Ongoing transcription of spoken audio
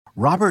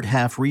Robert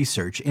Half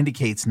research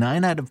indicates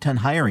 9 out of 10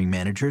 hiring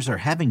managers are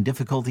having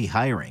difficulty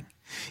hiring.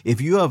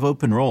 If you have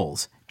open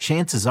roles,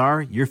 chances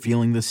are you're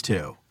feeling this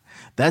too.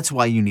 That's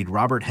why you need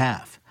Robert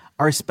Half.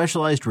 Our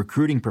specialized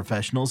recruiting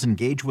professionals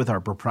engage with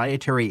our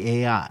proprietary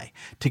AI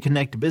to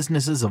connect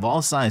businesses of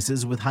all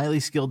sizes with highly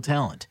skilled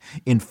talent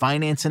in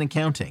finance and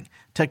accounting,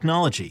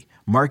 technology,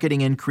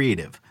 marketing and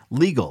creative,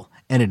 legal,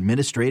 and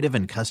administrative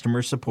and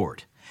customer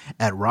support.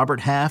 At Robert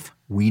Half,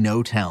 we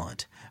know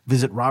talent.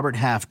 Visit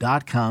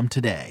roberthalf.com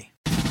today.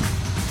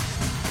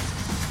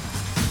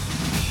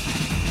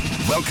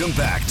 Welcome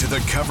back to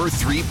the Cover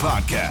 3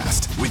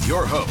 podcast with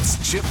your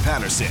hosts, Chip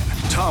Patterson,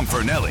 Tom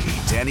Fornelli,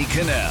 Danny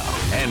Cannell,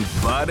 and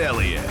Bud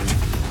Elliott.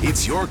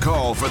 It's your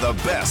call for the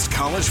best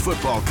college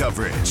football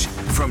coverage,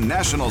 from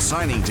National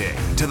Signing Day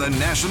to the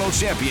National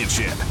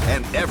Championship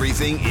and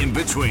everything in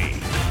between.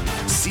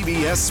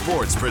 CBS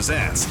Sports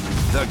presents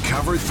the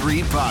Cover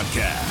 3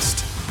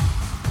 podcast.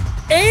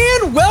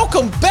 And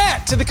welcome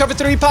back to the Cover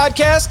 3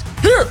 podcast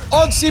here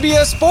on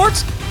CBS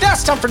Sports.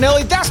 That's Tom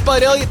Fornelli, that's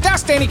Bud Elliott,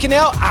 that's Danny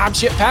Cannell. I'm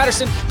Chip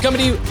Patterson, coming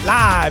to you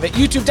live at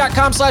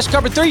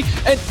youtube.com/cover3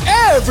 and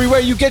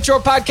everywhere you get your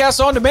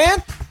podcasts on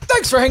demand.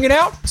 Thanks for hanging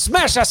out.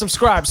 Smash that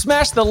subscribe,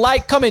 smash the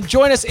like, come and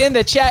join us in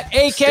the chat,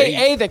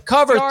 a.k.a. the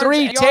Cover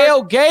 3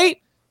 tailgate.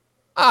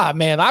 Ah,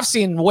 man, I've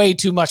seen way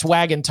too much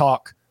wagon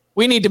talk.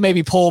 We need to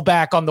maybe pull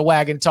back on the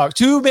wagon talk.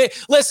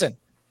 Listen,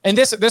 and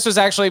this was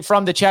actually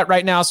from the chat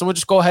right now, so we'll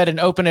just go ahead and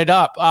open it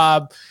up.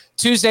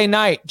 Tuesday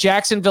night,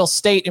 Jacksonville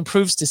State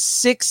improves to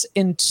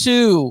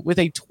 6-2 with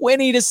a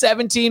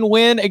 20-17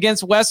 win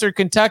against Western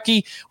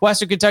Kentucky.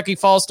 Western Kentucky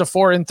falls to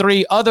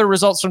 4-3. Other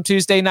results from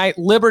Tuesday night: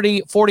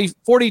 Liberty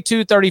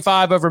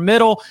 42-35 over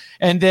Middle,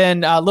 and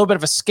then a little bit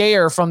of a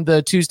scare from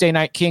the Tuesday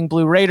night King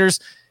Blue Raiders.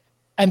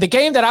 And the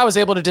game that I was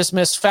able to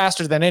dismiss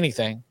faster than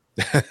anything.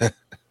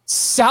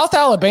 South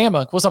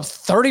Alabama was up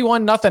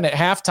 31-0 at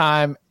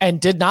halftime and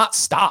did not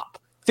stop.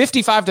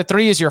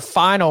 55-3 is your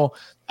final.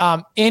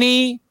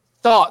 Any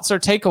thoughts or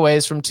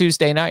takeaways from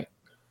Tuesday night?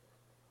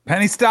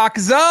 Penny stock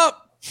is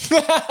up.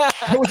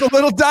 It was a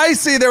little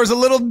dicey. There was a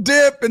little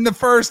dip in the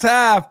first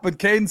half, but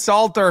Caden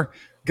Salter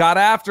got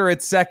after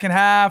it second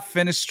half,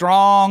 finished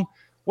strong.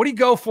 What do you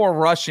go for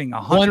rushing?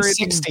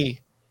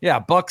 160.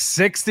 Yeah,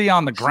 $160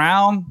 on the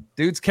ground.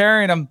 Dude's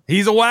carrying him.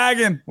 He's a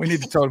wagon. We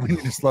need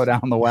to slow down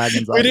on the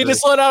wagons. We need to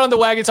slow down on the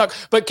wagon talk.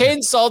 But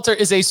Caden Salter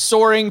is a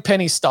soaring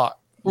penny stock.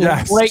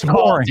 Yes, great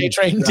call, Day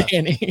Train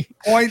Danny.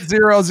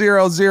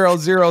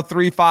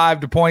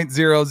 0.00035 to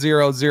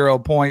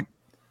 0.000 point.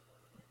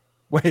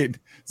 Wait,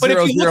 but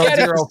if you look at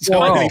it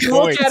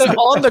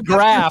on the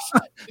graph,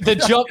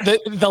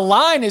 the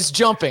line is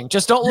jumping.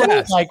 Just don't look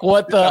at like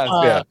what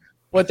the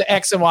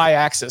X and Y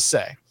axis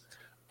say.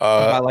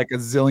 By like a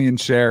zillion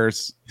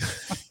shares.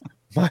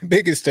 My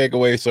biggest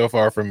takeaway so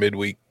far from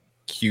midweek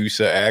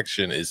CUSA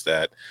action is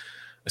that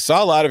I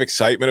saw a lot of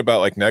excitement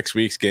about like next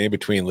week's game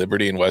between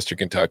Liberty and Western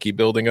Kentucky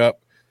building up.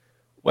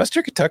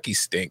 Western Kentucky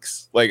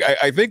stinks. Like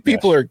I think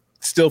people are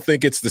still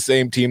think it's the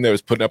same team that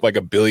was putting up like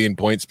 1 billion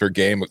points per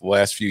game the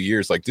last few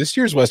years. Like this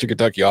year's Western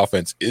Kentucky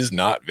offense is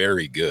not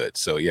very good.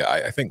 So yeah,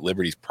 I think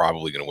Liberty's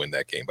probably going to win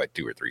that game by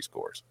 2 or 3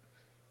 scores.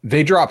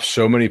 They drop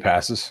so many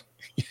passes.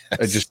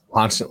 Yes. Just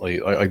constantly.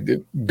 Like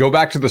go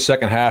back to the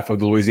second half of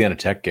the Louisiana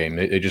Tech game.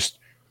 They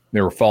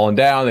were falling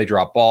down. They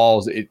dropped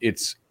balls.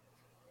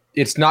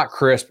 It's not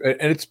crisp, and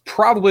it's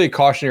probably a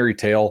cautionary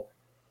tale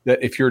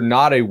that if you're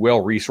not a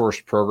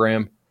well-resourced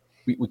program,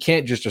 we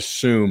can't just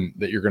assume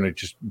that you're going to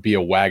just be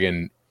a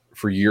wagon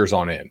for years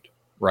on end,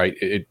 right?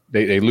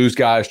 They lose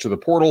guys to the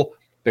portal.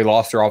 They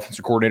lost their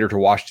offensive coordinator to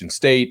Washington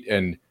State,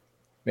 and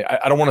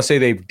I don't want to say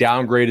they've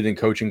downgraded in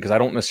coaching because I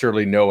don't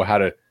necessarily know how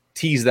to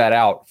tease that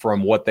out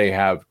from what they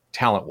have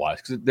talent-wise,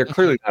 because they're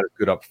clearly not as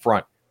good up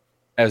front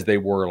as they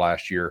were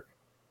last year.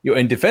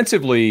 And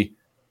defensively,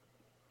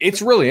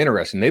 it's really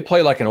interesting. They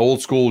play like an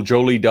old school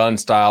Joe Lee Dunn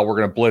style. We're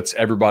going to blitz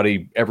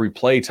everybody every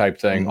play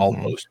type thing.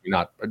 Almost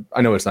not.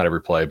 I know it's not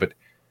every play, but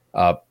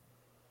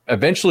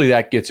eventually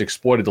that gets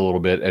exploited a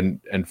little bit.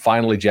 And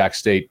finally, Jack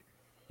State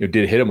did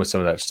hit him with some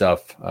of that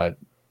stuff kind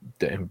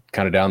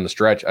of down the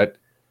stretch.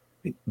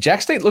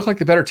 Jack State looked like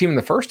the better team in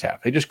the first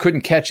half. They just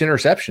couldn't catch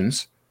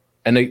interceptions,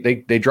 and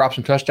they dropped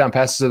some touchdown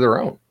passes of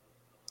their own.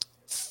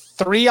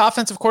 3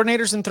 offensive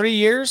coordinators in 3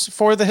 years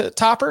for the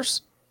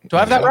Toppers. Do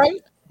I have that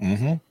right?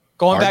 Mm-hmm.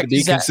 Going Hard back to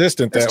be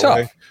consistent that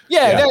way.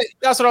 Yeah.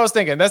 That's what I was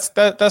thinking.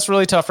 That's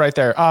really tough right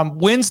there.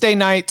 Wednesday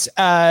night.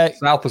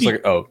 South was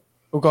like, go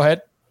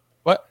ahead.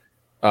 What?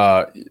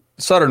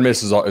 Southern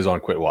Miss is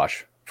on quit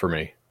watch for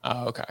me.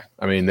 Oh, okay.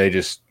 I mean, they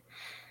just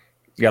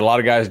got a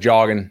lot of guys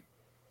jogging,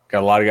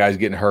 got a lot of guys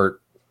getting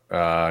hurt.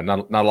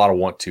 Not a lot of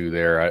want to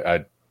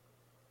there.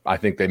 I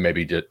think they may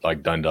be just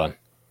like done.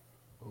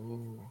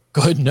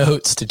 Good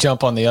notes to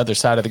jump on the other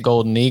side of the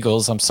Golden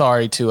Eagles. I'm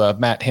sorry to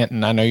Matt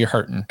Hinton. I know you're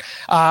hurting.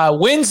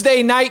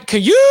 Wednesday night,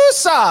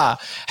 CUSA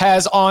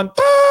has on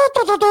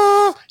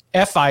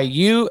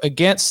FIU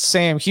against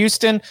Sam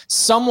Houston.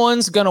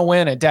 Someone's going to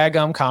win a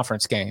daggum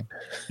conference game.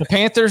 The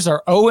Panthers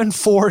are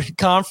 0-4 in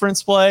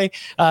conference play.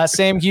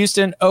 Sam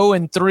Houston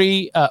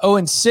 0-3,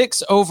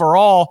 0-6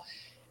 overall.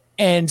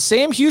 And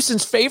Sam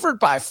Houston's favored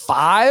by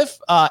 5.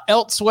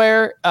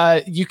 Elsewhere,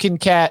 you can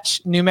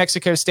catch New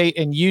Mexico State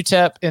and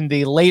UTEP in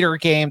the later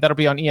game. That'll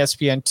be on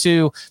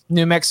ESPN2.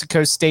 New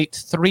Mexico State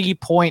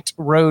 3-point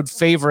road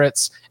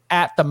favorites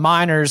at the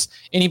Miners.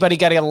 Anybody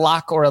got a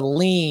lock or a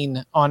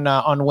lean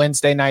on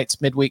Wednesday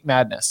night's Midweek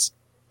Madness?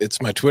 It's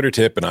my Twitter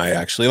tip, and I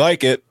actually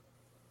like it.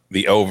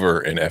 The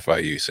over in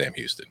FIU Sam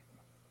Houston.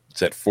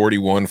 It's at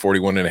 41,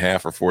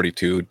 41.5, or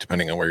 42,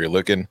 depending on where you're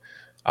looking.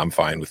 I'm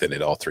fine with it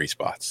at all 3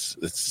 spots.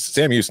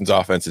 Sam Houston's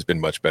offense has been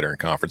much better in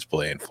conference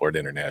play, and Florida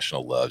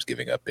International loves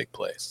giving up big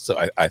plays.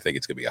 So I think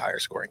it's going to be a higher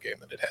scoring game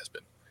than it has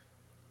been.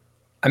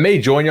 I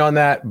may join you on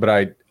that,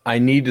 but I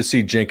need to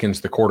see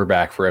Jenkins, the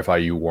quarterback for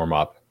FIU, warm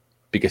up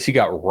because he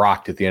got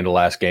rocked at the end of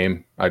last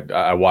game.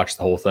 I watched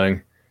the whole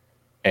thing,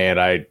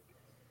 and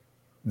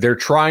they're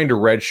trying to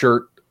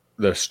redshirt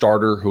the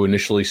starter who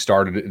initially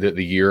started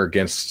the year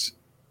against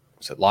 –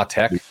 was it La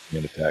Tech?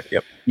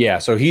 Yep. Yeah,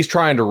 so he's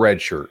trying to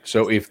redshirt.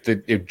 So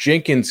if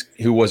Jenkins,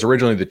 who was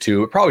originally the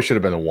 2, it probably should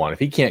have been the 1. If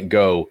he can't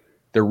go,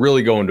 they're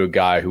really going to a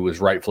guy who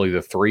was rightfully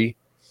the 3,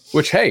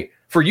 which, hey,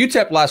 for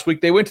UTEP last week,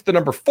 they went to the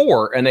number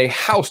 4 and they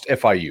housed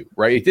FIU,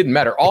 right? It didn't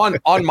matter on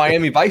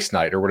Miami Vice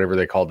Night or whatever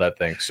they called that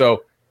thing.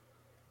 So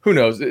who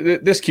knows?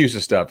 This CUSA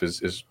stuff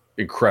is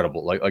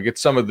incredible. Like it's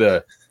some of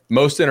the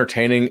most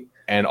entertaining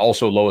and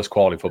also lowest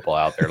quality football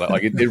out there.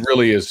 Like it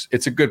really is.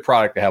 It's a good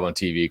product to have on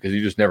TV because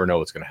you just never know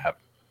what's going to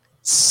happen.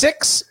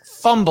 6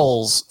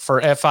 fumbles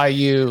for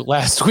FIU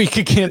last week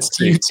against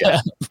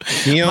UTEP.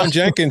 Keon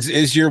Jenkins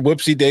is your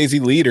whoopsie daisy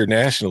leader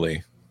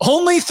nationally.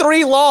 Only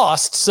 3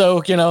 lost, so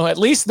at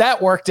least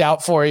that worked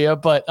out for you.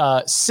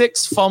 But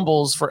 6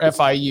 fumbles for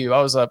FIU.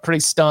 I was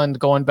pretty stunned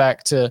going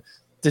back to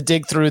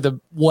dig through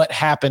what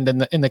happened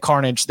in the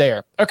carnage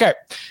there. Okay,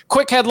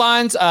 quick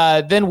headlines.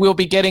 Then we'll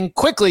be getting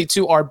quickly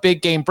to our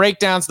big game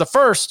breakdowns. The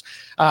first,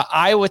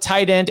 Iowa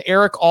tight end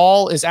Eric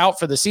All is out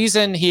for the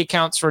season. He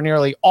accounts for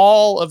nearly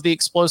all of the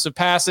explosive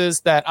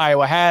passes that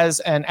Iowa has,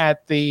 and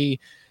at the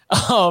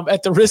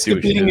risk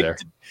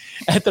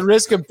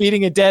of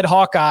beating a dead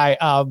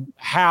Hawkeye,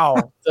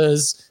 how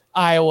does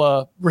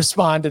Iowa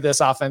respond to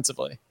this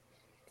offensively?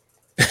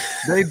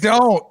 They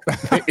don't.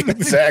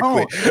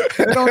 Exactly.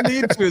 They don't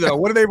need to, though.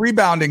 What are they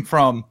rebounding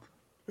from?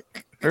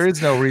 There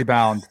is no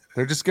rebound.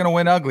 They're just going to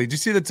win ugly. Did you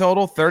see the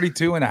total?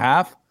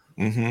 32.5?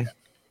 Mm-hmm.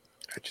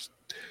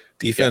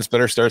 Defense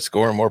better start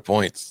scoring more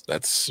points.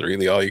 That's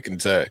really all you can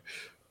say.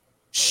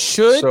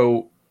 Should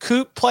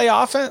Coop play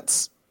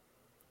offense?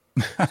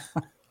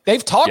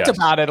 They've talked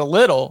about it a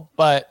little,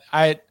 but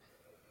I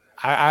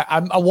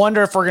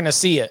wonder if we're going to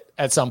see it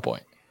at some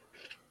point.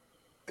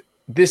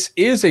 This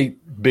is a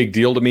big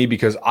deal to me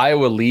because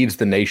Iowa leads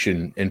the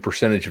nation in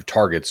percentage of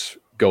targets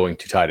going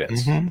to tight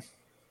ends.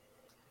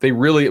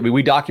 Mm-hmm.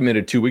 We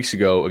documented 2 weeks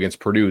ago against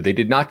Purdue, they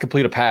did not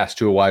complete a pass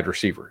to a wide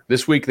receiver.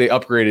 This week they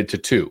upgraded to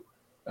 2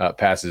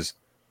 passes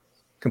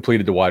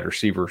completed to wide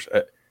receivers.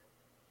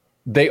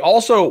 They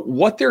also,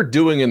 what they're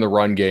doing in the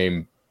run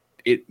game,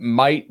 it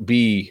might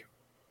be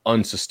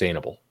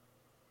unsustainable,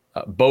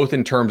 both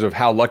in terms of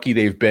how lucky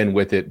they've been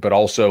with it, but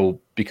also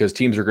because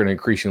teams are going to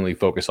increasingly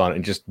focus on it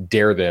and just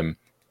dare them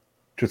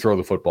to throw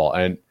the football.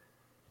 And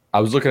I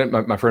was looking at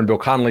my friend Bill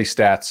Connolly's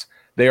stats.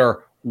 They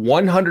are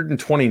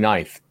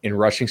 129th in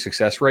rushing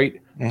success rate,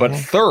 but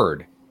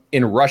 3rd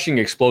in rushing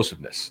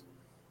explosiveness.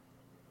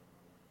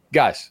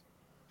 Guys,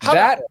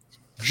 that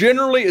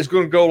generally is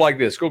going to go like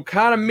this. Go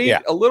kind of meet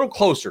a little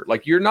closer.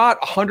 Like you're not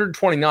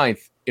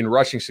 129th in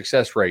rushing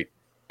success rate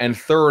and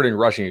 3rd in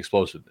rushing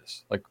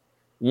explosiveness. Like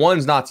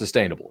one's not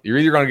sustainable. You're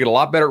either going to get a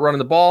lot better at running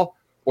the ball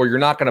or you're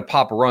not going to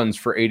pop runs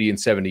for 80 and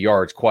 70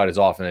 yards quite as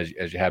often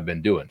as you have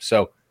been doing.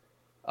 So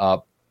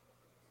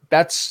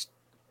that's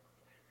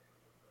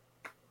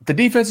the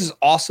defense is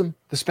awesome.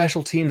 The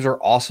special teams are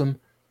awesome.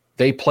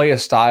 They play a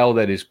style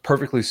that is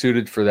perfectly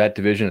suited for that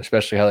division,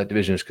 especially how that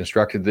division is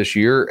constructed this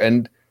year.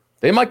 And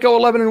they might go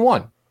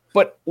 11-1.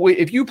 But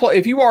if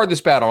you are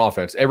this bad on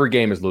offense, every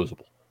game is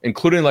losable,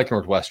 including like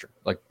Northwestern.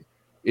 Like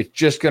it's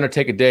just going to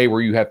take a day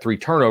where you have 3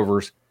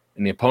 turnovers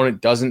and the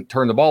opponent doesn't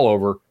turn the ball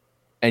over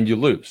and you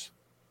lose.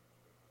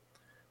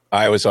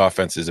 Iowa's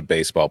offense is a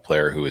baseball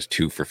player who is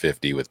 2 for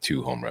 50 with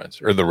 2 home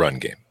runs, or the run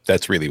game.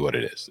 That's really what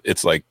it is.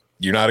 It's like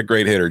you're not a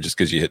great hitter just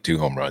because you hit 2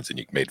 home runs and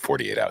you made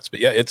 48 outs.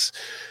 But yeah, it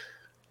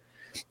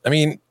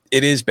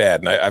is bad.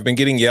 And I've been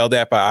getting yelled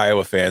at by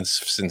Iowa fans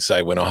since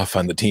I went off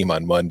on the team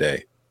on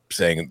Monday,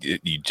 saying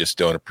you just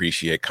don't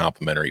appreciate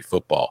complimentary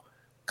football.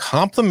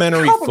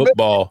 Complimentary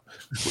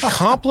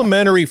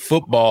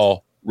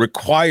football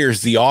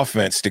requires the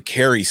offense to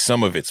carry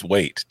some of its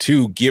weight,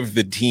 to give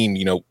the team,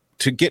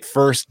 to get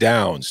first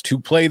downs, to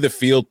play the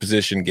field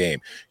position game.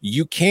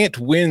 You can't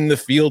win the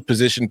field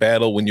position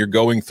battle when you're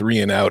going 3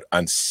 and out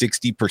on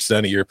 60%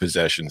 of your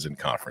possessions in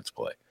conference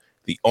play.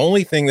 The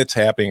only thing that's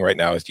happening right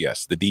now is,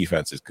 yes, the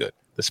defense is good.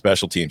 The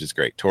special teams is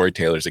great. Torrey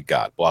Taylor's a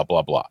god, blah,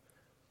 blah, blah.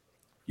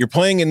 You're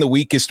playing in the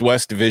weakest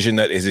West division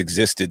that has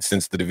existed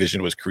since the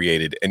division was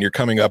created, and you're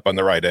coming up on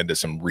the right end of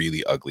some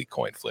really ugly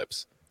coin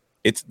flips.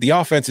 The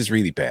offense is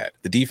really bad.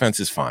 The defense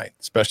is fine.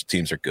 Special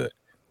teams are good.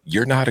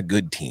 You're not a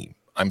good team.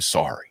 I'm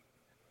sorry.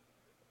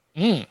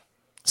 I'm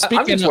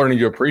just learning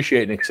to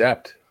appreciate and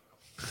accept,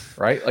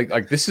 right?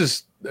 Like this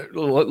is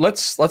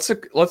let's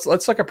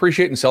like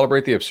appreciate and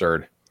celebrate the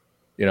absurd.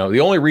 You know, the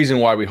only reason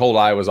why we hold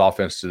Iowa's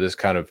offense to this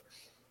kind of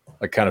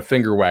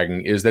finger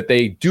wagging is that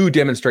they do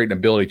demonstrate an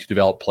ability to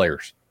develop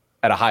players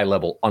at a high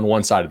level on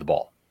one side of the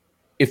ball.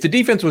 If the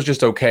defense was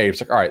just okay,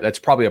 it's like, all right, that's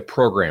probably a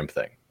program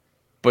thing.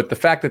 But the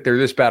fact that they're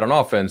this bad on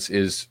offense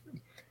it's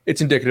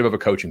indicative of a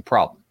coaching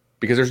problem,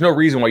 because there's no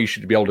reason why you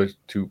should be able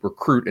to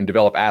recruit and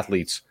develop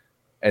athletes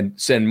and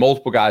send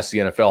multiple guys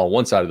to the NFL on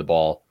one side of the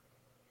ball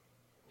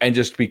and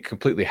just be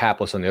completely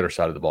hapless on the other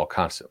side of the ball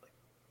constantly.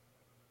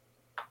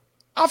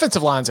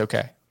 Offensive line's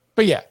okay.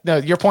 But yeah, no,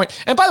 your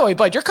point. And by the way,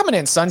 Bud, you're coming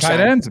in sunshine.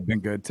 Tight ends have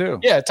been good too.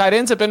 Yeah, tight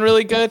ends have been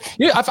really good.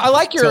 Yeah, I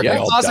like your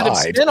positive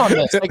spin on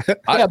this. Like,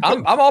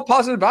 I'm all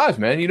positive vibes,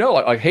 man. You know,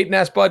 like hating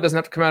ass Bud doesn't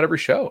have to come out every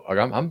show. Like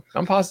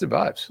I'm positive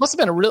vibes. Must have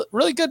been a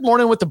really good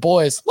morning with the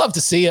boys. Love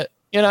to see it.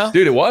 You know,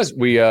 dude, it was.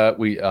 We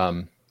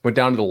went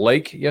down to the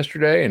lake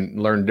yesterday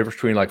and learned the difference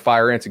between like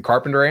fire ants and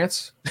carpenter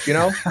ants. You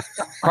know,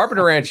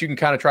 carpenter ants you can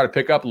kind of try to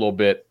pick up a little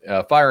bit.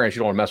 Fire ants you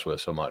don't want to mess with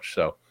so much.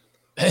 So.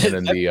 And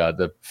then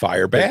the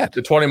fire bat.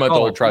 The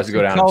 20-month-old tries to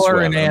go down and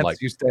swim. And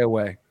like, you stay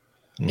away.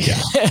 Yeah.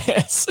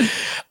 Yes.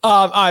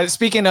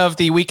 Speaking of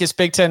the weakest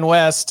Big Ten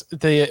West,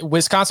 the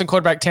Wisconsin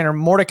quarterback Tanner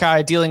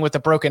Mordecai dealing with a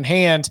broken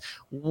hand.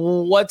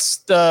 What's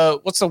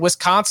the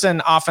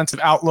Wisconsin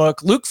offensive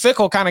outlook? Luke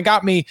Fickell kind of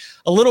got me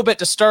a little bit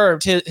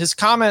disturbed. His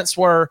comments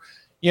were,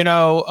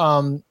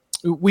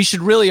 we should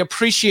really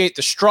appreciate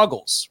the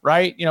struggles,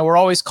 right? You know, we're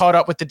always caught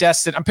up with the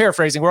destination. I'm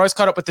paraphrasing. We're always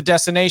caught up with the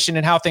destination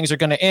and how things are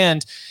going to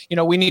end. You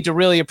know, we need to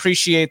really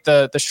appreciate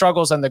the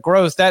struggles and the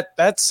growth.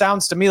 That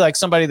sounds to me like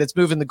somebody that's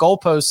moving the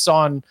goalposts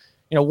on,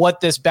 what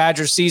this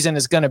Badger season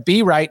is going to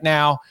be right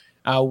now.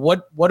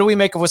 What do we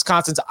make of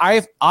Wisconsin's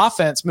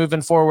offense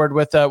moving forward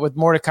with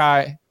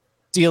Mordecai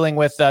dealing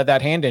with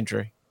that hand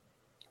injury?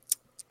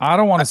 I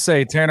don't want to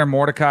say Tanner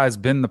Mordecai has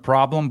been the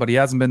problem, but he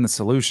hasn't been the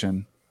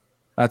solution.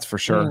 That's for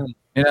sure.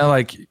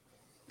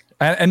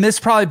 And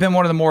this probably been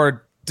one of the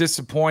more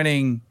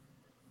disappointing,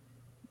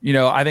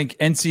 I think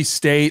NC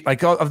State,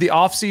 like of the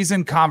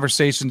offseason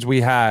conversations we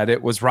had,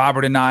 it was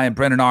Robert and I and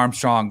Brennan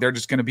Armstrong. They're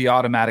just going to be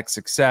automatic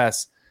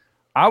success.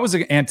 I was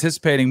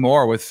anticipating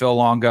more with Phil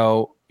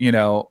Longo,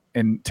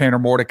 and Tanner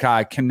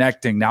Mordecai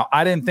connecting. Now,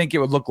 I didn't think it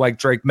would look like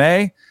Drake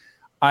May.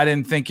 I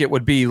didn't think it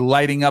would be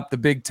lighting up the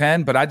Big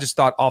Ten, but I just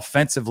thought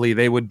offensively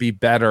they would be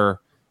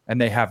better,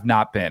 and they have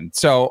not been.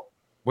 So,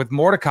 with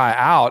Mordecai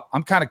out,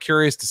 I'm kind of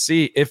curious to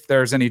see if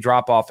there's any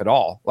drop off at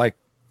all. Like,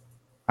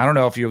 I don't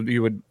know if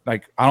you would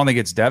like. I don't think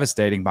it's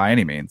devastating by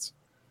any means.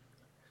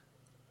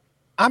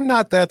 I'm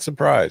not that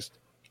surprised.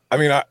 I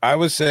mean, I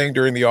was saying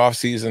during the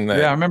offseason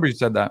that I remember you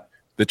said that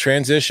the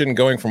transition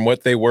going from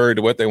what they were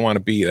to what they want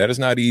to be, that is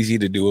not easy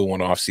to do in one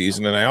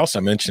offseason. And I also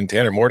mentioned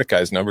Tanner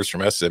Mordecai's numbers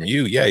from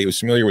SMU. Yeah, he was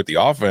familiar with the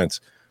offense,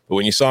 but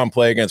when you saw him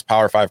play against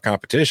Power 5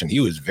 competition, he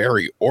was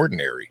very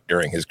ordinary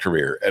during his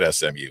career at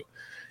SMU.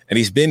 And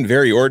he's been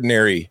very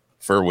ordinary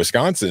for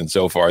Wisconsin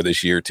so far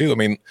this year, too. I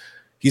mean,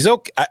 he's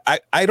okay.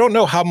 I don't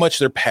know how much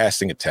their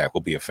passing attack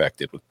will be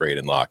affected with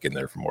Braden Locke in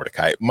there for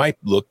Mordecai. It might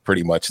look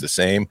pretty much the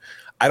same.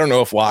 I don't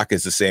know if Locke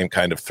is the same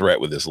kind of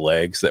threat with his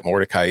legs that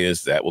Mordecai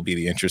is. That will be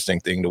the interesting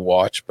thing to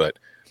watch. But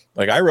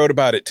like I wrote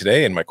about it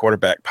today in my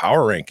quarterback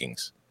power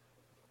rankings.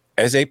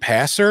 As a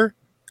passer,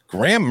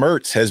 Graham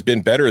Mertz has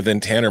been better than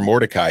Tanner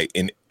Mordecai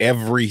in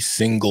every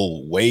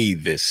single way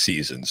this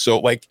season. So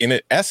like in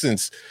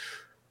essence,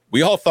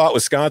 we all thought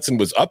Wisconsin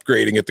was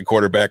upgrading at the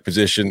quarterback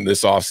position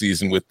this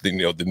offseason with the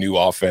new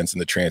offense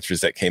and the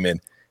transfers that came in.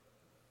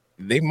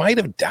 They might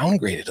have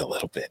downgraded a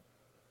little bit.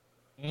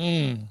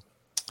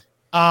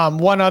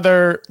 One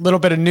other little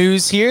bit of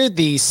news here.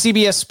 The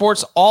CBS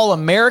Sports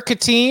All-America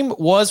team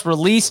was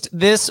released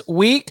this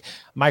week.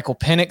 Michael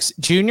Penix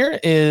Jr.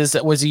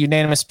 was a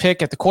unanimous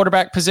pick at the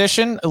quarterback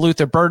position.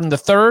 Luther Burden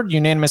III,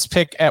 unanimous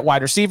pick at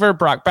wide receiver.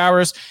 Brock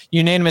Bowers,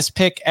 unanimous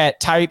pick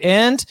at tight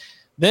end.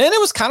 Then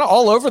it was kind of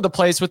all over the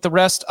place with the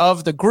rest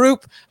of the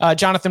group.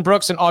 Jonathan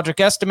Brooks and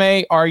Audric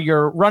Estime are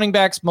your running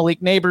backs.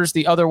 Malik Neighbors,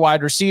 the other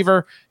wide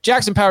receiver.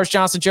 Jackson Powers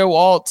Johnson, Joe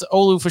Alt,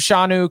 Olu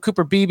Fashanu,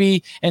 Cooper Beebe,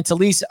 and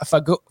Talise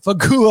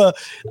Fagua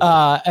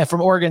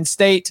from Oregon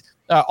State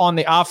on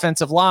the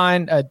offensive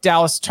line.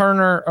 Dallas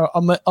Turner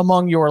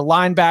among your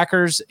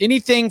linebackers.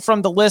 Anything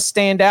from the list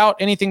stand out?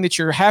 Anything that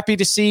you're happy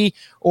to see?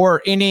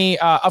 Or any,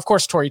 of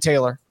course, Tory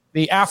Taylor.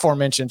 The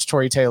aforementioned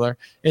Tory Taylor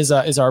is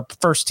our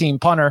first team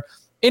punter.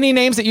 Any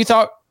names that you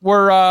thought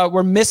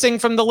were missing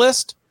from the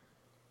list?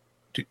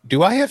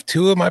 Do I have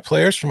two of my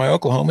players from my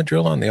Oklahoma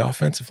drill on the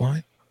offensive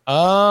line?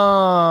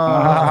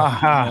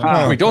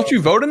 Wait, don't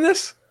you vote in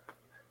this?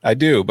 I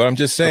do, but I'm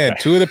just saying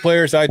two of the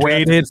players I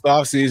drafted this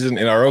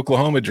offseason in our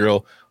Oklahoma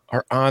drill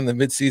are on the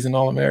midseason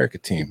All-America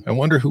team. I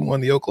wonder who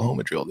won the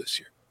Oklahoma drill this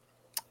year.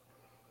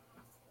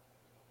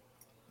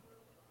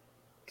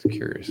 It's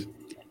curious.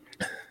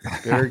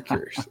 Very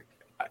curious.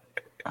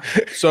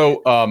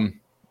 So,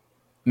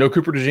 no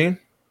Cooper DeJean?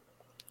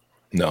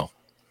 No.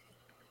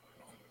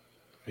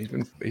 He's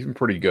been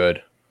pretty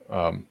good.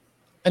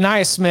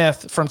 Anaya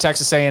Smith from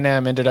Texas A&M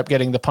ended up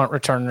getting the punt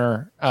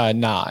returner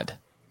nod,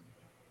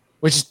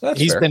 which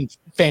he's been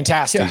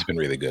fantastic. Yeah, he's been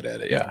really good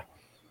at it. Yeah.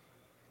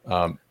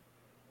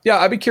 Yeah,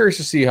 I'd be curious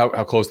to see how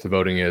close the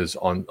voting is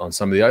on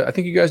some of the. I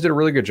think you guys did a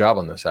really good job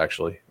on this,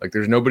 actually. Like,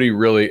 there's nobody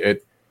really.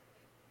 It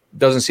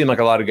doesn't seem like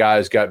a lot of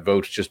guys got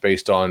votes just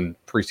based on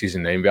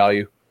preseason name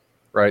value,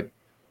 right?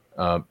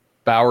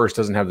 Bowers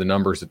doesn't have the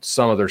numbers that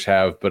some others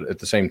have, but at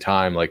the same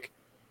time, like,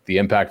 the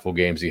impactful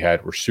games he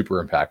had were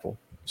super impactful.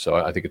 So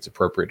I think it's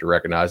appropriate to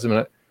recognize them,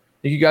 and I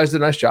think you guys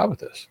did a nice job with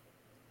this.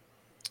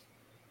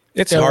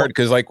 It's hard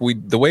because, like,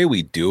 the way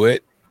we do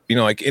it, you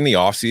know, like in the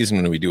offseason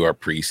when we do our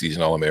preseason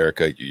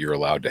All-America, you're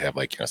allowed to have,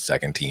 like, you know,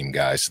 second team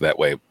guys. So that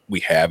way we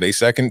have a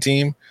second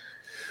team.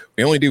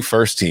 We only do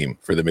first team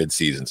for the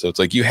midseason. So it's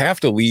like you have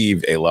to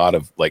leave a lot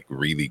of, like,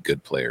 really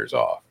good players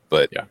off.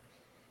 But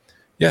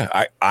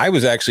yeah, I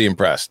was actually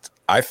impressed.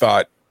 I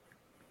thought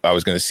I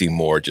was going to see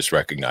more just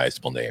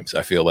recognizable names.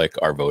 I feel like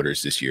our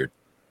voters this year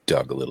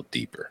dug a little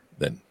deeper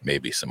than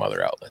maybe some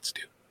other outlets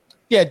do.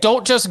 Yeah,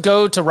 don't just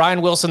go to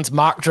Ryan Wilson's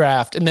mock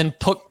draft and then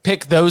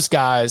pick those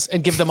guys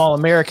and give them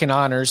All-American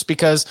honors,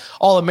 because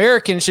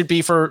All-American should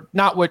be for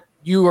not what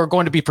you are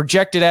going to be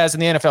projected as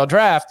in the NFL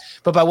draft,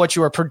 but by what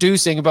you are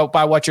producing,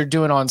 by what you're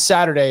doing on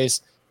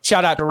Saturdays.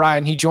 Shout out to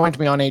Ryan. He joined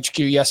me on HQ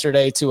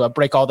yesterday to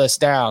break all this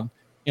down.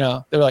 You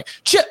know, they were like,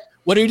 Chip,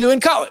 what do you do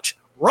in college?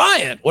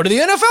 Ryan, what do the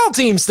NFL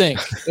teams think?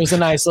 It was a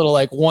nice little,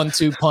 like,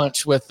 1-2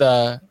 punch with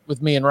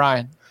me and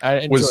Ryan.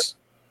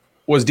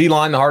 Was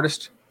D-line the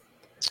hardest?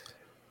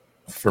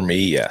 For me,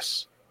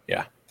 yes.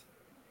 Yeah.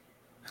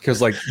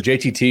 Because, like,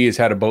 JTT has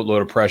had a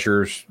boatload of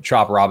pressures.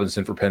 Chop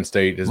Robinson for Penn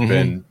State has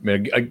been, I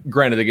mean,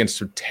 granted, against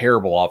some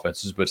terrible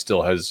offenses, but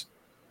still has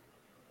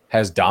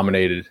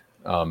dominated.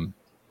 I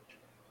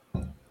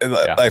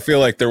feel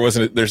like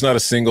there's not a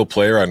single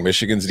player on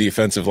Michigan's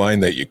defensive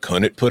line that you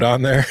couldn't put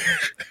on there.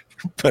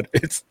 But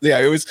it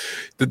was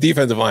the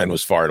defensive line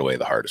was far and away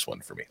the hardest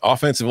one for me.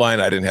 Offensive line,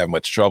 I didn't have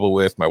much trouble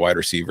with. My wide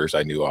receivers,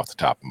 I knew off the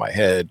top of my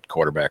head.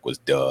 Quarterback was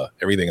duh.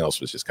 Everything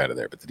else was just kind of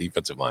there. But the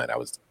defensive line, I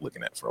was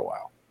looking at for a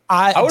while.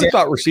 I would have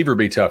thought receiver would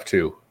be tough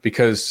too,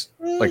 because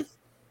like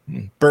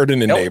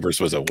Burden and Neighbors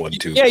was a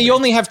 1-2. Yeah, you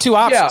only have two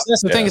options. Yeah.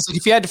 That's the thing is,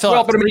 if you had to fill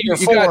out 3 or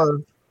 4.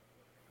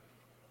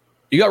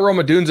 You got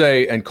Roma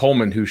Dunze and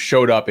Coleman, who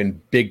showed up in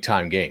big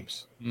time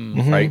games.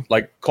 Right?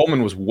 Like,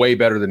 Coleman was way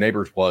better than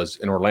Neighbors was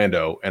in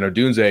Orlando, and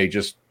Odunze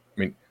just, I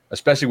mean,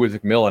 especially with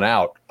McMillan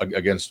out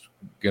against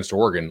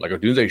Oregon, like,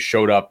 Odunze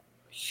showed up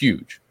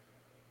huge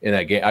in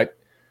that game.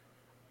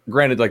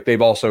 Granted, like,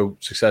 they've also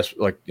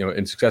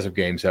in successive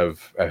games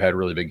have had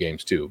really big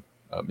games too.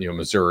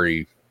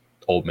 Missouri,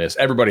 Ole Miss,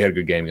 everybody had a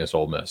good game against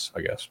Ole Miss,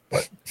 I guess.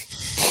 But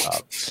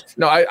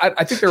no,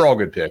 I think they're all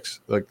good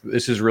picks. Like,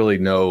 this is really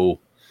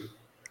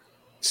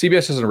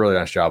CBS does a really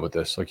nice job with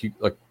this.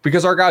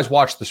 Because our guys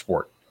watch the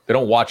sport. They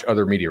don't watch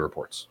other media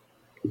reports.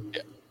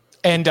 Yeah.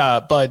 And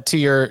Bud,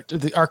 to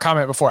our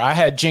comment before, I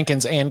had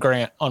Jenkins and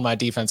Grant on my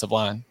defensive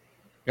line.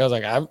 I was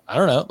like, I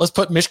don't know. Let's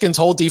put Michigan's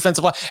whole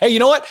defensive line. Hey, you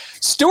know what?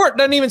 Stewart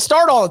doesn't even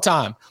start all the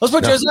time. Let's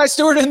put Josiah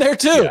Stewart in there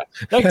too. Yeah.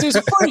 That dude's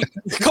a freak.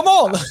 Come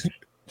on.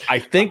 I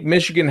think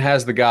Michigan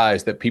has the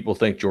guys that people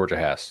think Georgia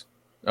has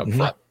up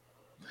front.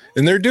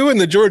 And they're doing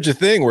the Georgia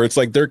thing where it's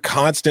like they're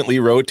constantly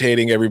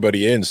rotating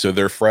everybody in, so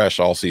they're fresh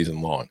all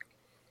season long.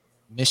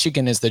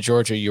 Michigan is the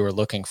Georgia you were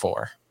looking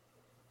for.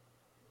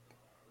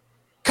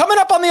 Coming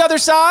up on the other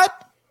side,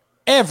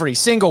 every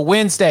single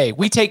Wednesday,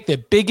 we take the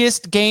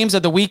biggest games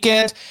of the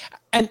weekend,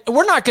 and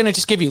we're not going to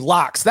just give you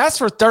locks. That's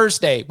for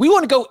Thursday. We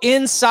want to go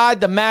inside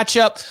the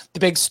matchup,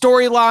 the big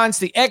storylines,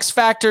 the X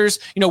factors,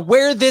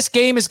 where this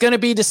game is going to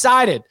be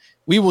decided.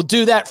 We will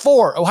do that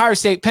for Ohio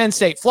State, Penn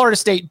State, Florida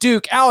State,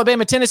 Duke,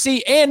 Alabama,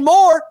 Tennessee, and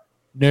more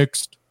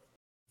next.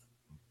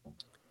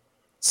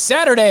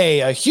 Saturday,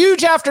 a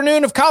huge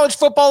afternoon of college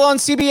football on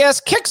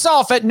CBS kicks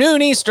off at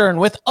noon Eastern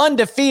with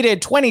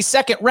undefeated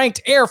 22nd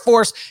ranked Air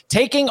Force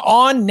taking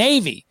on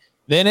Navy.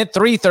 Then at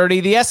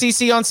 3:30, the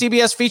SEC on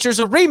CBS features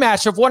a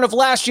rematch of one of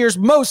last year's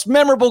most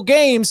memorable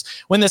games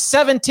when the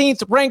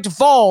 17th ranked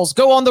Vols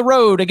go on the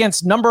road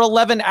against number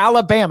 11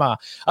 Alabama.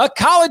 A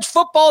college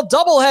football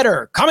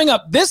doubleheader coming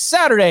up this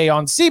Saturday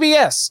on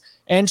CBS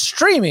and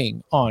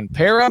streaming on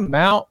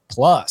Paramount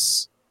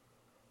Plus.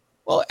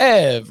 Well,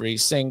 every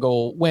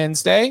single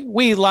Wednesday,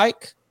 we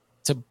like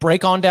to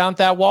break on down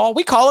that wall.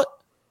 We call it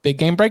Big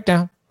Game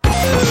Breakdown.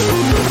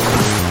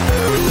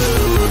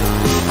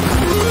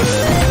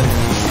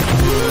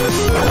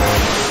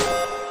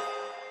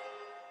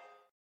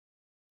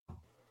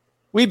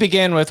 We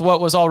begin with what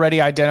was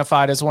already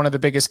identified as one of the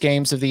biggest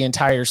games of the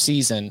entire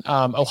season.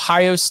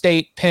 Ohio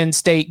State-Penn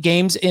State,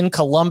 games in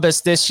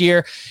Columbus this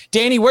year.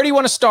 Danny, where do you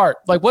want to start?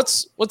 Like,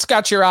 what's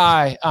got your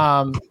eye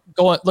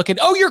looking?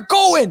 Oh, you're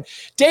going.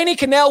 Danny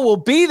Cannell will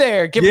be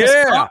there giving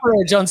us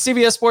coverage on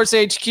CBS Sports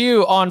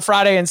HQ on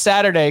Friday and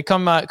Saturday.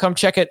 Come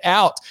check it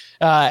out.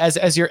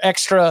 as your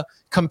extra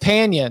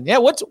companion. Yeah,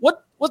 what do you want?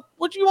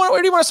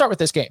 Where do you want to start with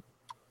this game?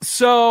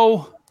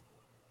 So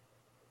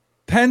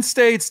Penn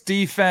State's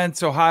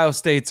defense, Ohio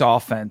State's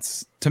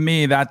offense. To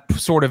me, that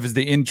sort of is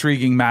the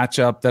intriguing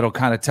matchup that'll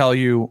kind of tell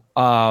you,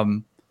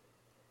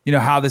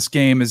 how this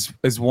game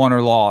is won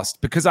or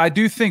lost. Because I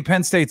do think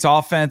Penn State's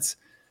offense,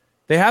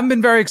 they haven't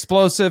been very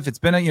explosive. It's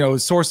been a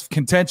source of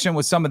contention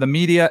with some of the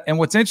media. And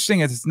what's interesting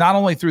is it's not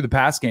only through the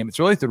pass game, it's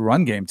really through the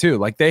run game too.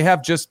 Like they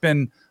have just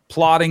been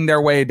plodding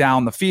their way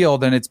down the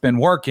field and it's been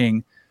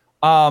working.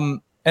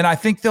 And I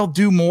think they'll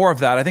do more of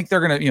that. I think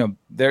they're going to,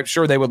 they're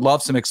sure they would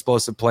love some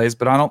explosive plays,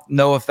 but I don't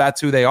know if that's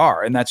who they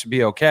are, and that should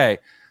be okay.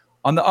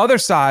 On the other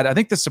side, I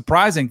think the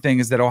surprising thing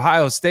is that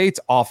Ohio State's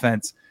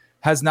offense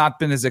has not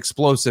been as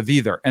explosive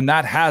either, and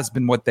that has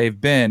been what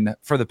they've been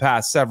for the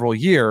past several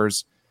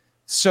years.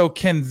 So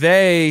can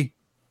they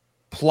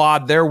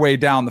plod their way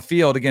down the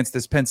field against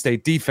this Penn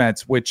State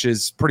defense, which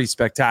is pretty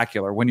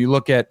spectacular? When you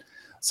look at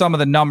some of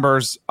the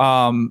numbers,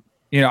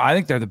 I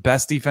think they're the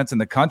best defense in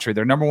the country.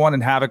 They're number one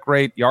in havoc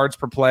rate, yards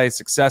per play,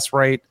 success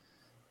rate.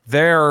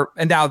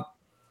 And now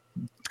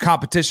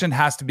competition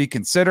has to be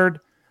considered,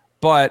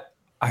 but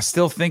I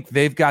still think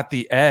they've got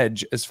the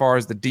edge as far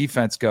as the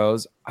defense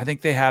goes. I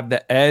think they have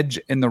the edge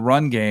in the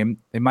run game.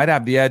 They might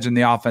have the edge in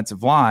the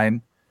offensive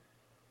line.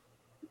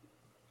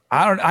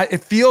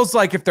 It feels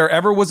like if there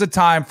ever was a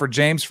time for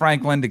James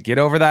Franklin to get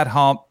over that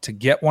hump, to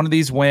get one of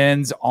these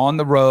wins on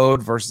the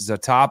road versus a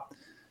top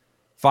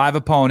 5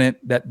 opponent,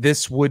 that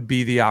this would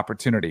be the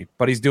opportunity.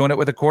 But he's doing it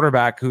with a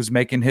quarterback who's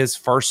making his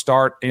first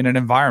start in an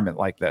environment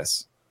like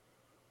this.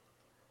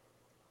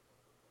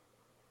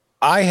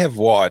 I have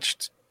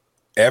watched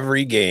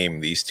every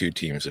game these two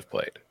teams have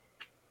played.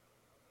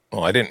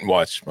 Well, I didn't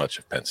watch much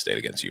of Penn State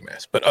against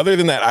UMass, but other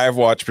than that, I have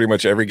watched pretty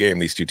much every game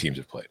these two teams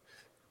have played.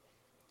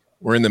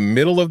 We're in the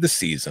middle of the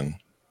season.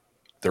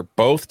 They're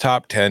both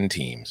top 10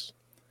 teams.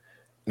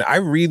 Now, I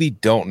really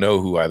don't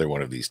know who either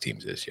one of these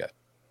teams is yet.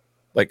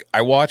 Like,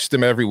 I watch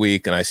them every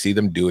week and I see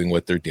them doing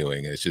what they're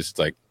doing. It's just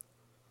like,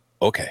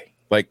 okay.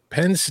 Like,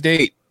 Penn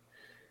State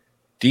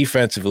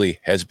defensively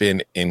has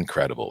been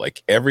incredible.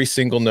 Like, every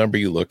single number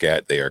you look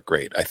at, they are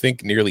great. I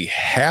think nearly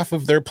half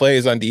of their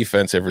plays on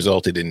defense have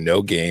resulted in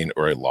no gain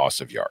or a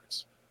loss of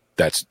yards.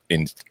 That's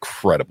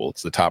incredible.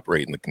 It's the top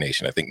rate in the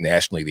nation. I think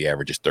nationally the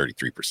average is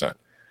 33%.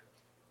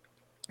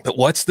 But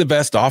what's the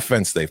best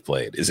offense they've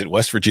played? Is it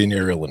West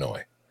Virginia or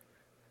Illinois?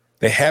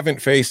 They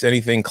haven't faced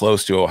anything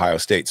close to Ohio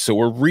State. So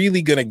we're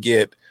really going to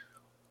get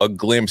a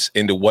glimpse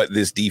into what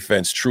this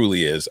defense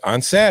truly is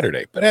on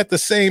Saturday. But at the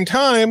same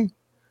time,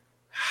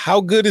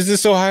 how good is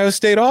this Ohio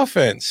State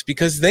offense?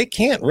 Because they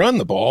can't run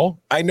the ball.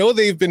 I know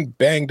they've been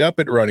banged up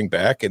at running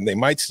back, and they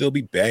might still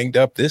be banged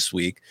up this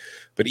week.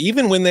 But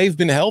even when they've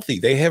been healthy,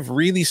 they have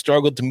really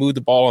struggled to move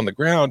the ball on the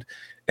ground.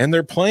 And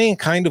they're playing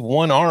kind of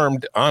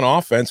one-armed on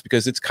offense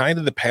because it's kind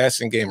of the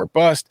passing game or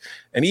bust.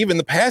 And even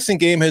the passing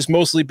game has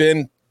mostly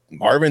been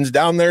Marvin's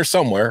down there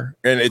somewhere,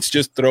 and it's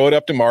just throw it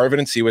up to Marvin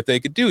and see what they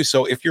could do.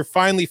 So if you're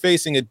finally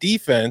facing a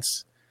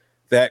defense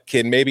that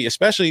can maybe,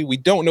 especially, we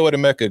don't know what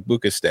Emeka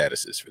Egbuka's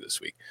status is for this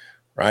week.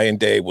 Ryan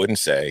Day wouldn't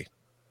say,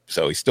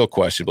 so he's still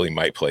questionable. He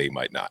might play, he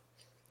might not.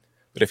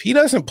 But if he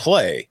doesn't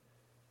play,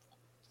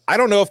 I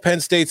don't know if Penn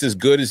State's as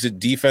good as it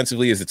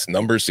defensively as its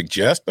numbers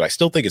suggest, but I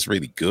still think it's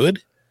really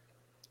good.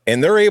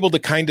 And they're able to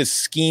kind of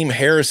scheme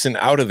Harrison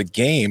out of the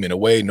game in a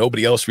way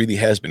nobody else really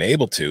has been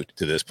able to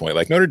this point.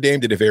 Like, Notre Dame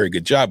did a very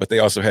good job, but they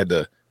also had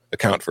to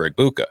account for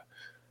Egbuka.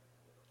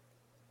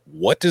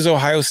 What does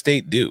Ohio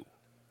State do?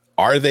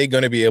 Are they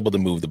going to be able to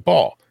move the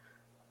ball?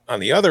 On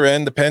the other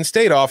end, the Penn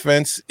State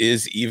offense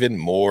is even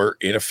more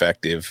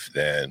ineffective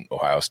than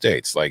Ohio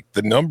State's. Like,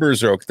 the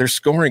numbers are, they're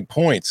scoring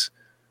points,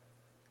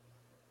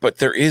 but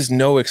there is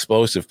no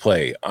explosive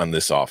play on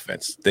this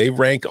offense. They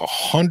rank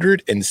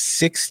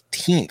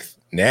 116th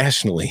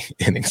nationally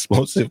in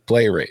explosive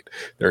play rate.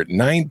 They're at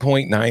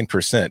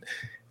 9.9%.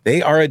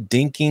 They are a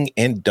dinking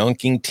and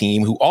dunking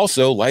team who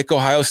also, like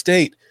Ohio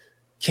State,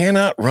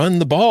 cannot run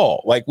the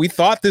ball. Like, we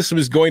thought this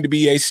was going to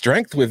be a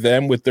strength with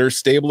them, with their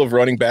stable of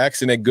running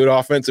backs and a good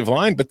offensive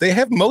line, but they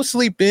have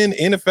mostly been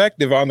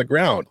ineffective on the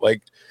ground.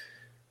 Like,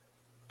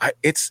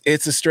 it's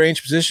a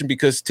strange position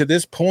because to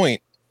this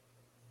point,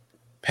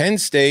 Penn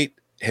State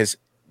has,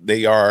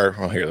 here,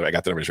 I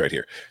got the numbers right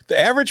here. The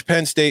average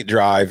Penn State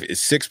drive is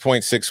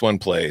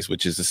 6.61 plays,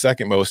 which is the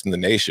second most in the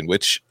nation,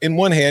 which in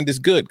one hand is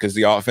good because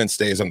the offense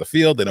stays on the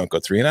field. They don't go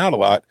 3 and out a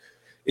lot.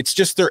 It's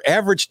just their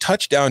average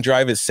touchdown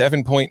drive is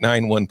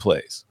 7.91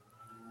 plays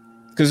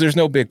because there's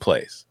no big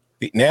plays.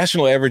 The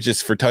national average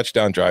is for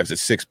touchdown drives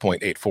is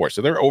 6.84.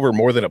 So they're over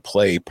more than a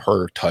play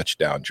per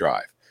touchdown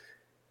drive.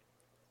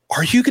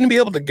 Are you going to be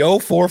able to go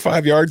 4 or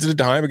 5 yards at a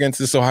time against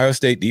this Ohio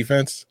State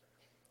defense?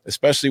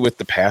 Especially with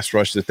the pass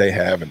rush that they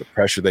have and the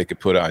pressure they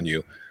could put on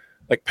you.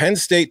 Like, Penn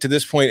State to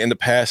this point in the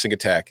passing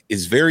attack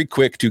is very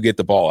quick to get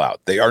the ball out.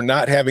 They are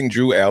not having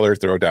Drew Aller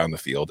throw down the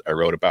field. I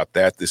wrote about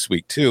that this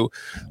week too.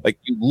 Like,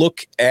 you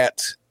look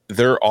at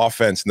their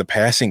offense in the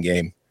passing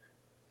game,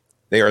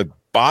 they are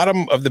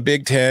bottom of the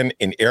Big Ten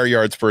in air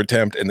yards per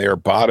attempt, and they are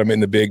bottom in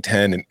the Big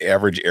Ten in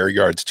average air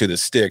yards to the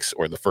sticks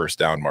or the first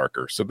down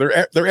marker. So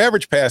their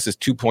average pass is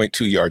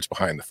 2.2 yards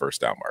behind the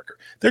first down marker.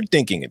 They're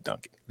dinking and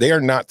dunking. They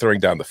are not throwing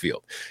down the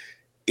field.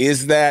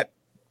 Is that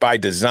by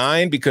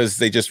design because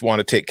they just want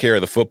to take care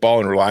of the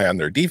football and rely on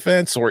their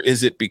defense, or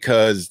is it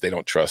because they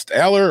don't trust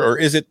Aller, or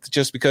is it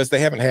just because they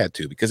haven't had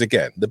to? Because,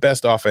 again, the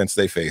best offense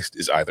they faced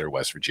is either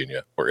West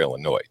Virginia or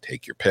Illinois.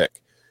 Take your pick.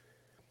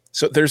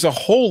 So there's a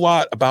whole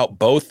lot about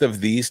both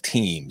of these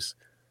teams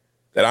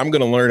that I'm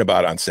going to learn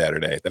about on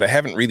Saturday that I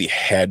haven't really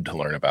had to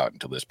learn about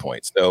until this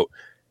point. So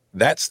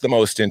that's the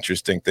most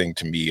interesting thing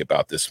to me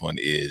about this one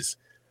is,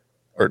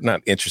 or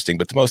not interesting,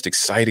 but the most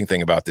exciting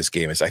thing about this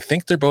game is I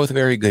think they're both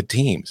very good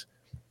teams.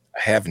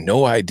 I have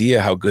no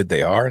idea how good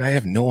they are, and I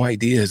have no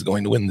idea who's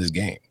going to win this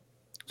game.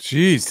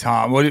 Jeez,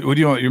 Tom, what do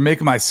you want? You're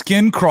making my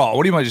skin crawl.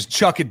 What do you want? Just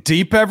chuck it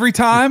deep every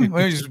time?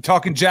 We're just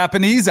talking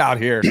Japanese out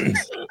here.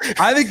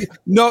 I think,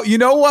 no, you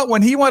know what?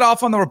 When he went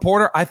off on the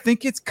reporter, I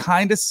think it's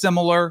kind of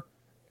similar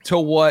to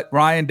what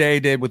Ryan Day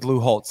did with Lou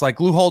Holtz. Like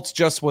Lou Holtz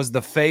just was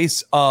the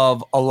face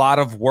of a lot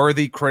of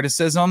worthy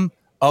criticism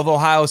of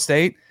Ohio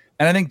State.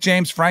 And I think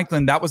James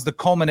Franklin, that was the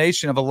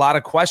culmination of a lot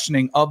of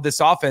questioning of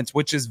this offense,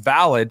 which is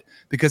valid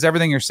because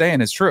everything you're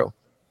saying is true.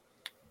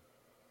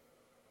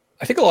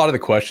 I think a lot of the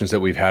questions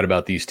that we've had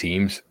about these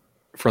teams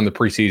from the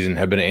preseason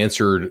have been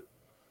answered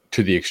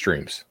to the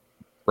extremes,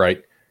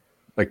 right?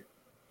 Like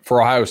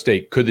for Ohio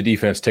State, could the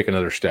defense take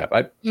another step?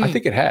 I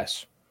think it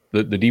has.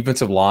 The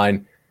defensive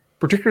line,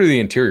 particularly the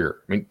interior.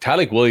 I mean,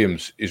 Tyleik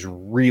Williams is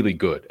really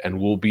good and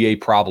will be a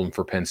problem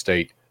for Penn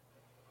State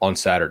on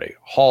Saturday.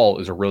 Hall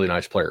is a really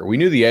nice player. We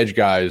knew the edge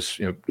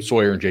guys,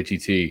 Sawyer and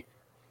JTT,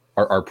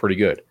 are pretty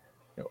good.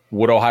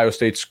 Would Ohio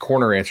State's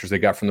corner answers they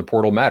got from the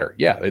portal matter?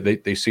 Yeah,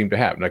 they seem to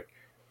have. Like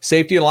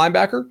safety and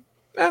linebacker,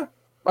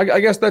 I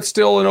guess that's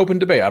still an open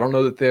debate. I don't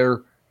know that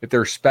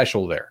they're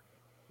special there.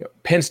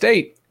 Penn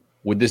State,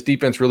 would this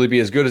defense really be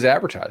as good as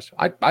advertised?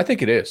 I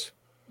think it is.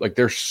 Like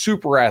they're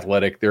super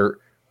athletic.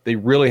 They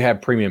really have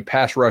premium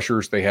pass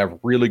rushers. They have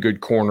really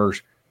good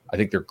corners. I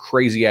think they're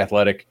crazy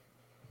athletic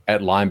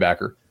at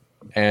linebacker.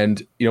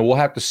 And, we'll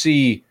have to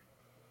see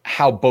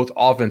how both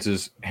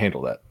offenses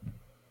handle that.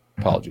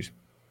 Apologies.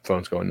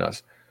 Phone's going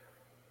nuts.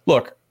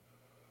 Look,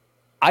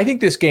 I think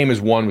this game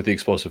is won with the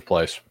explosive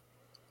plays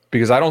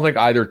because I don't think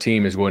either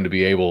team is going to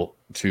be able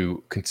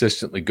to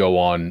consistently go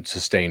on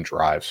sustained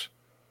drives.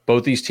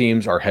 Both these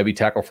teams are heavy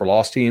tackle for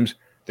loss teams.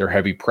 They're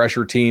heavy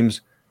pressure teams.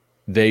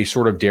 They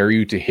sort of dare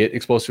you to hit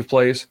explosive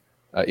plays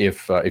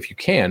if you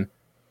can.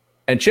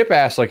 And Chip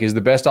asked, is the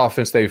best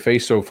offense they've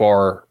faced so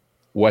far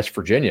West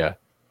Virginia?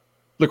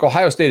 Look,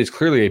 Ohio State is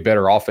clearly a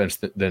better offense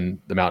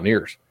than the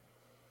Mountaineers.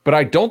 But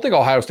I don't think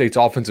Ohio State's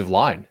offensive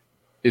line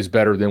is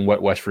better than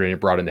what West Virginia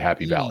brought into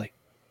Happy Valley.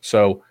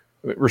 So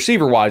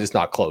receiver-wise, it's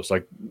not close.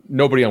 Like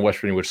nobody on West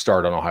Virginia would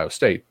start on Ohio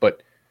State.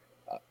 But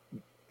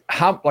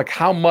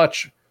how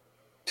much,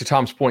 to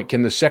Tom's point,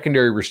 can the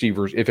secondary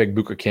receivers, if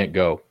Egbuka can't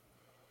go,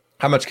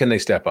 how much can they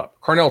step up?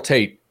 Carnell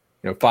Tate,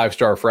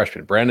 5-star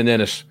freshman. Brandon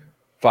Ennis,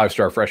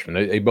 5-star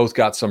freshman. They both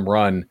got some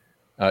run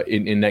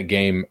in that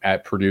game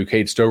at Purdue.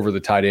 Cade Stover, the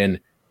tight end,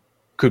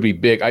 could be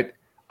big. I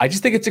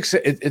just think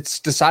it's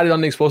decided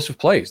on the explosive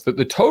plays.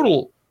 The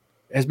total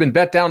has been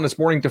bet down this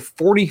morning to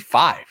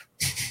 45.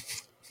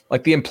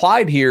 Like the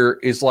implied here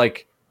is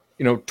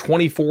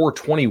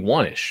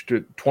 24-21-ish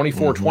to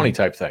 24-20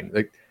 type thing.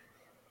 Like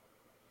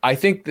I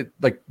think that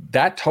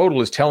that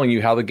total is telling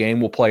you how the game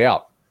will play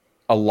out.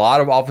 A lot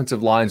of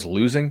offensive lines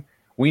losing.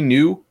 We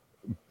knew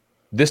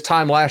this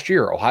time last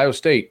year, Ohio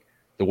State,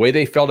 the way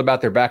they felt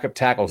about their backup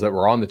tackles that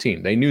were on the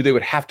team, they knew they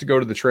would have to go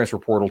to the transfer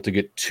portal to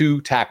get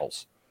 2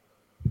 tackles.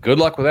 Good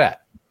luck with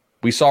that.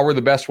 We saw where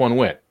the best one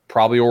went.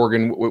 Probably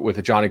Oregon with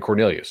a Johnny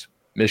Cornelius.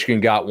 Michigan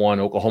got 1.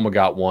 Oklahoma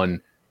got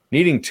 1.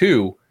 Needing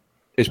 2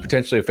 is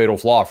potentially a fatal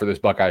flaw for this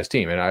Buckeyes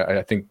team. And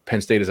I think Penn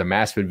State has a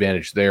massive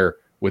advantage there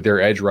with their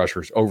edge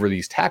rushers over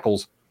these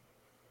tackles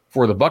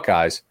for the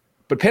Buckeyes.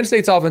 But Penn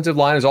State's offensive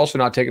line is also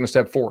not taking a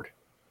step forward.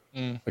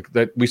 Like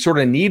that we sort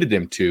of needed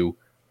them to.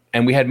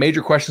 And we had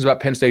major questions about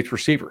Penn State's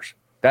receivers.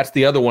 That's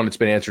the other one that's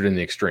been answered in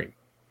the extreme.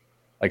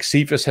 Like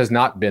Cephas has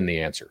not been the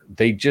answer.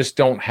 They just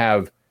don't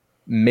have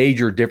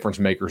major difference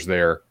makers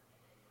there.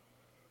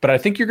 But I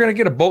think you're going to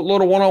get a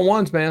boatload of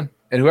one-on-ones, man.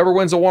 And whoever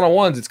wins the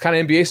one-on-ones, it's kind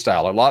of NBA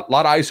style. A lot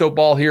of ISO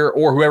ball here,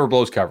 or whoever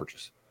blows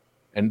coverages.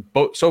 And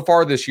so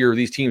far this year,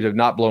 these teams have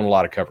not blown a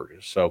lot of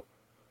coverages. So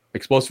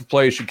explosive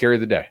plays should carry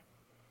the day.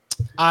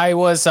 I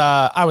was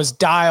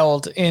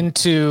dialed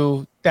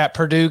into that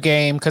Purdue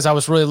game because I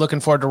was really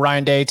looking forward to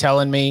Ryan Day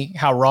telling me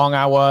how wrong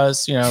I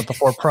was,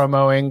 before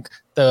promoting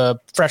the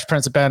Fresh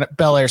Prince of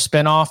Bel-Air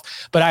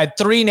spinoff. But I had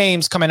 3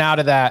 names coming out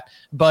of that.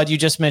 Bud, you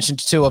just mentioned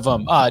 2 of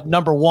them.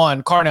 Number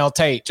 1, Carnell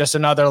Tate, just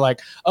another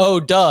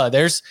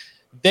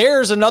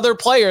there's another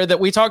player that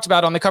we talked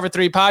about on the Cover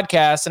 3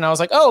 podcast. And I was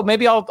like,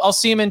 maybe I'll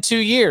see him in 2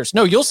 years.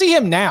 No, you'll see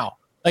him now.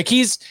 Like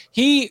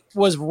he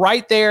was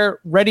right there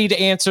ready to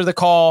answer the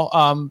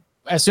call.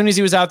 As soon as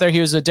he was out there, he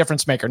was a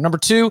difference maker. Number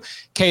 2,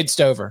 Cade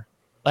Stover.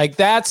 Like,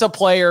 that's a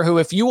player who,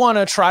 if you want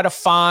to try to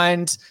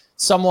find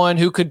someone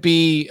who could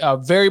be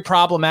very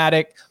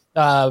problematic,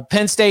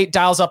 Penn State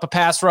dials up a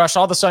pass rush.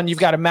 All of a sudden, you've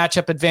got a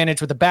matchup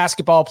advantage with a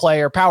basketball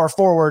player, power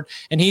forward,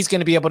 and he's going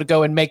to be able to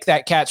go and make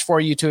that catch for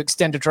you to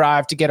extend a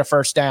drive to get a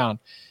first down.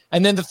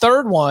 And then the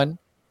third one,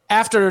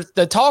 after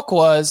the talk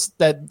was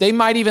that they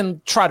might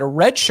even try to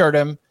redshirt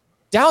him,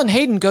 Dallin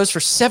Hayden goes for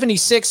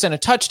 76 and a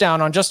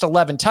touchdown on just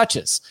 11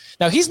 touches.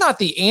 Now, he's not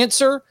the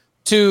answer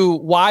to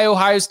why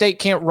Ohio State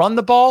can't run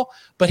the ball,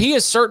 but he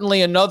is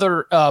certainly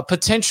another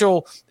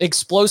potential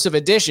explosive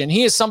addition.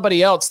 He is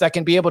somebody else that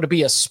can be able to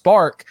be a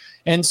spark.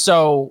 And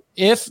so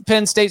if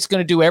Penn State's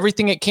going to do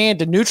everything it can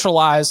to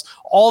neutralize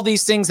all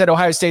these things that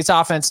Ohio State's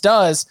offense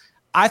does,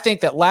 I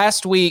think that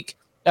last week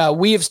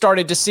we have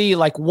started to see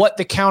like what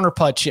the counter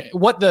punch,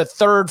 what the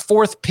third,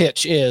 fourth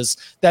pitch is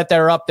that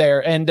they're up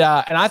there. And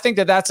I think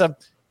that that's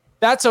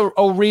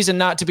a reason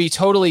not to be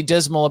totally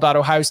dismal about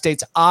Ohio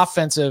State's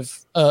offensive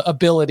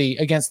ability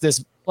against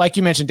this, like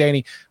you mentioned,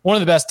 Danny, one of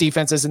the best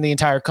defenses in the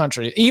entire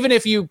country. Even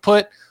if you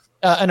put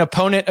an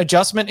opponent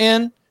adjustment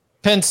in,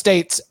 Penn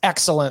State's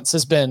excellence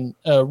has been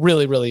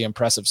really, really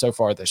impressive so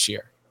far this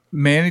year.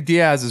 Manny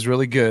Diaz is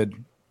really good.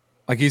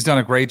 Like, he's done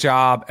a great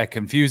job at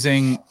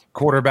confusing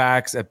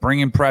quarterbacks, at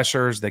bringing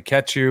pressures that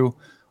catch you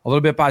a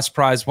little bit by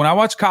surprise. When I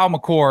watch Kyle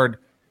McCord,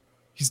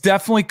 he's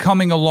definitely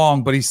coming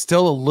along, but he's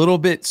still a little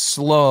bit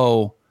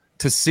slow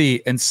to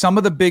see. And some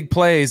of the big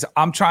plays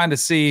I'm trying to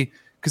see,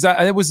 because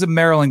it was the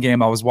Maryland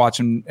game I was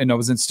watching, and I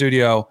was in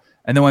studio,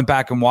 and then went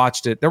back and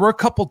watched it. There were a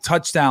couple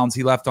touchdowns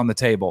he left on the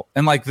table.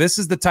 And like, this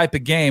is the type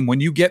of game when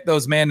you get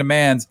those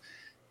man-to-mans,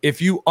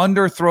 if you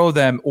underthrow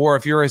them, or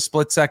if you're a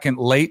split second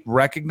late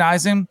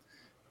recognizing,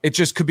 it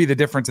just could be the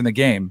difference in the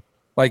game.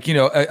 Like, you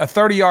know, a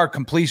 30-yard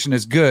completion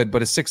is good,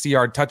 but a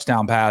 60-yard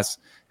touchdown pass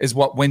is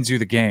what wins you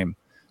the game.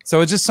 So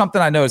it's just something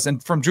I noticed.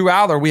 And from Drew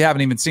Aller, we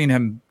haven't even seen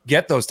him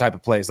get those type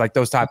of plays, like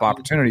those type of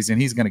opportunities,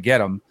 and he's going to get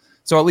them.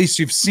 So at least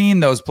you've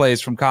seen those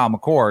plays from Kyle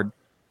McCord.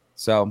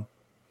 So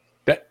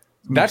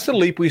that's the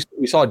leap we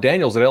saw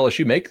Daniels at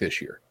LSU make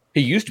this year.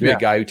 He used to be a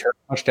guy who turned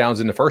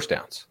touchdowns into first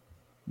downs,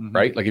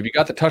 right? Like, if you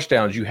got the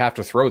touchdowns, you have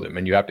to throw them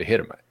and you have to hit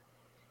them.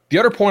 The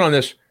other point on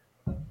this,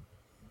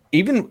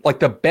 even like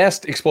the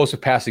best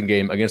explosive passing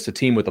game against a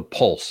team with a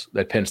pulse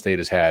that Penn State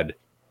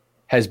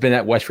has been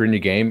that West Virginia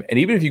game. And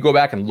even if you go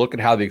back and look at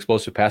how the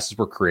explosive passes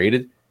were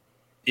created,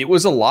 it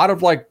was a lot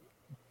of like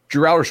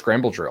Drew Aller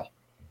scramble drill,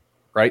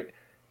 right?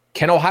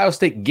 Can Ohio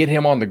State get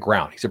him on the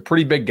ground? He's a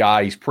pretty big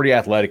guy. He's pretty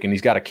athletic, and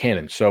he's got a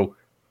cannon. So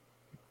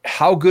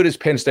how good is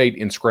Penn State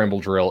in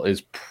scramble drill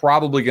is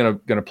probably going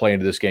to play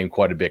into this game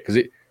quite a bit,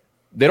 because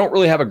they don't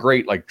really have a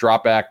great like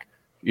drop back.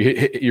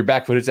 Your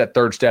back foot hits that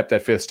third step,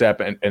 that fifth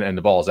step, and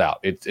the ball's out.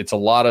 It's a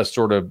lot of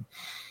sort of,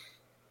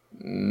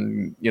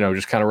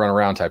 just kind of run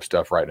around type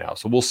stuff right now.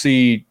 So we'll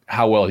see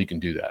how well he can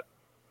do that.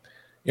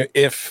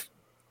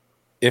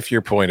 If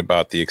your point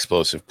about the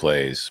explosive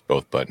plays,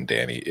 both Bud and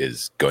Danny,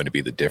 is going to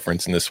be the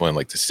difference in this one,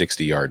 like the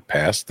 60-yard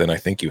pass, then I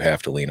think you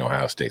have to lean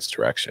Ohio State's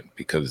direction,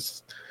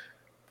 because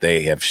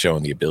they have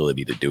shown the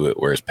ability to do it,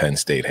 whereas Penn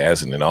State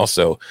hasn't. And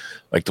also,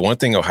 like, the one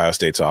thing Ohio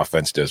State's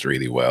offense does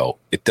really well,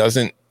 it does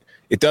it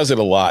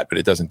a lot, but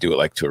it doesn't do it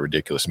like to a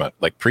ridiculous amount.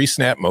 Like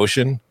pre-snap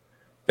motion,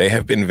 they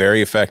have been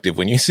very effective.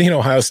 When you see an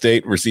Ohio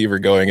State receiver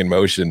going in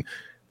motion,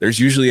 there's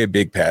usually a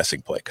big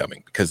passing play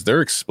coming, because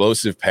their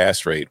explosive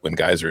pass rate when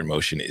guys are in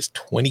motion is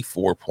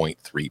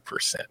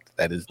 24.3%.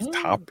 That is the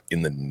top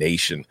in the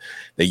nation.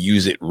 They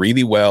use it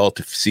really well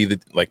to see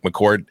that, like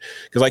McCord,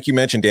 because like you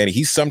mentioned, Danny,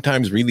 he's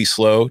sometimes really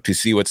slow to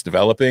see what's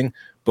developing.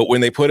 But when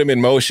they put him in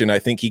motion, I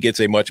think he gets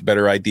a much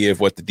better idea of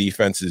what the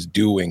defense is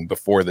doing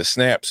before the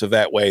snap. So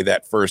that way,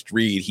 that first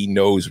read, he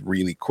knows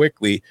really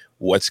quickly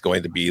what's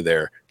going to be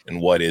there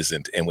and what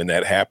isn't. And when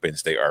that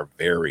happens, they are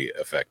very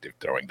effective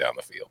throwing down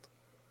the field.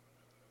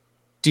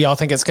 Do y'all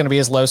think it's going to be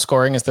as low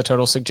scoring as the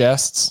total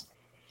suggests?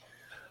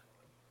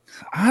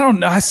 I don't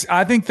know.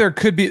 I think there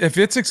could be, if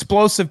it's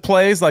explosive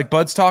plays like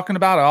Bud's talking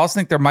about, I also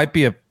think there might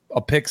be a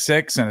pick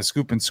six and a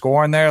scoop and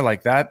score in there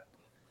like that.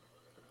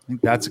 I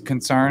think that's a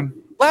concern.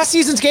 Last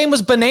season's game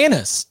was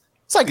bananas.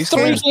 It's like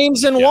three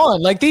games in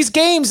one. Like, these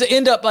games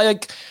end up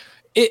like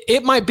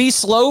it might be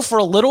slow for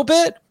a little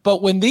bit,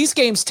 but when these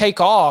games take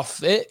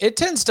off, it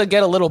tends to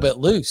get a little bit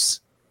loose.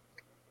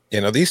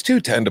 These two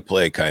tend to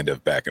play kind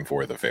of back and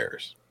forth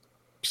affairs.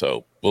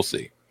 So we'll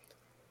see.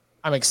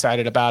 I'm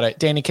excited about it.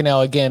 Danny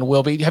Cannell again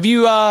will be. Have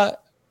you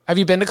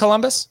been to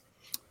Columbus?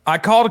 I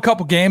called a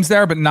couple games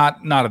there, but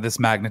not of this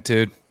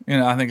magnitude.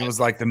 I think it was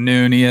like the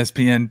noon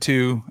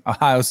ESPN2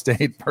 Ohio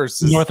State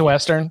versus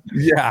Northwestern.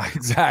 Yeah,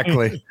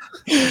 exactly.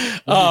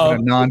 A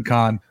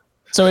non-con.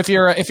 So if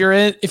you're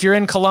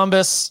in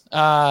Columbus,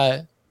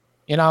 I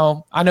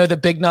know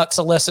that Big Nut's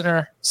a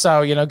listener,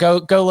 so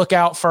go look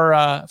out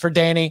for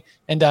Danny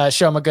and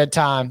show him a good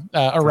time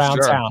around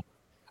town.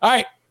 All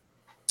right.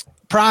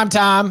 Prime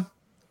time,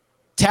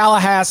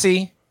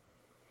 Tallahassee,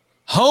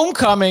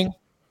 homecoming.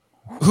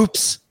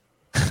 Oops.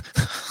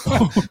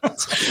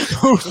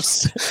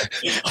 Oops.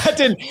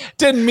 I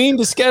didn't mean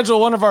to schedule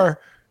one of our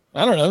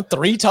I don't know,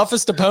 3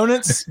 toughest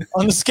opponents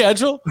on the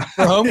schedule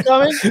for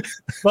homecoming.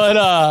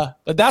 But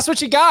that's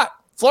what you got.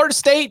 Florida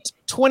State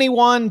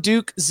 21,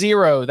 Duke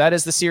 0. That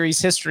is the series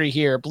history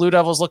here. Blue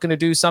Devils looking to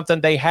do something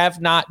they have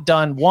not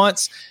done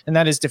once, and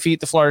that is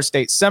defeat the Florida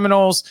State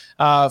Seminoles.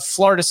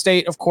 Florida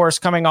State, of course,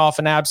 coming off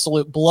an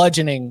absolute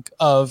bludgeoning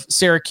of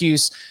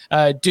Syracuse.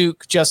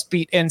 Duke just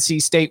beat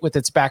NC State with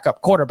its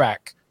backup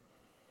quarterback.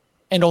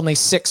 And only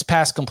 6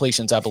 pass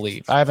completions, I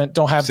believe.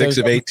 Don't have 6 those. 6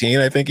 of 18,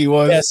 I think he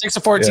was. Yeah, 6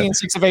 of 14, yeah.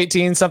 6 of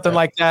 18, something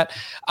like that.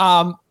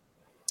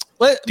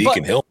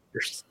 Deacon Hill.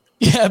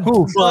 Yeah,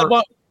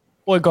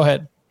 well, go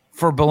ahead.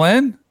 For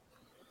Belen?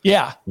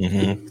 Yeah.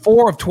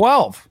 4 of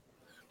 12.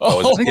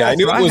 Yeah, I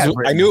knew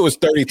it was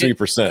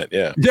 33%.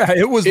 Yeah. Yeah,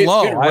 it was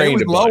low. It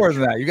was lower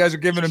than that. You guys are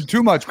giving him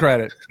too much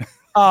credit.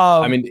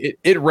 I mean,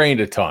 it rained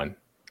a ton.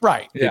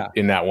 Right. Yeah.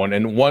 In that one.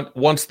 And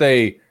once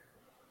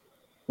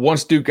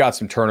Duke got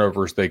some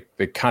turnovers, they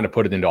kind of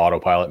put it into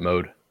autopilot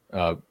mode.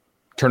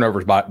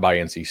 Turnovers by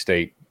NC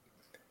State.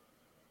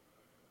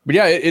 But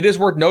yeah, it is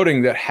worth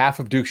noting that half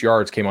of Duke's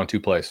yards came on 2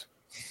 plays.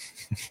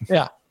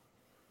 Yeah.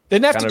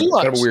 Didn't have to do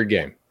much. Kind of a weird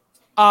game.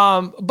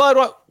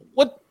 But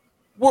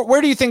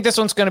where do you think this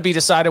one's going to be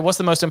decided? What's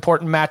the most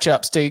important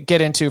matchups to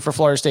get into for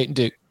Florida State and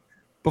Duke?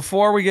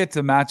 Before we get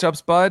to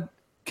matchups, Bud,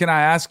 can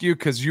I ask you,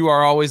 because you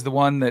are always the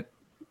one that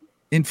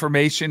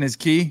information is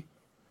key.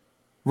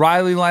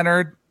 Riley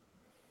Leonard,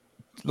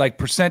 like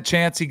percent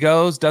chance he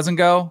goes, doesn't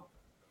go?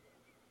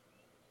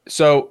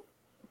 So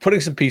putting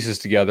some pieces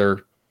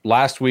together,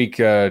 last week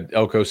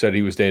Elko said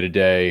he was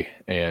day-to-day,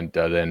 and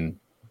then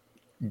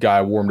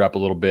guy warmed up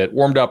with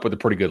a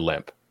pretty good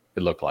limp,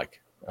 it looked like,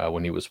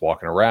 when he was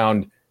walking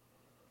around.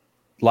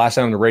 Last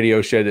time on the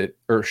radio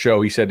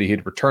show, he said he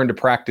had returned to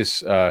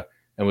practice and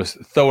was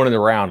throwing it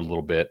around a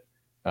little bit,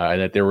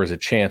 and that there was a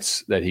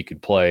chance that he could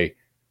play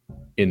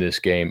in this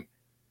game.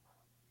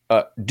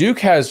 Duke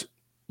has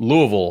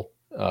Louisville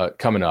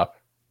coming up,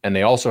 and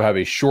they also have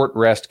a short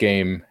rest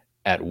game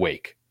at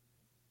Wake.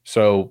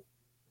 So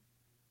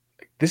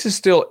this is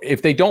still,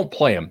 if they don't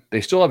play him, they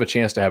still have a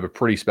chance to have a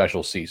pretty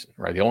special season,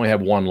 right? They only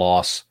have 1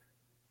 loss.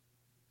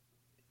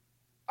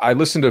 I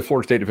listened to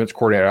Florida State defense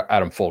coordinator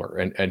Adam Fuller,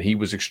 and he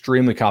was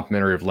extremely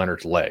complimentary of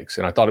Leonard's legs.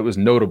 And I thought it was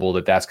notable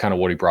that that's kind of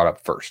what he brought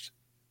up first,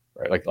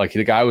 right? Like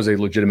the guy was a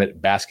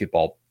legitimate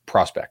basketball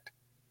prospect.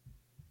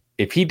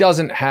 If he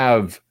doesn't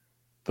have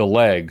the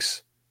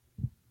legs,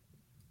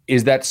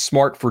 is that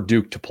smart for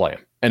Duke to play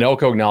him? And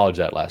Elko acknowledged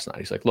that last night.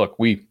 He's like, look,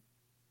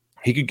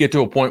 he could get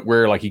to a point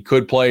where like he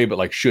could play, but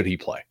like, should he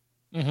play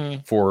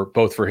for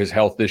both for his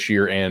health this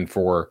year and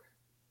for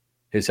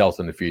his health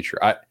in the future?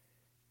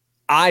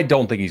 I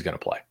don't think he's going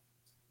to play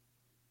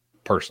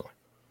personally.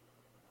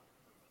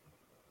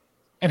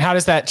 And how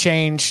does that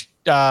change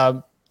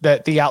the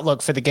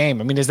outlook for the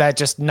game? I mean, is that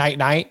just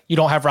night? You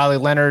don't have Riley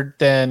Leonard,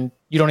 then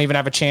you don't even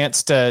have a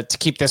chance to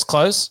keep this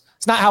close.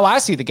 It's not how I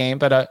see the game,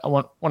 but I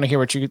want to hear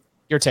what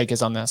your take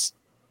is on this.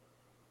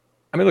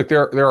 I mean, look,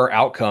 there are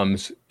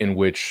outcomes in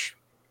which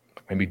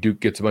maybe Duke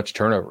gets a bunch of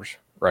turnovers,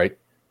 right?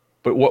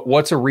 But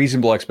what's a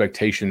reasonable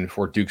expectation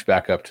for Duke's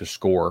backup to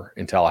score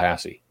in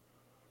Tallahassee?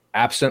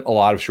 Absent a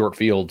lot of short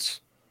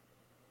fields,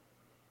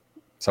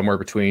 somewhere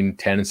between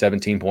 10 and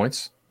 17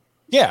 points.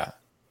 Yeah,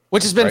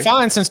 which has been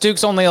fine since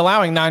Duke's only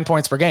allowing 9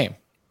 points per game.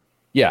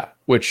 Yeah,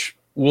 which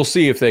we'll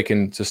see if they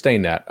can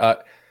sustain that.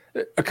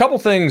 A couple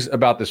things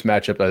about this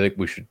matchup I think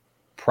we should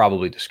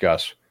probably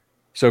discuss.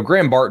 So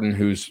Graham Barton,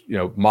 who's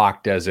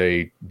mocked as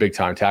a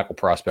big-time tackle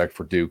prospect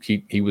for Duke,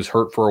 he was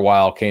hurt for a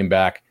while, came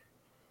back.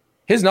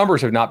 His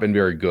numbers have not been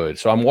very good.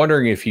 So I'm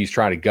wondering if he's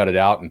trying to gut it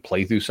out and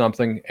play through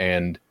something.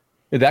 And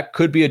that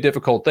could be a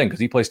difficult thing because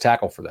he plays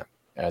tackle for them.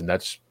 And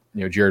that's,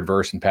 Jared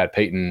Verse and Pat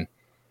Payton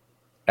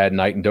at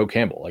night and Doak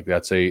Campbell. Like,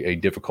 that's a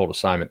difficult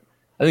assignment.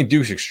 I think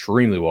Duke's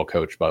extremely well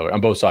coached, by the way,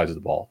 on both sides of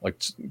the ball.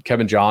 Like,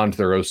 Kevin Johns,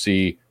 their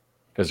OC,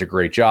 does a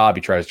great job.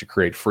 He tries to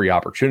create free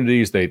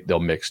opportunities. They'll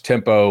mix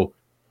tempo.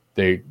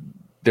 They're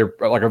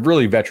like a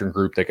really veteran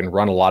group that can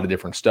run a lot of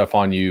different stuff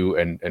on you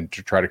and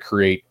to try to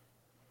create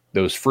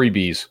those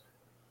freebies.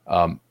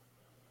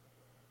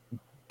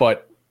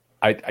 But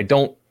I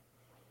don't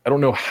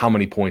know how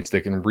many points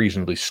they can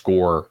reasonably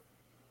score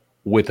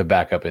with a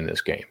backup in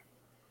this game.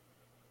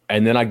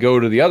 And then I go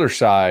to the other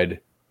side.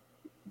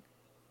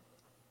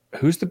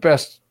 Who's the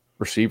best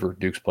receiver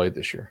Duke's played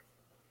this year?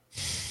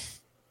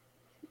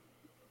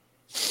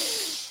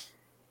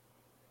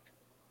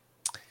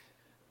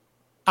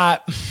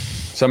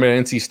 Somebody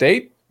on NC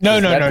State? No.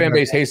 That fan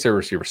base hates their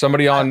receiver.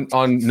 Somebody on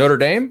Notre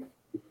Dame?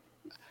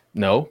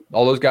 No,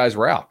 all those guys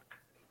were out.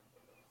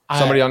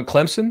 Somebody on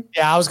Clemson?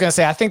 Yeah, I was going to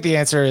say, I think the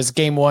answer is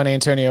game 1,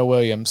 Antonio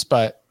Williams.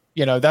 But,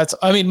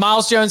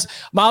 Miles Jones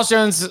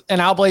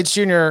and Al Blades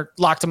Jr.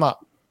 locked him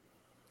up.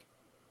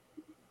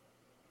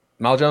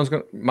 Miles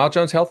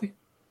Jones healthy?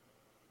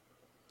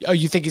 Oh,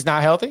 you think he's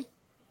not healthy?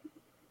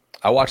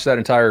 I watched that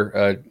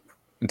entire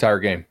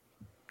game,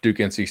 Duke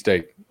NC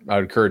State. I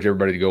would encourage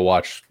everybody to go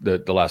watch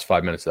the last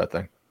 5 minutes of that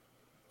thing.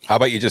 How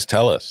about you just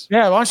tell us?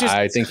 Yeah, why don't you?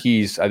 I think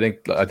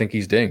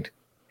he's dinged.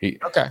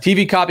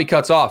 TV copy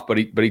cuts off, but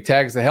he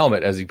tags the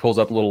helmet as he pulls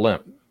up a little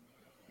limp.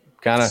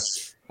 Kind of,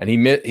 and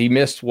he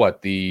missed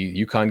what,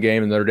 the UConn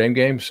game and Notre Dame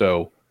game.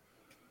 So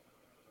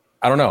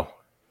I don't know.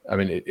 I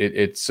mean,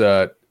 it's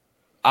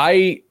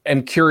I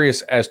am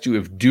curious as to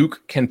if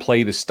Duke can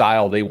play the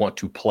style they want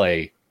to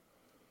play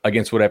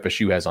against what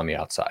FSU has on the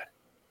outside.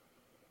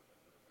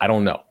 I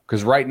don't know,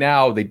 because right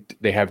now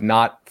they have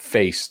not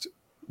faced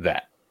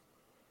that.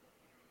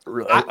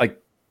 Do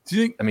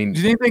you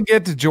think they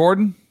get to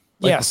Jordan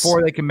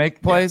before they can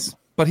make plays? Yeah.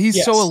 But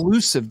he's so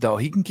elusive, though.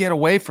 He can get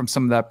away from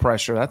some of that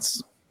pressure.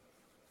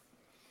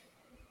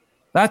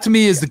 That to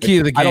me is the key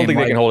to the game. I don't think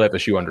they can hold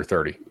FSU under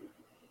 30.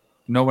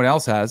 No one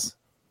else has.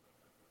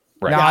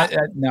 Right.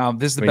 Now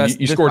this is the best.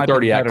 You scored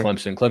 30 at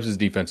Clemson. Clemson's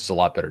defense is a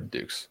lot better than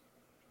Duke's.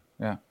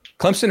 Yeah.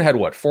 Clemson had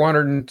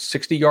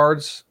 460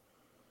 yards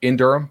in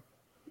Durham?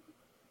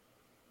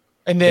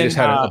 And then they just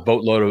had a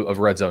boatload of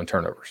red zone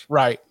turnovers.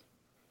 Right.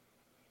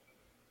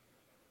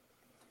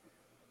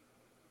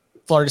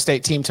 Florida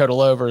State team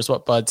total over is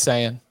what Bud's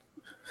saying.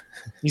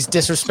 He's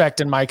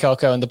disrespecting Mike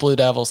Elko and the Blue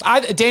Devils.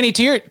 Danny,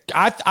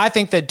 I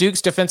think that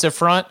Duke's defensive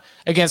front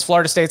against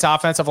Florida State's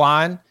offensive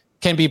line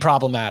can be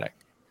problematic.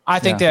 I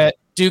think that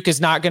Duke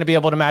is not going to be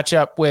able to match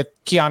up with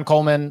Keon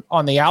Coleman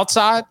on the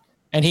outside,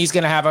 and he's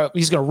going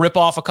to rip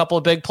off a couple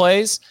of big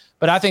plays.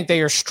 But I think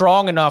they are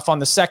strong enough on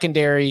the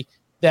secondary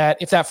that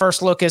if that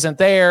first look isn't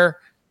there,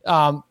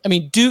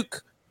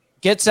 Duke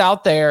gets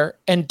out there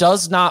and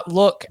does not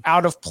look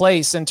out of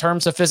place in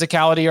terms of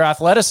physicality or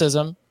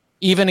athleticism,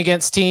 even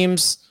against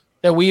teams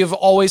that we have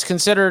always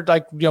considered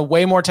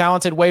way more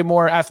talented, way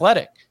more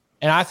athletic.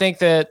 And I think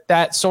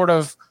that sort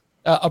of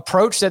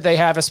approach that they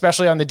have,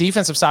 especially on the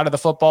defensive side of the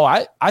football,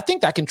 I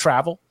think that can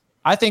travel.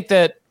 I think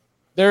that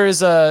there's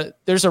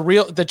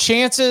the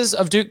chances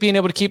of Duke being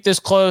able to keep this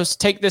close,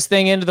 take this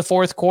thing into the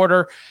fourth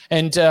quarter,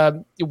 and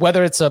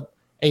whether it's a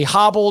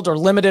hobbled or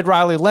limited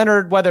Riley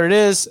Leonard, whether it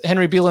is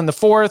Henry Beelan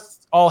IV,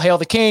 all hail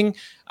the king,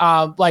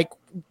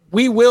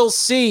 we will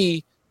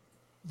see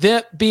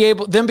them be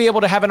able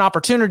to have an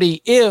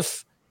opportunity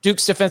if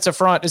Duke's defensive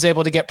front is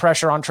able to get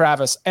pressure on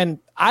Travis. And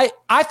I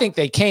think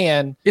they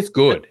can. It's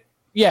good.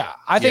 Yeah,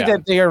 I think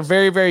that they are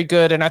very, very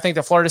good. And I think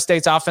the Florida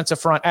State's offensive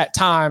front at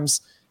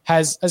times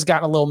has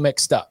gotten a little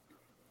mixed up.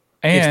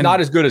 And it's not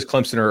as good as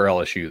Clemson or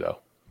LSU, though.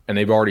 And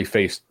they've already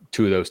faced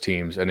two of those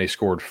teams, and they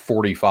scored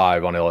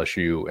 45 on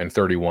LSU and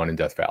 31 in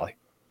Death Valley.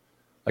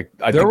 I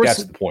think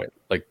that's the point.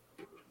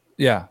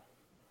 The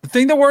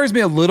thing that worries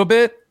me a little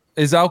bit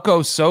is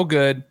Elko's so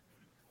good.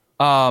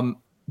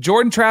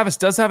 Jordan Travis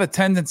does have a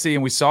tendency,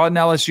 and we saw it in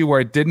LSU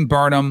where it didn't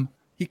burn him.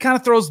 He kind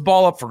of throws the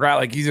ball up for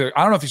grab. I don't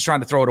know if he's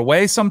trying to throw it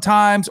away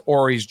sometimes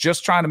or he's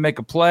just trying to make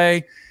a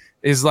play.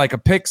 Is like a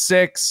pick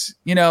six,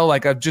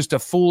 just a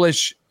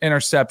foolish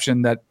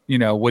interception that,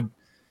 would,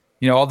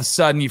 all of a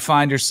sudden you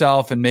find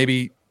yourself and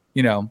maybe,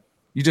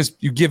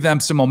 you give them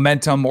some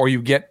momentum or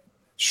you get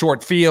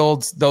short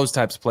fields, those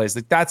types of plays.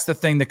 That's the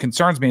thing that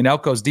concerns me. And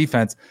Elko's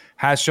defense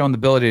has shown the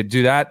ability to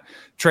do that.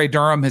 Trey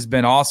Durham has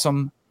been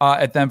awesome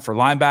at them for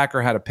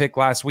linebacker, had a pick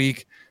last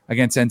week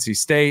against NC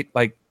State.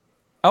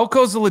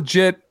 Elko's a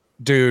legit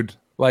dude.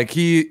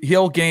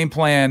 He'll game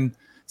plan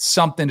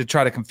something to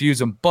try to confuse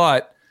him.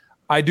 But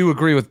I do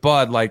agree with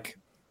Bud.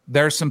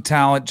 There's some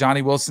talent.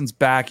 Johnny Wilson's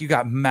back. You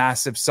got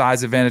massive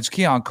size advantage.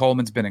 Keon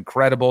Coleman's been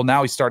incredible.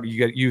 Now he's starting to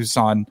get used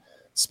on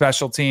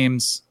special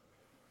teams.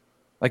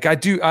 I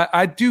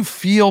do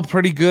feel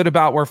pretty good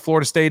about where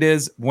Florida State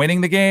is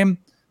winning the game.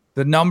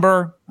 The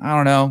number, I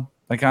don't know.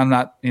 I'm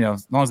not,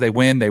 as long as they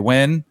win, they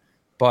win.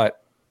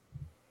 But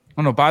I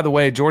don't know. By the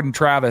way, Jordan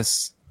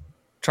Travis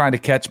trying to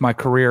catch my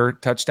career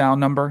touchdown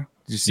number.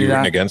 Did you see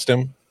that? Against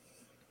him?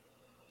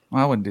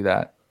 Well, I wouldn't do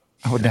that.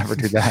 I would never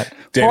do that.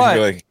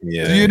 But do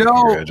you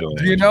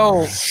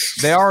know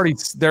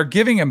they're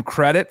giving him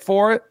credit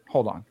for it?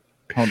 Hold on.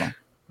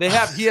 He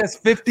has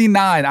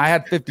 59. I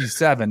had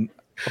 57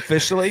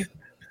 officially.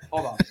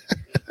 Hold on.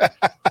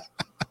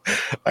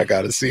 I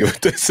gotta see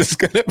what this is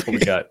gonna be. We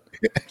got.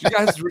 Do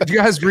you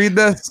guys read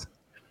this?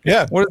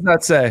 Yeah. What does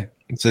that say?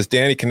 It says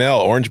Danny Cannell,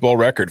 Orange Bowl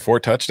record, 4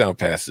 touchdown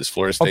passes.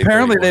 Florida State.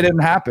 Apparently 31. they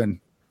didn't happen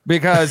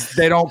because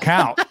they don't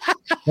count.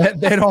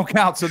 They don't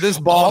count. So this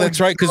ball. That's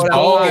right, because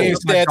ball game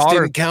stats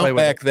didn't count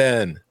back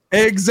then.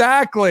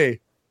 Exactly.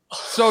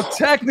 So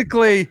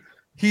technically,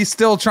 he's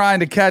still trying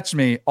to catch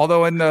me.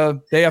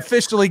 Although they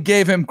officially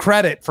gave him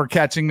credit for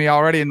catching me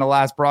already in the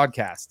last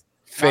broadcast.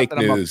 Fake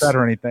news. I'm upset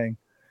or anything.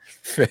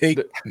 Fake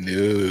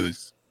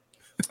news.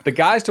 The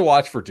guys to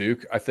watch for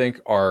Duke, I think,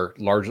 are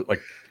largely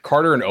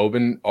Carter and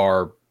Oben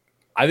are,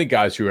 I think,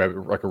 guys who have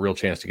a real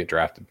chance to get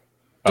drafted.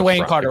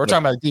 Dwayne Carter. We're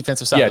talking about the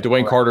defensive side. Yeah,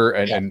 Dwayne Carter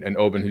and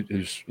Oben,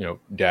 who's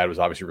dad was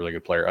obviously a really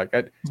good player.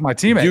 He's my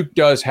teammate. Duke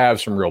does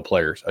have some real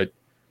players.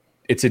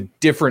 It's a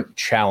different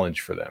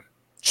challenge for them.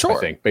 Sure. I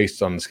think,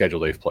 based on the schedule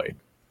they've played.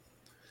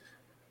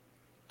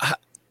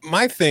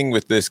 My thing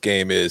with this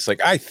game is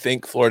I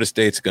think Florida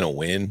State's going to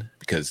win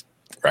because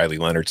Riley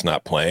Leonard's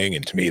not playing.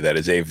 And to me, that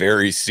is a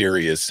very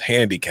serious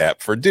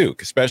handicap for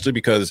Duke, especially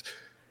because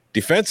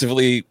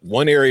Defensively,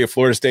 one area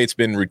Florida State's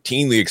been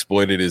routinely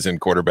exploited is in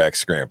quarterback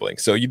scrambling.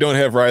 So you don't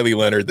have Riley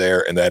Leonard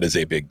there, and that is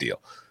a big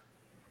deal.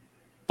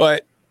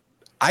 But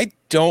I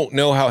don't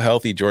know how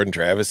healthy Jordan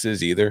Travis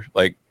is either.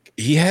 Like,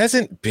 he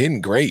hasn't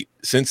been great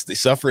since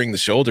suffering the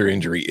shoulder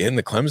injury in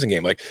the Clemson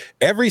game. Like,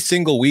 every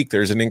single week,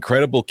 there's an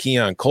incredible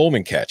Keon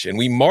Coleman catch, and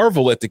we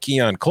marvel at the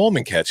Keon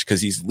Coleman catch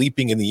because he's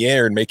leaping in the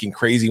air and making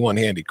crazy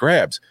one-handed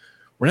grabs.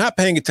 We're not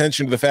paying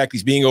attention to the fact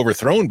he's being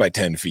overthrown by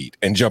 10 feet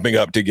and jumping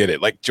up to get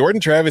it. Like,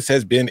 Jordan Travis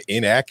has been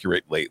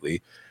inaccurate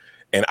lately.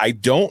 And I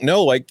don't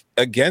know, like,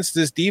 against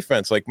this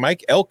defense, like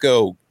Mike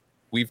Elko,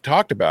 we've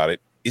talked about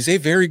it, is a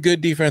very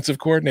good defensive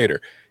coordinator.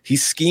 He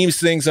schemes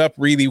things up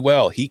really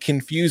well. He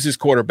confuses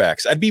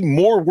quarterbacks. I'd be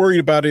more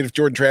worried about it if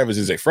Jordan Travis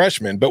is a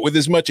freshman, but with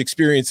as much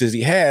experience as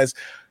he has,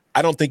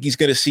 I don't think he's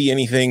going to see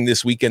anything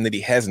this weekend that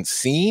he hasn't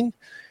seen.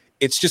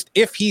 It's just,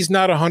 if he's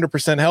not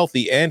 100%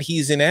 healthy and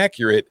he's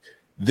inaccurate,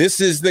 this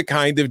is the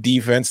kind of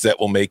defense that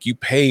will make you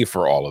pay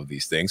for all of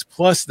these things.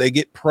 Plus, they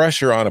get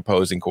pressure on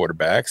opposing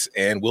quarterbacks,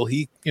 and will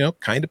he,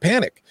 kind of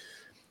panic?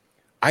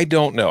 I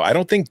don't know. I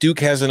don't think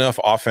Duke has enough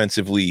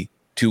offensively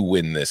to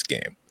win this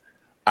game.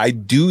 I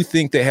do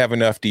think they have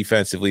enough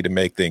defensively to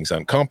make things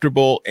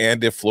uncomfortable,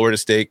 and if Florida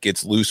State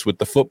gets loose with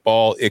the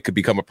football, it could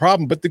become a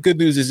problem. But the good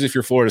news is, if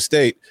you're Florida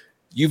State,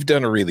 you've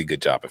done a really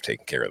good job of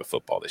taking care of the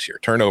football this year.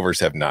 Turnovers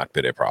have not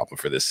been a problem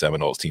for this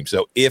Seminoles team.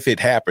 So if it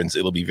happens,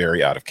 it'll be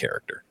very out of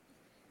character.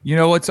 You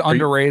know what's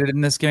underrated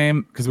in this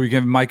game? Because we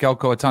give Mike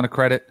Elko a ton of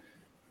credit.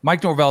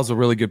 Mike Norvell's a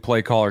really good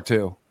play caller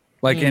too.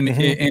 Like, and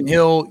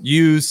he'll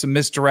use some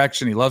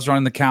misdirection. He loves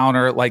running the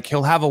counter. Like,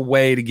 he'll have a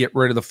way to get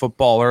rid of the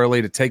football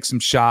early, to take some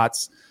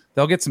shots.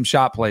 They'll get some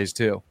shot plays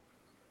too.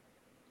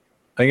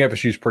 I think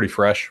FSU's pretty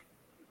fresh.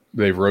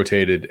 They've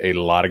rotated a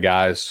lot of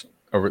guys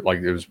over. Like,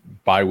 it was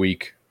bye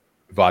week.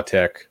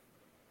 Vatek,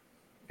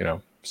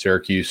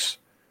 Syracuse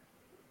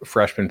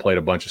freshman played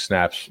a bunch of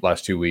snaps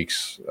last 2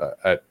 weeks.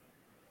 I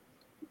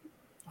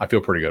feel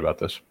pretty good about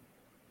this.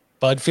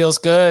 Bud feels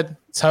good.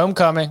 It's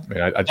homecoming. I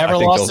mean, I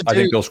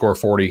think they'll score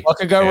 40. What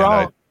could go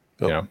wrong?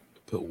 But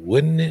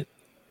wouldn't it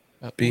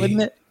be?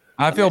 Wouldn't it?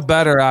 I feel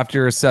better after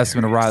your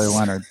assessment of Riley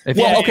Leonard.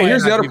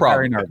 Here's the other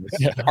problem.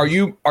 Yeah. Are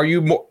you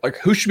more like,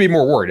 who should be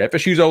more worried?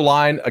 FSU's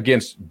O-line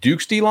against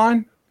Duke's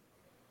D-line?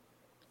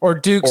 Or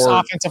Duke's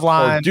offensive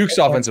line. Or Duke's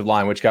offensive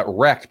line, which got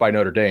wrecked by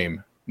Notre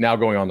Dame, now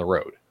going on the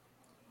road.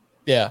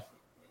 Yeah.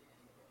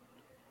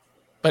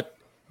 But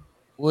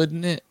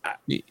wouldn't it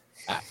be?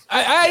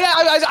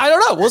 I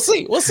don't know.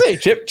 We'll see.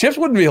 Chips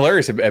wouldn't be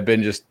hilarious if had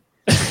been just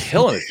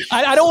killing it.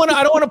 I don't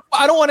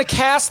want to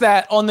cast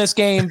that on this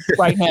game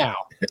right now.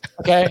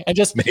 Okay, and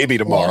just maybe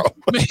tomorrow.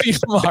 Coming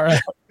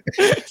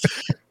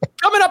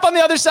up on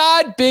the other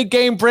side, big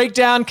game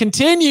breakdown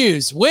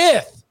continues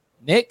with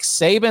Nick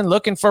Saban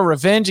looking for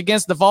revenge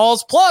against the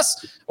Vols,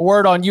 plus a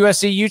word on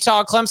USC,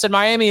 Utah, Clemson,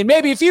 Miami, and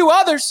maybe a few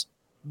others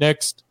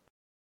next.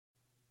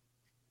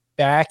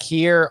 Back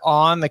here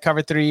on the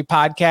Cover 3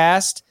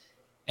 podcast.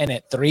 And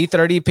at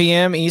 3:30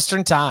 p.m.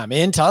 Eastern time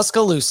in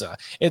Tuscaloosa,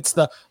 it's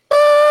the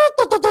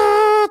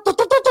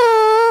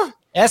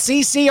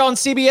SEC on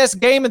CBS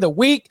game of the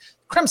week.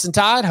 Crimson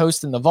Tide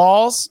hosting the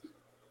Vols.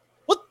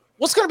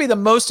 What's going to be the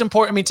most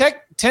important? I mean,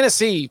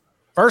 Tennessee,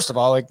 first of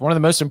all, like, one of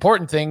the most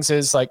important things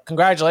is, like,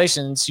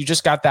 congratulations, you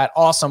just got that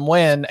awesome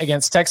win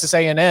against Texas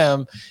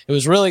A&M. It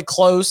was really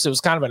close. It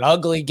was kind of an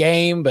ugly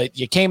game, but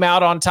you came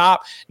out on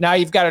top. Now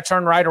you've got to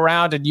turn right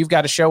around and you've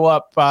got to show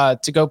up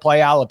to go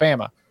play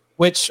Alabama,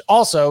 which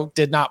also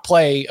did not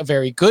play a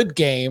very good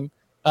game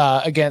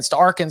against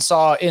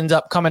Arkansas, end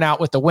up coming out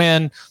with the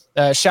win.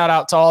 Shout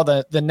out to all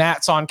the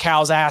gnats on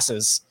cows'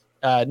 asses.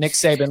 Nick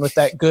Saban with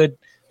that good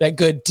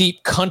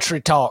deep country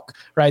talk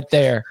right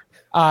there.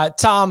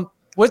 Tom,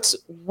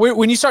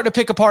 when you start to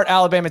pick apart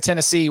Alabama,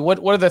 Tennessee,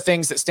 what are the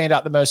things that stand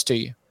out the most to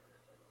you?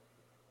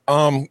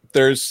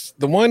 There's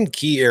the one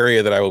key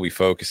area that I will be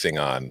focusing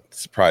on,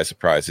 surprise,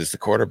 surprise, is the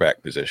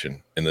quarterback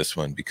position in this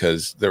one,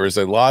 because there was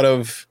a lot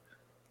of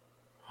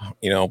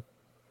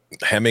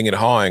hemming and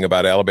hawing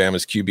about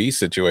Alabama's QB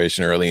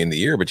situation early in the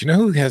year. But you know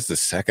who has the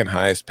second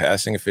highest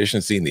passing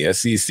efficiency in the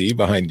SEC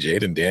behind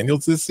Jaden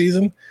Daniels this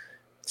season?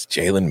 It's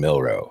Jalen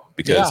Milroe.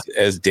 Because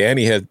as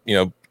Danny has,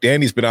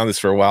 Danny's been on this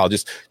for a while,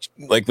 just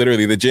like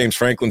literally the James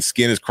Franklin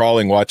skin is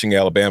crawling watching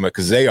Alabama,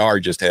 because they are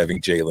just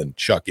having Jalen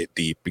chuck it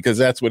deep, because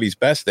that's what he's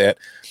best at.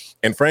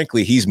 And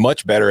frankly, he's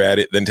much better at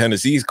it than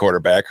Tennessee's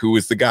quarterback, who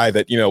is the guy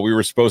that, we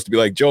were supposed to be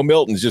like, Joe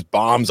Milton's just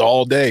bombs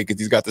all day because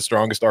he's got the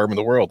strongest arm in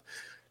the world.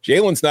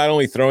 Jalen's not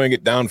only throwing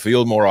it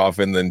downfield more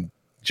often than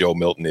Joe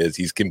Milton is,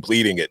 he's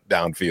completing it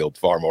downfield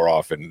far more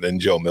often than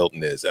Joe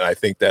Milton is. And I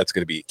think that's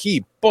going to be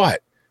key.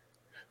 But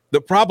the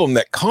problem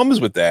that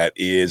comes with that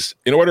is,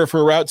 in order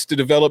for routes to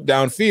develop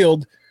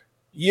downfield,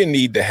 you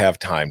need to have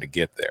time to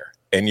get there.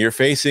 And you're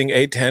facing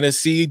a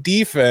Tennessee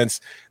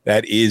defense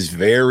that is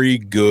very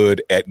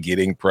good at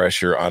getting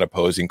pressure on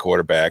opposing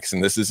quarterbacks.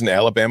 And this is an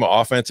Alabama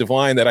offensive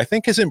line that I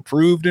think has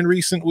improved in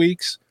recent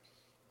weeks,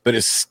 but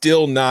is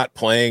still not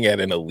playing at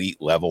an elite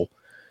level.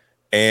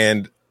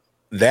 And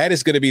that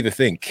is going to be the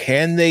thing.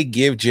 Can they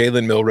give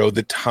Jalen Milroe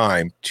the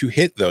time to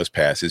hit those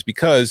passes?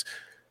 Because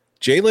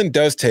Jalen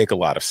does take a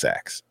lot of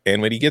sacks.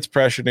 And when he gets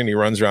pressured and he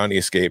runs around, he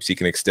escapes, he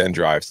can extend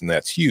drives, and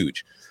that's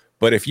huge.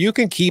 But if you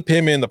can keep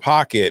him in the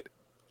pocket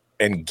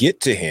and get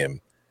to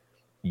him,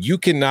 you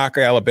can knock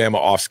Alabama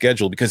off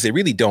schedule because they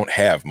really don't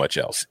have much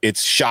else.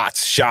 It's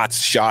shots.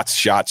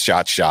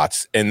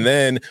 And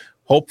then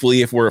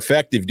hopefully if we're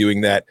effective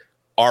doing that,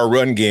 our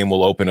run game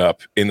will open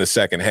up in the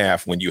second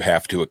half when you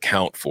have to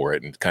account for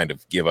it and kind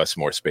of give us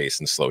more space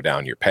and slow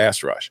down your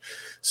pass rush.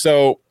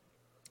 So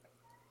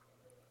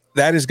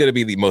that is going to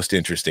be the most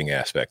interesting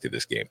aspect of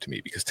this game to me,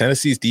 because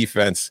Tennessee's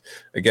defense,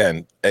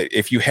 again,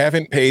 if you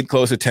haven't paid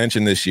close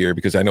attention this year,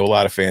 because I know a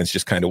lot of fans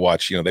just kind of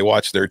watch, they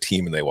watch their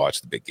team and they watch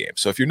the big game.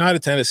 So if you're not a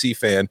Tennessee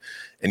fan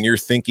and you're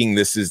thinking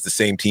this is the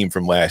same team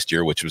from last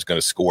year, which was going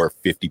to score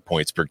 50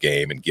 points per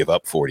game and give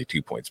up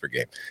 42 points per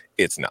game,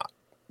 it's not.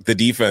 The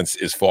defense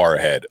is far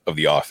ahead of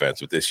the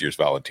offense with this year's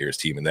Volunteers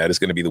team, and that is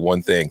going to be the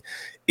one thing.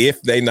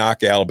 If they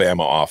knock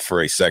Alabama off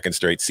for a second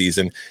straight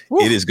season,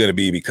 it is going to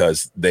be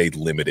because they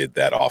limited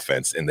that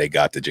offense and they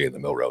got to Jalen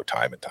Milroe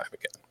time and time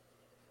again.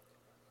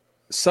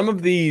 Some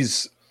of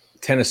these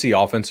Tennessee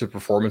offensive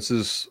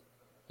performances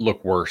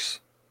look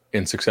worse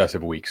in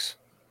successive weeks,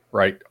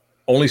 right?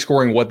 Only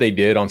scoring what they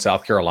did on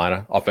South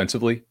Carolina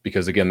offensively,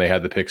 because, again, they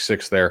had the pick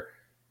six there.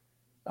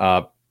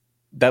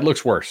 That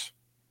looks worse,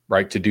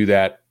 right, to do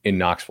that in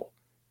Knoxville.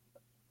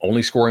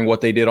 Only scoring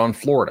what they did on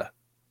Florida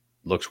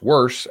looks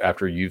worse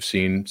after you've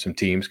seen some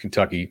teams,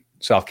 Kentucky,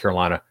 South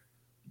Carolina,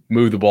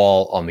 move the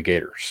ball on the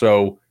Gators.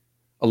 So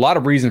a lot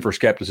of reason for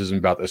skepticism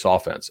about this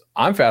offense.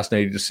 I'm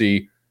fascinated to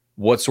see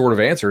what sort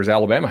of answers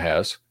Alabama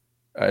has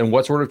and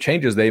what sort of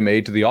changes they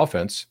made to the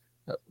offense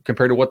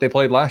compared to what they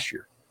played last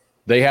year.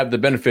 They have the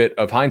benefit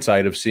of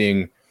hindsight of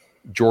seeing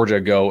Georgia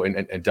go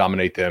and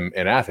dominate them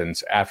in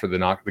Athens after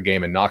the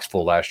game in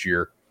Knoxville last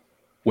year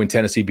when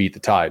Tennessee beat the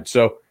Tide.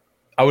 So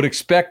I would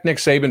expect Nick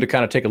Saban to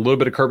kind of take a little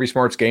bit of Kirby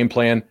Smart's game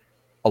plan.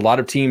 A lot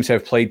of teams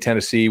have played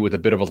Tennessee with a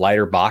bit of a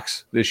lighter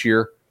box this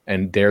year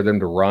and dare them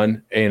to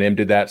run. A&M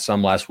did that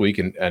some last week,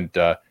 and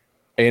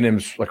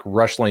A&M's like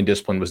rush lane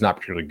discipline was not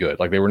particularly good.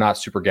 Like, they were not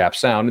super gap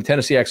sound, and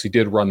Tennessee actually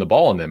did run the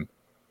ball on them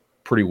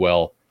pretty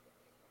well.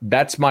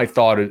 That's my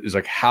thought, is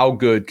like, how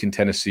good can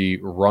Tennessee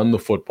run the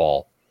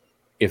football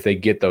if they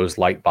get those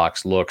light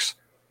box looks?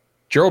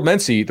 Gerald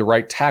Mincey, the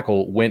right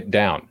tackle, went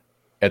down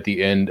at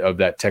the end of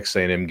that Texas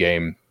A&M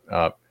game.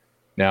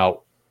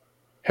 Now,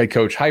 head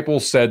coach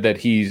Heupel said that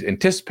he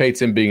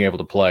anticipates him being able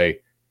to play.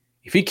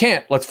 If he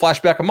can't, let's flash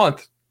back a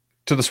month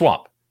to the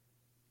Swamp,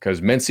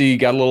 because Mincey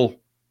got a little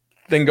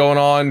thing going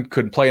on,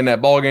 couldn't play in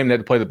that ball game. They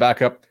had to play the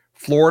backup.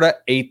 Florida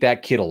ate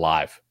that kid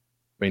alive.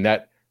 I mean,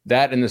 that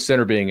and the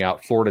center being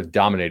out, Florida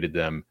dominated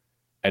them,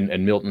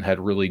 and Milton had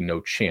really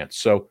no chance.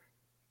 So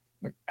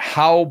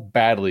how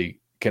badly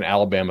can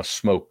Alabama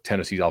smoke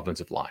Tennessee's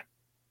offensive line?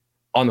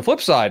 On the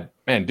flip side,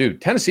 man,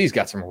 dude, Tennessee's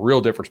got some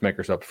real difference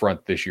makers up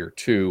front this year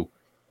too.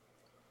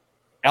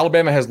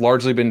 Alabama has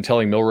largely been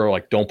telling Milroe,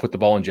 like, don't put the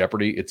ball in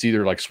jeopardy. It's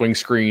either like swing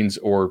screens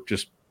or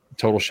just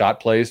total shot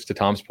plays, to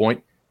Tom's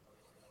point.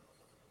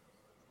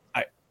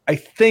 I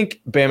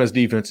think Bama's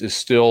defense is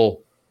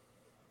still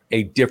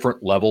a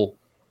different level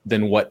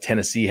than what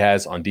Tennessee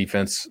has on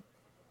defense,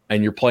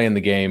 and you're playing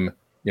the game,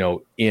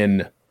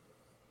 in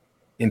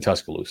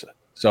Tuscaloosa.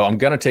 So I'm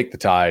going to take the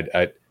Tide.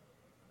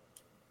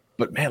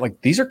 But, man, like,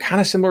 these are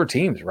kind of similar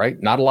teams,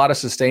 right? Not a lot of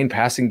sustained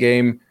passing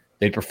game.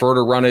 They prefer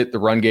to run it. The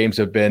run games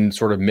have been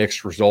sort of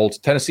mixed results.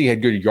 Tennessee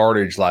had good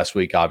yardage last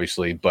week,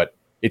 obviously, but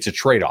it's a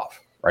trade-off,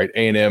 right?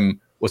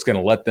 A&M was going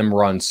to let them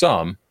run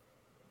some,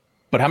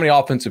 but how many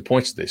offensive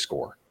points did they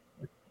score?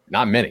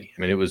 Not many.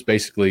 I mean, it was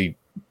basically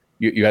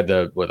you had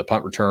the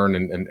punt return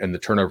and the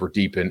turnover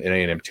deep in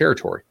A&M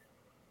territory.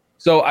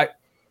 So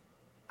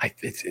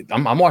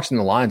I'm watching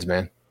the lines,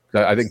 man.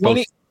 I think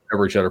both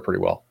cover each other pretty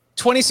well.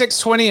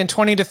 26-20 and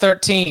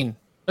 20-13.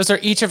 Those are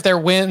each of their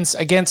wins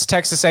against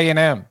Texas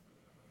A&M.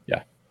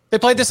 Yeah. They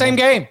played the same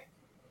game.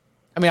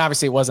 I mean,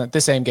 obviously it wasn't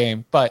the same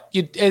game, but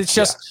it's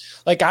just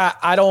like,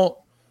 I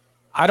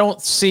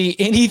don't see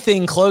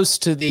anything close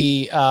to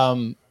the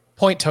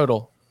point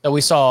total that we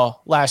saw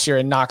last year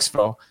in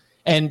Knoxville.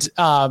 And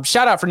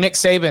shout out for Nick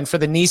Saban for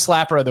the knee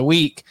slapper of the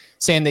week,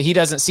 saying that he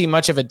doesn't see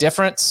much of a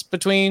difference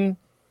between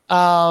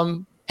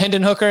Hendon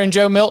Hooker and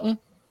Joe Milton.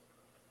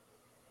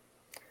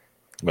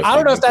 I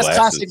don't know if that's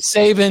classic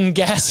Saban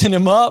gassing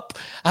him up.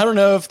 I don't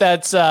know if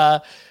that's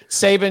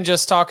Saban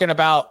just talking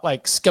about,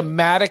 like,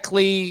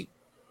 schematically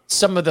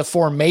some of the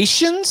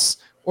formations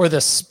or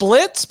the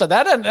splits, but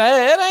that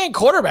ain't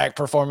quarterback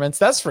performance,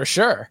 that's for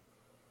sure.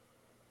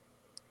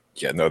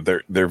 Yeah, no,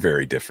 they're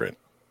very different.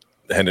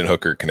 Hendon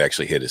Hooker can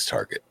actually hit his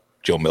target.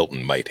 Joe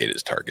Milton might hit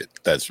his target.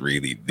 That's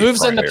really the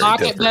moves in the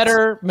pocket difference.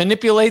 Better,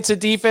 manipulates a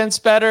defense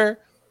better.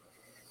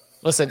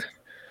 Listen,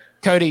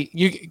 Cody,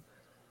 you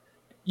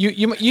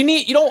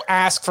don't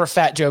ask for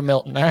Fat Joe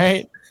Milton, all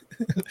right?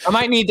 I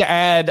might need to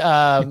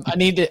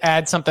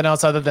add something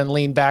else other than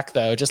lean back,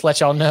 though. Just let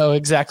y'all know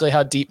exactly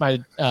how deep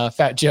my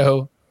Fat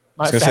Joe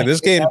I was going to say,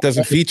 this game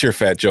doesn't feature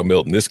fat Joe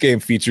Milton. This game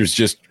features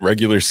just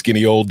regular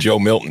skinny old Joe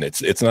Milton.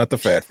 It's not the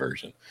fat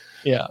version.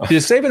 Yeah.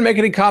 Did Saban make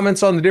any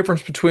comments on the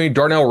difference between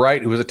Darnell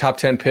Wright, who was a top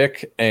 10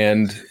 pick,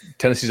 and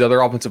Tennessee's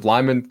other offensive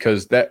lineman?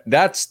 Because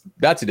that's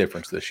a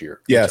difference this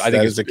year. Yes, I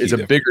think it's a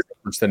bigger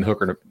difference than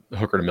Hooker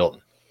to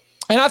Milton.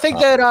 And I think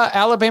that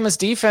Alabama's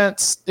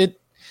defense, do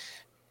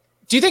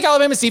you think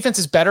Alabama's defense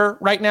is better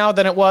right now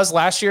than it was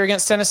last year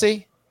against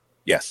Tennessee?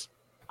 Yes.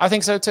 I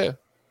think so too.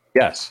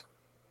 Yes.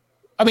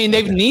 I mean,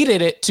 they've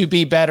needed it to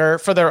be better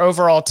for their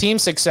overall team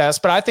success,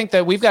 but I think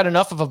that we've got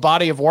enough of a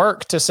body of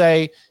work to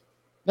say,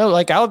 no,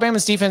 like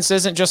Alabama's defense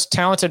isn't just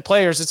talented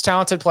players. It's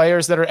talented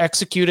players that are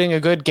executing a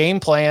good game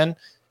plan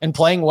and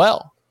playing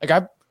well.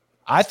 Like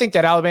I think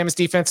that Alabama's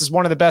defense is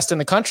one of the best in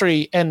the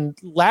country. And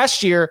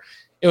last year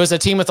it was a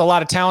team with a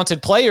lot of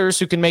talented players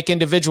who can make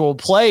individual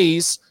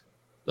plays,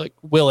 like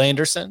Will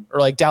Anderson or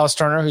like Dallas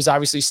Turner, who's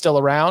obviously still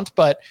around.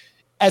 But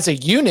as a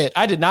unit,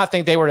 I did not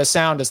think they were as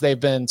sound as they've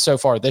been so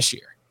far this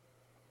year.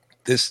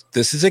 This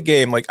is a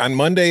game like on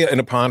Monday, and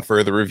upon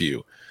further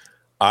review,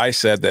 I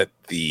said that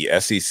the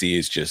SEC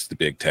is just the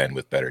Big Ten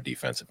with better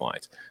defensive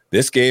lines.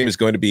 This game is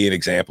going to be an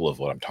example of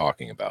what I'm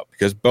talking about,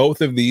 because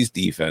both of these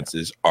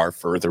defenses are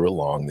further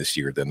along this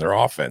year than their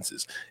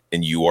offenses,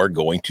 and you are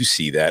going to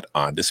see that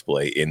on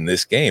display in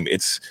this game.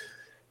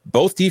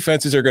 Both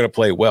defenses are going to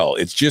play well.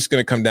 It's just going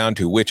to come down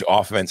to which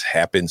offense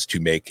happens to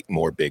make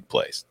more big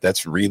plays.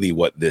 That's really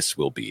what this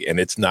will be. And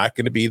it's not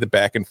going to be the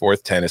back and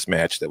forth tennis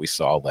match that we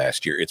saw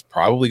last year. It's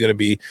probably going to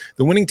be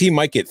the winning team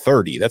might get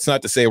 30. That's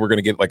not to say we're going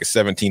to get like a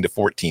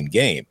 17-14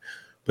 game,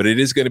 but it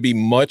is going to be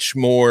much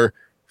more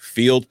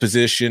field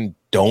position.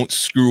 Don't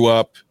screw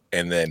up.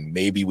 And then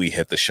maybe we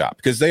hit the shot,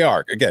 because they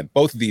are, again,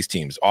 both of these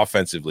teams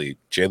offensively,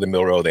 Jalen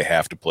Milroe, they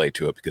have to play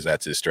to it because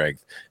that's his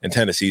strength. And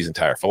Tennessee's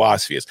entire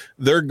philosophy is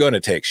they're going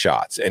to take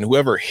shots, and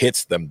whoever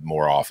hits them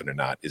more often or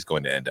not is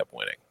going to end up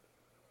winning.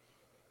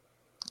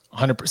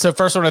 100%. So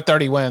first one to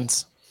 30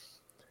 wins.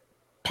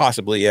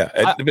 Possibly. Yeah.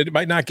 It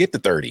might not get to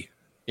 30.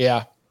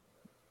 Yeah.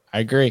 I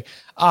agree.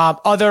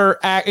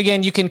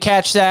 Again, you can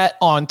catch that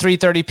on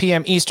 3:30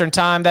 p.m. Eastern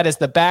time. That is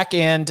the back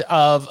end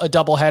of a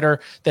doubleheader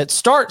that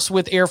starts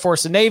with Air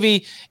Force and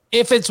Navy.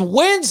 If it's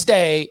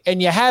Wednesday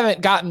and you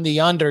haven't gotten the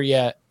under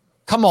yet,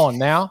 come on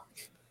now.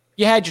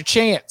 You had your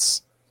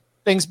chance.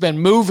 Things been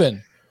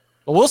moving.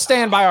 But we'll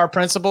stand by our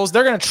principles.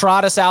 They're going to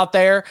trot us out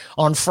there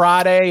on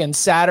Friday and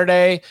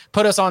Saturday,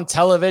 put us on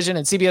television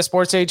and CBS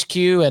Sports HQ.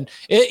 And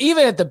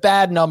even at the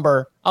bad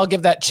number, I'll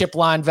give that chip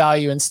line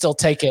value and still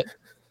take it,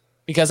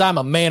 because I'm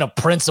a man of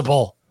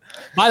principle.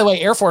 By the way,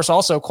 Air Force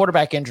also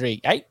quarterback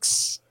injury.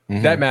 Yikes.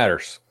 Mm-hmm. That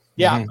matters.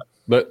 Yeah. Mm-hmm.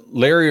 But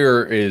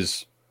Larrier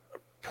is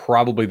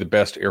probably the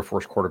best Air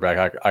Force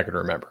quarterback I can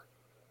remember.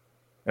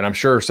 And I'm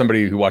sure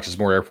somebody who watches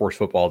more Air Force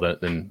football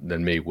than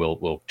me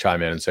will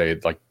chime in and say,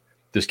 like,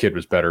 this kid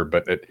was better.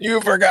 But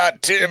you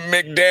forgot Tim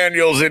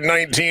McDaniels in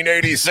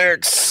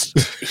 1986.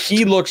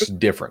 He looks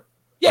different.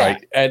 Yeah.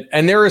 Right?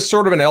 And there is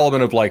sort of an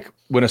element of, like,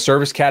 when a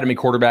service academy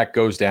quarterback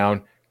goes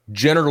down,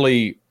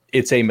 generally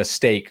it's a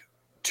mistake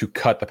to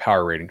cut the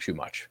power rating too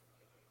much,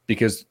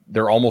 because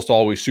they're almost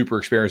always super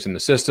experienced in the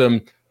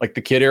system. Like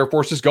the kid Air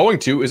Force is going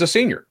to is a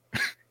senior.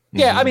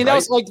 Yeah. I mean, that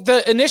was like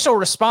the initial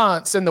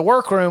response in the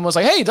workroom was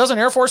like, hey, doesn't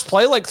Air Force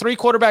play like three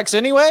quarterbacks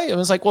anyway? It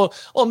was like, well,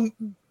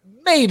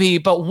 maybe,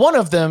 but one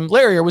of them,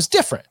 Larrier, was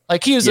different.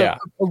 Like he was a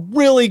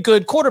really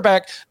good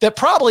quarterback that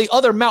probably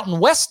other Mountain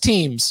West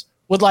teams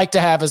would like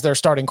to have as their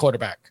starting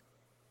quarterback.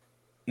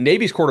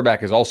 Navy's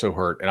quarterback is also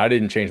hurt, and I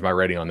didn't change my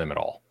rating on them at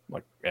all.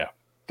 Like, yeah.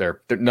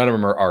 They're none of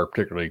them are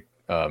particularly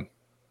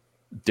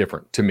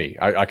different to me.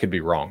 I could be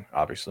wrong,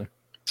 obviously.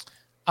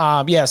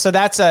 So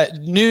that's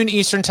noon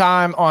Eastern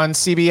time on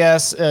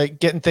CBS,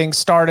 getting things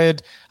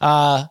started.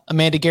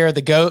 Amanda Guerra,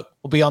 the GOAT,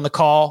 will be on the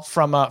call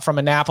from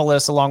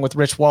Annapolis, along with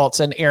Rich Waltz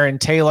and Aaron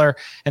Taylor.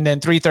 And then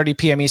 3:30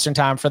 p.m. Eastern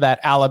time for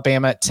that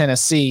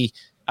Alabama-Tennessee.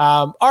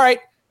 All right.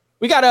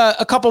 We got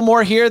a couple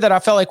more here that I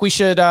felt like we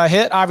should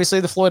hit.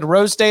 Obviously, the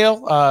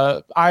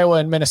Floyd-Rosedale, Iowa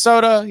and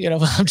Minnesota. You know,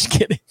 I'm just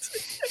kidding.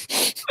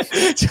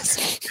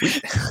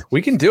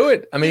 We can do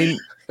it. I mean,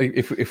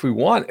 if we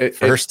want it,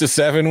 first to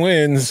 7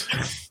 wins.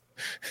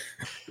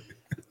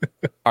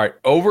 All right,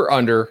 over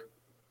under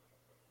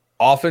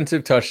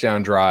offensive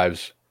touchdown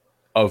drives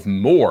of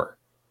more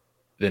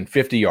than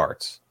 50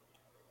 yards.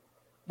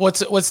 What's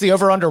the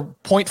over under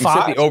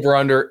 0.5? The over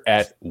under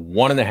at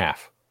 1.5.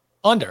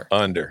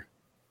 Under.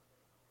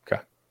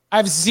 Okay. I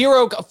have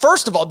zero.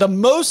 First of all, the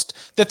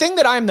thing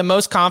that I'm the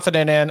most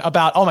confident in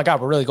about, oh my God,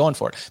 we're really going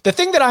for it. The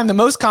thing that I'm the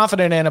most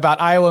confident in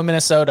about Iowa,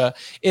 Minnesota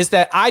is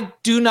that I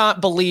do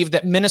not believe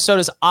that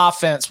Minnesota's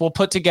offense will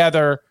put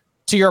together,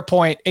 to your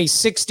point, a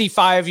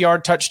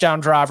 65-yard touchdown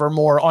drive or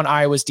more on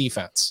Iowa's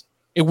defense.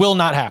 It will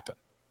not happen.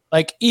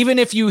 Like, even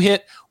if you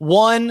hit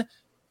one,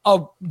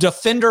 a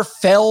defender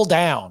fell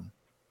down,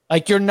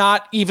 like, you're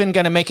not even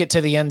going to make it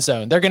to the end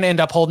zone. They're going to end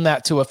up holding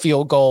that to a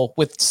field goal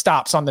with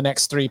stops on the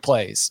next 3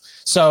 plays.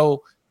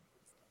 So,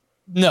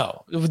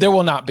 no, there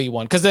will not be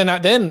one. Because then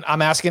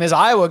I'm asking, is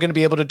Iowa going to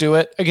be able to do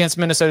it against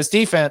Minnesota's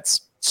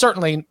defense?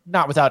 Certainly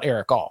not without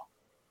Eric All.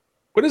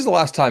 When is the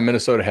last time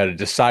Minnesota had a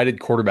decided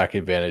quarterback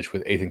advantage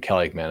with Ethan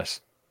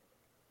Kelly-McManus?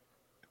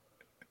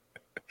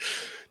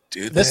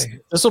 This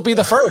will be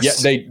the first.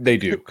 Yeah, they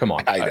do. Come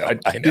on. I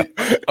know.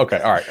 Okay,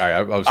 all right.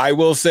 I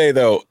will say,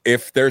 though,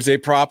 if there's a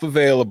prop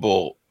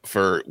available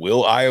for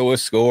will Iowa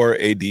score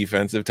a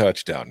defensive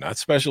touchdown, not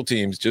special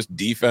teams, just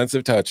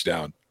defensive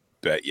touchdown,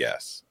 bet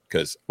yes.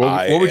 Because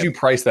what would you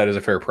price that as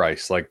a fair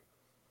price? Like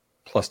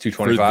plus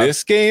 225 for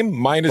this game,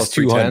 minus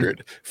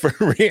 200 for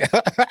real.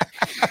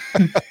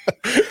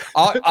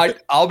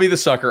 I'll be the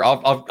sucker.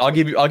 I'll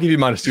give you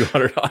minus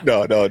 200.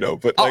 No.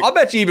 But like, I'll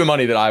bet you even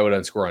money that Iowa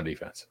doesn't score on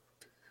defense.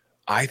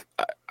 I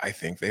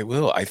think they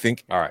will. I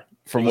think. All right.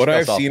 From what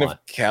I've seen of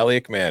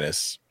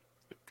Kelly-McManus,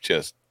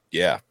 just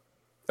yeah.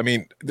 I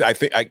mean, I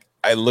think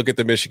I look at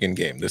the Michigan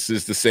game. This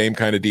is the same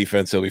kind of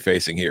defense he'll be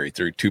facing here. He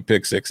threw 2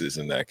 pick sixes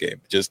in that game.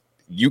 Just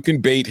you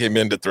can bait him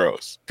into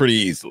throws pretty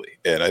easily.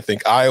 And I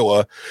think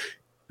Iowa,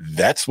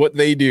 that's what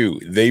they do.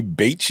 They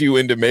bait you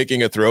into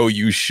making a throw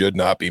you should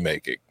not be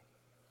making.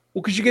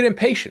 Well, because you get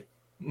impatient,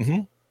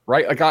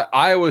 right? Like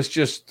Iowa's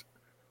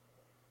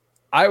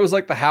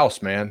like the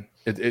house, man.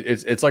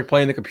 It's like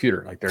playing the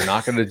computer. Like they're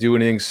not going to do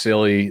anything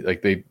silly.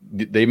 Like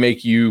they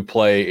make you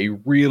play a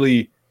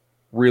really,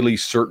 really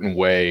certain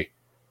way.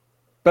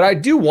 But I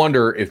do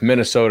wonder if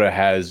Minnesota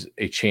has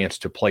a chance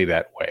to play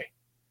that way,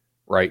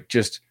 right?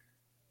 Just,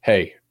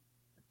 hey,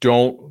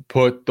 don't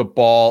put the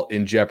ball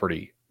in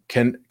jeopardy.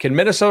 Can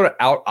Minnesota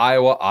out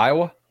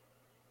Iowa?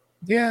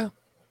 Yeah.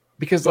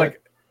 Because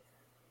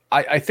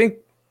I think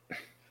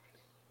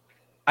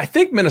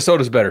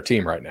Minnesota's a better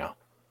team right now.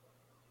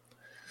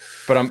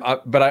 But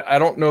I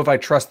don't know if I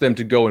trust them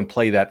to go and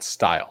play that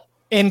style.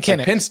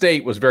 Penn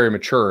State was very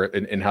mature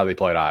in how they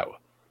played Iowa.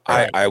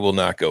 I will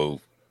not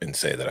go and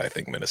say that I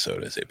think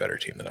Minnesota is a better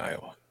team than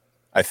Iowa.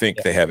 I think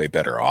they have a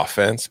better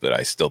offense, but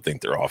I still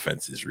think their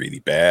offense is really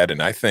bad.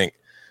 And I think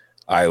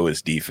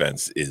Iowa's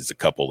defense is a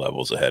couple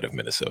levels ahead of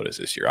Minnesota's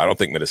this year. I don't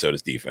think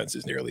Minnesota's defense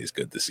is nearly as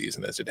good this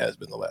season as it has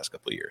been the last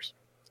couple of years.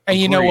 And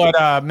you know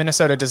what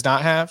Minnesota does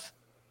not have?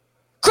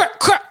 Crack.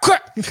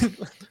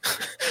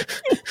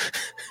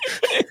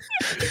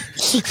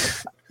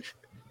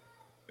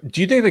 Do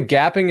you think the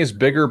gapping is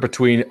bigger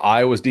between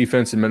Iowa's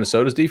defense and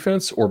Minnesota's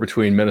defense, or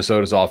between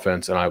Minnesota's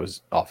offense and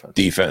Iowa's offense?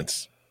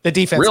 Defense. The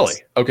defense. Really?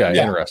 Okay,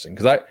 yeah. Interesting.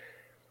 Because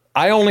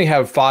I only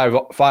have five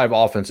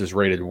offenses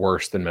rated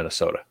worse than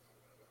Minnesota.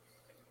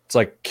 It's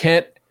like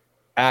Kent,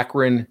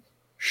 Akron,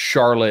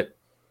 Charlotte,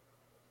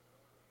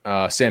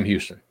 Sam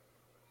Houston,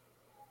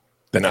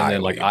 then and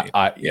Iowa,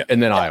 then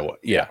and then Iowa.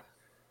 Yeah.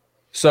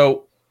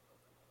 So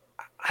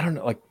I don't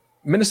know. Like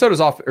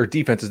Minnesota's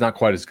defense is not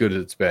quite as good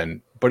as it's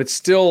been, but it's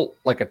still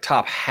like a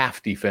top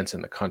half defense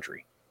in the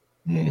country.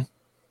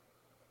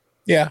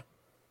 Yeah,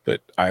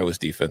 but Iowa's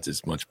defense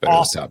is much better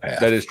than top half.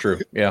 That is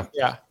true. Yeah.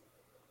 Yeah.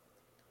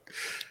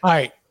 All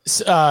right.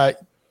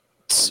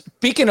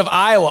 Speaking of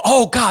Iowa,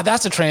 oh God,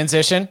 that's a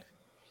transition.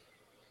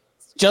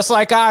 Just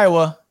like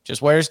Iowa,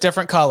 just wears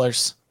different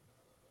colors.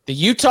 The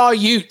Utah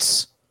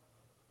Utes,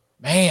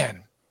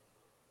 man,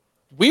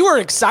 we were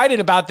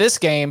excited about this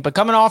game, but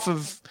coming off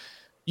of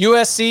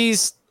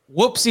USC's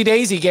whoopsie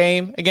daisy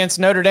game against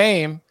Notre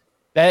Dame,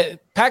 that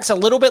packs a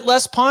little bit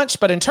less punch,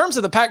 but in terms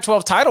of the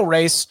Pac-12 title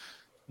race,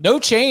 no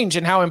change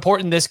in how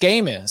important this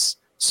game is.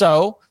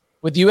 So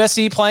with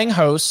USC playing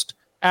host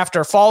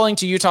after falling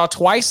to Utah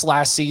twice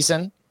last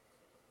season,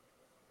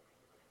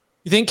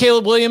 you think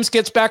Caleb Williams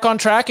gets back on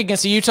track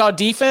against a Utah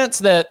defense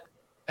that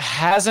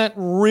hasn't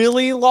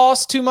really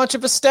lost too much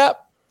of a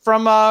step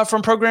from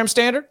program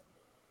standard?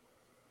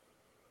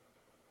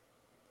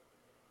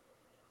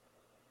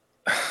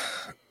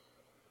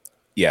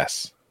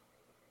 Yes.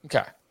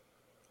 Okay.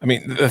 I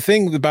mean, the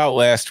thing about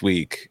last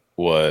week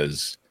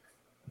was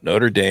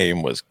Notre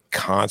Dame was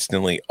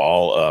constantly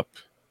all up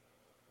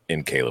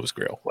in Caleb's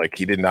grill. Like,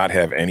 he did not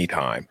have any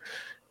time.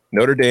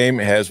 Notre Dame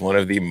has one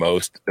of the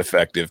most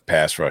effective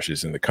pass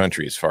rushes in the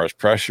country as far as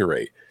pressure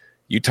rate.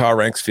 Utah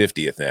ranks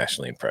 50th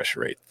nationally in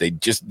pressure rate.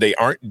 They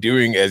aren't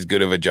doing as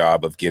good of a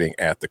job of getting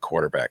at the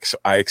quarterback. So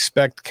I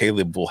expect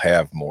Caleb will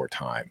have more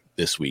time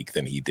this week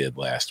than he did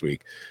last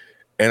week.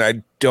 And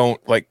I don't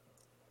like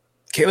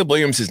Caleb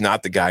Williams is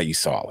not the guy you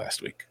saw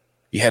last week.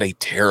 He had a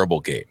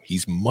terrible game.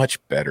 He's much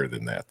better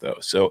than that, though.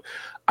 So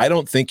I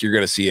don't think you're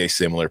going to see a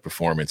similar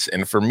performance.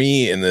 And for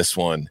me in this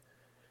one,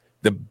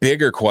 the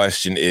bigger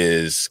question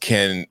is,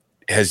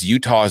 has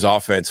Utah's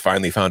offense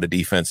finally found a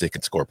defense they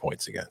can score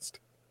points against?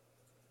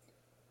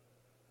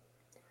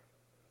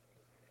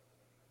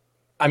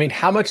 I mean,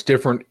 how much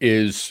different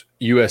is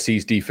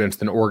USC's defense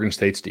than Oregon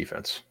State's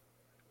defense?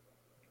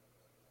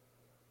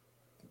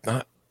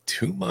 Not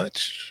too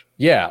much.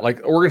 Yeah, like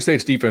Oregon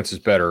State's defense is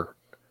better,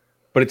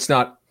 but it's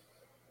not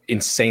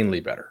insanely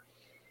better.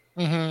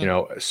 You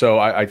know, so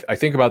I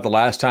think about the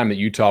last time that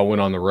Utah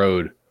went on the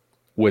road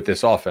with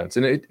this offense,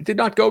 and it did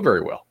not go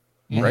very well,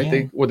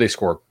 right? They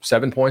score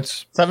 7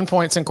 points? 7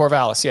 points in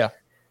Corvallis, yeah.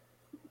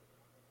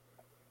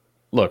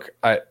 Look,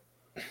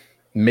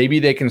 maybe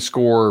they can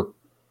score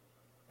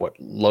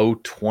low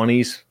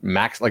 20s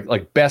max,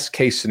 like best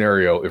case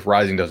scenario. If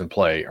Rising doesn't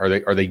play, are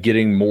they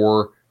getting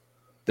more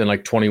than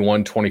like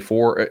 21,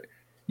 24?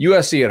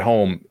 USC at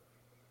home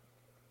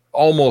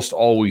almost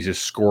always is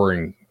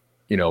scoring,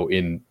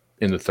 in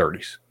the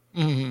 30s.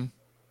 Mm-hmm.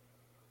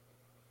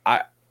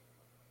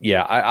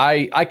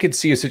 I could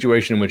see a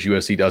situation in which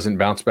USC doesn't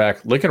bounce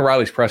back. Lincoln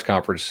Riley's press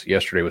conference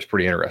yesterday was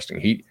pretty interesting.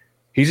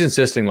 He's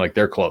insisting like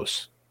they're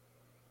close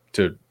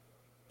to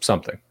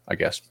something, I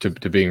guess, to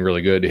being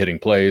really good, to hitting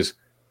plays.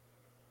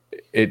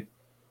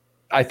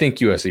 I think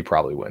USC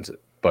probably wins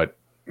it, but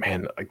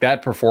man, like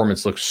that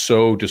performance looks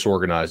so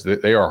disorganized.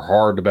 They are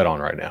hard to bet on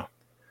right now.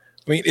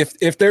 I mean,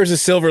 if there's a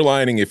silver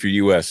lining, if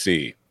you're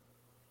USC,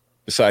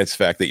 besides the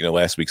fact that,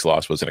 last week's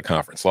loss wasn't a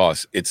conference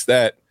loss, it's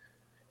that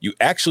you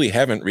actually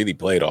haven't really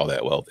played all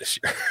that well this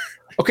year.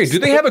 Okay. Do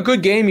they have a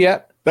good game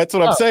yet? That's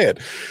what I'm saying.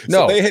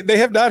 No, so they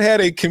have not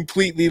had a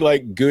completely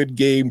good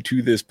game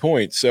to this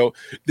point. So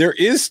there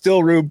is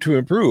still room to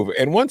improve.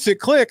 And once it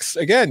clicks,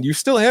 again, you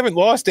still haven't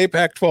lost a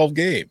Pac-12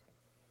 game.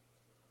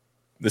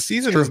 The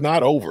season is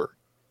not over.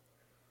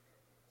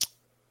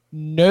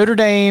 Notre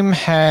Dame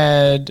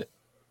had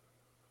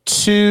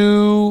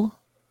 2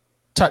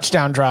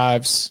 touchdown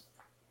drives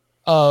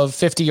of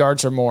 50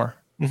 yards or more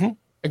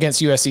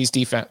against USC's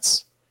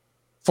defense.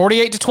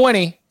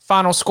 48-20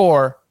 final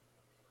score,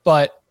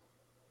 but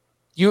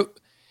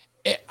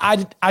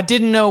I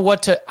didn't know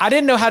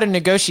how to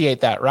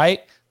negotiate that,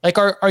 right? Like,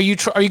 are you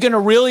going to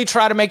really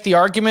try to make the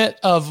argument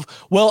of,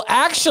 well,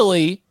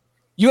 actually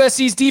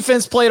USC's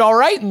defense played all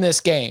right in this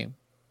game,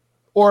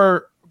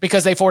 or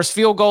because they forced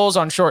field goals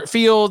on short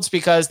fields,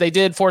 because they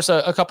did force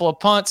a couple of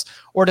punts,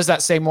 or does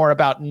that say more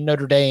about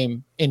Notre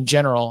Dame in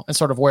general and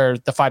sort of where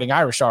the Fighting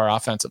Irish are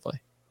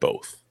offensively?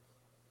 Both.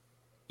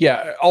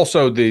 Yeah.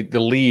 Also, the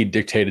lead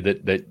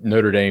dictated that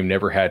Notre Dame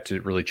never had to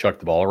really chuck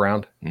the ball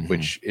around,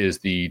 which is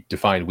the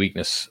defined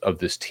weakness of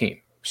this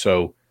team.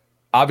 So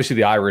obviously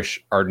the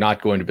Irish are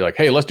not going to be like,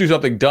 hey, let's do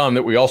something dumb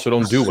that we also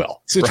don't do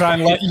well. To try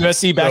and let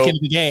USC back into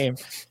the game.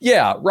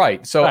 Yeah,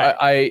 right. So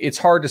it's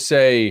hard to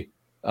say.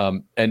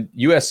 And I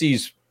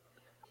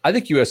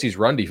think USC's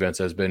run defense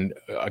has been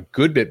a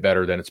good bit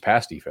better than its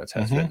pass defense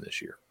has been this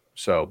year.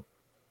 So,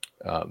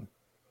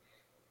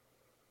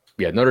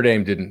 Notre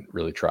Dame didn't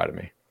really try to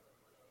me.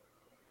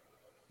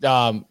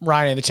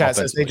 Ryan in the chat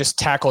says they just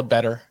tackled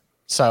better.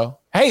 So,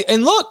 hey,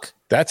 and look.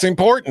 That's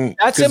important.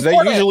 That's important.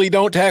 Because they usually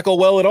don't tackle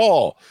well at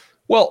all.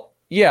 Well,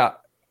 yeah.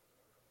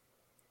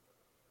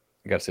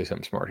 I got to say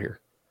something smart here.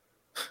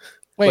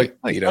 Wait.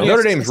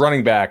 Notre Dame's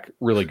running back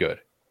really good,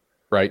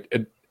 right?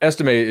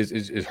 Estime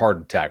is hard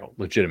to tackle,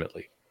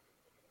 legitimately.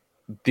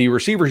 The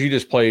receivers you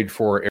just played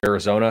for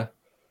Arizona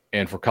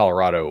and for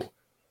Colorado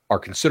are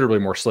considerably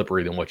more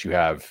slippery than what you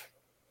have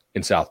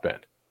in South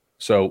Bend.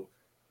 So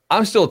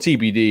I'm still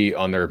TBD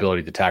on their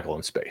ability to tackle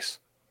in space.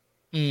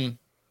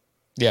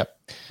 Yeah.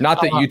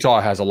 Not that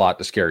Utah has a lot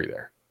to scare you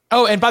there.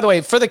 Oh, and by the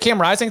way, for the Cam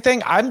Rising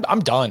thing, I'm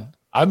done.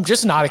 I'm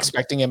just not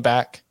expecting him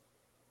back.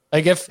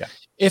 Like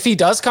if he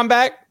does come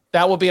back,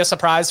 that will be a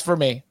surprise for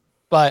me.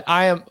 But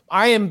I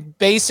am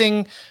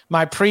basing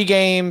my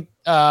pregame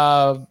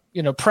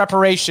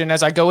preparation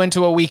as I go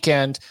into a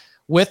weekend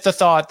with the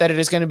thought that it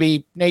is going to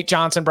be Nate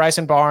Johnson,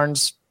 Bryson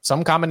Barnes,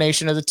 some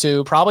combination of the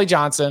two, probably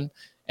Johnson,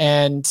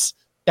 and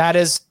that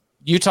is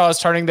Utah is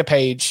turning the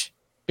page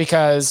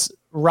because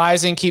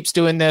Rising keeps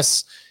doing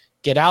this.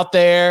 Get out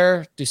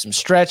there, do some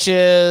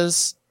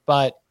stretches.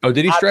 But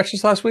did he stretch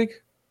this last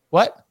week?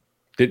 What?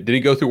 Did he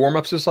go through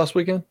warm-ups this last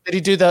weekend? Did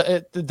he do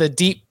the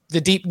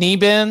deep knee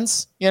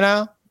bends?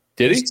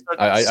 Did he?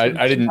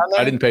 I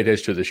didn't pay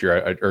attention to it this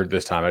year or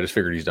this time. I just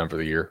figured he's done for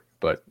the year,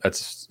 but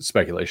that's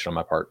speculation on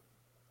my part.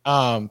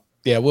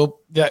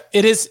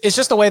 It's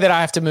just the way that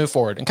I have to move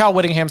forward. And Kyle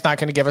Whittingham's not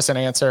going to give us an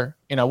answer.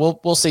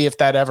 We'll see if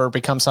that ever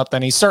becomes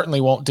something. He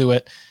certainly won't do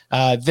it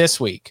this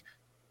week.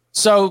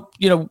 So,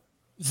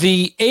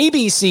 the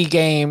ABC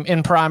game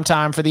in prime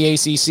time for the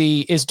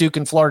ACC is Duke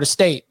and Florida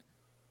State.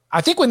 I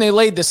think when they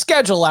laid the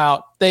schedule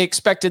out, they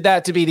expected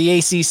that to be the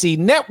ACC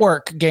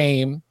network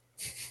game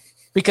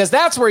because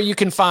that's where you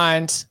can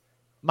find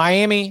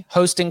Miami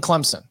hosting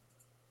Clemson.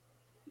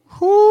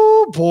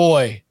 Whoo,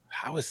 boy.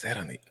 How is that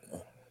on the...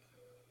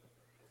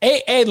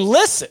 Hey, and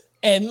listen.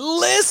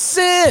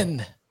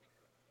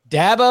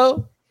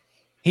 Dabo,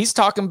 he's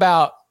talking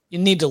about you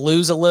need to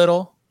lose a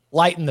little,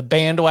 lighten the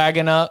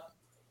bandwagon up,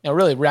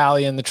 really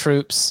rallying the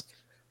troops.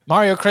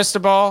 Mario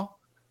Cristobal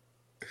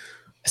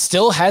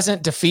still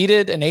hasn't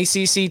defeated an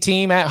ACC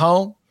team at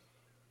home.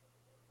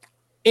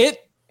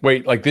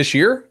 Wait, like this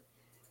year?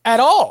 At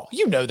all.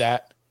 You know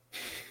that.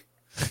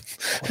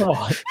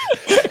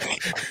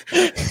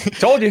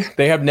 Told you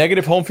they have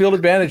negative home field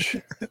advantage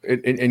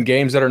in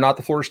games that are not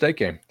the Florida State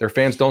game. Their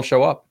fans don't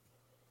show up.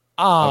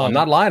 I'm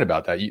not lying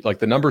about that.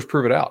 The numbers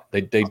prove it out.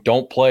 They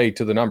don't play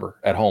to the number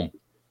at home.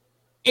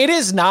 It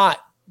is not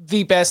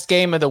the best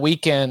game of the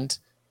weekend,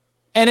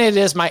 and it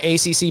is my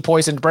ACC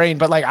poisoned brain.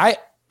 But I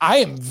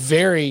am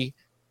very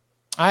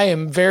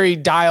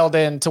dialed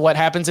into what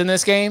happens in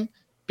this game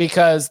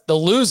because the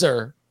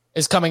loser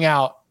is coming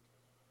out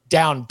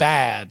down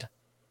bad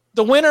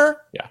the winner,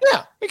 yeah,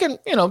 we can,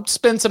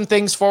 spin some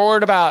things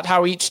forward about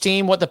how each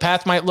team, what the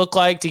path might look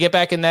like to get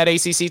back in that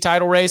ACC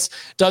title race.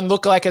 Doesn't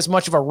look like as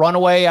much of a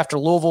runaway after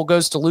Louisville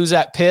goes to lose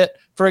at Pitt,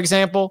 for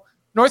example.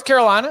 North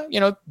Carolina,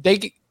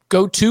 they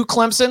go to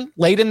Clemson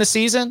late in the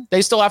season.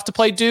 They still have to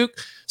play Duke.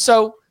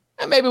 So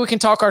maybe we can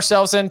talk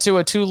ourselves into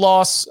a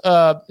 2-loss,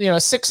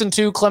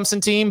 6-2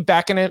 Clemson team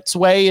backing its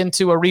way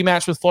into a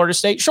rematch with Florida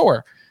State.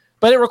 Sure.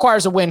 But it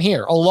requires a win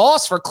here. A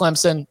loss for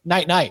Clemson,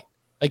 night.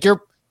 Like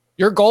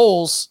your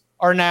goals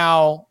are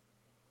now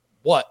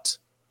what?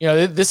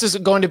 This is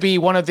going to be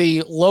one of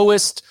the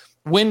lowest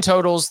win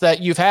totals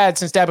that you've had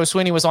since Dabo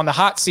Swinney was on the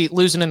hot seat,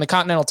 losing in the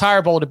Continental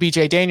Tire Bowl to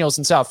BJ Daniels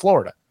in South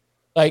Florida.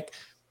 Like,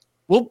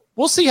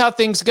 we'll see how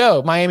things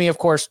go. Miami, of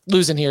course,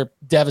 losing here,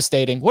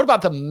 devastating. What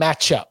about the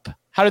matchup?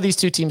 How do these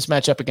two teams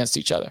match up against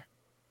each other?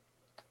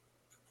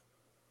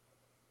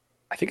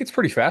 I think it's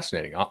pretty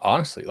fascinating,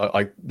 honestly.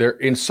 Like they're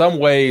in some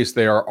ways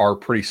they are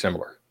pretty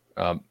similar.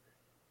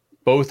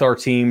 Both are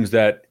teams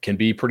that can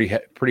be pretty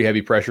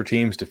heavy pressure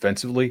teams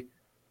defensively.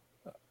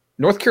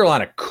 North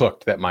Carolina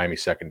cooked that Miami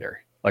secondary.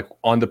 Like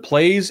on the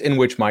plays in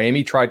which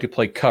Miami tried to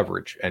play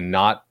coverage and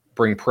not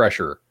bring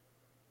pressure,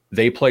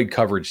 they played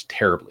coverage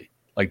terribly.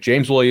 Like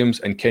James Williams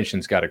and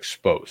Kinchins got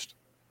exposed.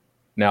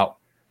 Now,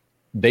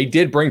 they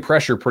did bring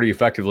pressure pretty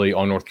effectively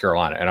on North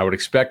Carolina, and I would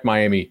expect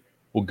Miami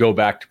will go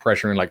back to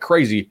pressuring like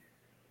crazy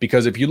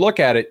because if you look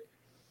at it,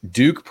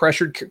 Duke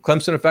pressured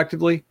Clemson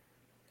effectively,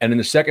 and in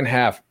the second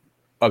half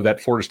of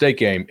that Florida State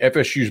game,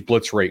 FSU's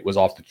blitz rate was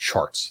off the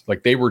charts.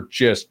 Like they were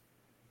just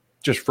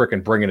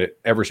freaking bringing it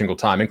every single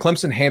time, and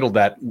Clemson handled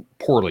that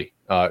poorly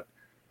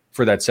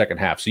for that second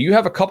half. So you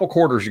have a couple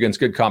quarters against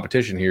good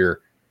competition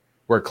here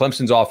where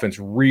Clemson's offense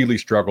really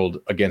struggled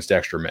against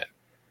extra men.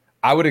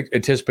 I would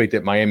anticipate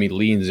that Miami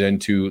leans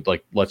into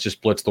like, let's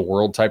just blitz the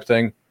world type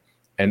thing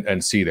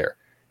and see there.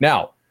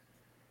 Now,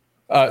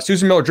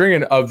 Susan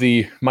Miller-Dringen of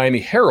the Miami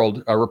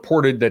Herald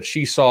reported that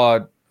she saw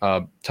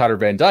Tyler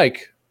Van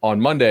Dyke on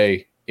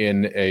Monday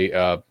in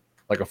a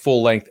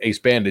full-length ace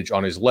bandage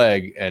on his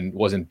leg and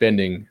wasn't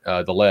bending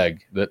the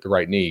leg, the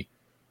right knee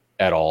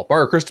at all.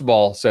 Mario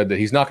Cristobal said that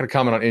he's not going to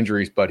comment on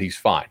injuries, but he's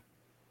fine.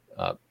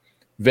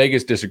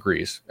 Vegas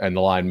disagrees, and the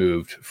line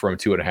moved from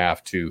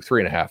 2.5 to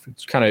 3.5.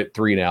 It's kind of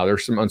 3 now.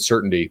 There's some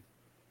uncertainty,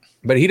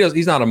 but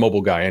he's not a mobile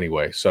guy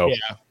anyway. So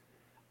yeah.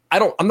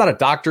 I'm not a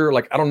doctor.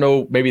 Like, I don't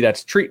know. Maybe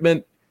that's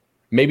treatment.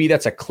 Maybe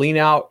that's a clean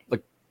out.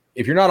 Like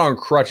if you're not on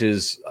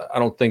crutches, I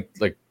don't think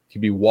like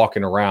you'd be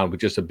walking around with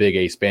just a big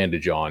ace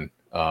bandage on.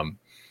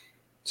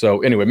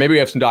 So anyway, maybe we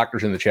have some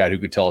doctors in the chat who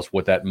could tell us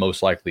what that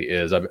most likely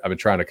is. I've been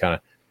trying to kind of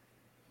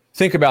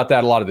think about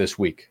that a lot of this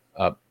week.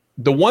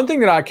 The one thing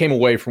that I came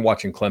away from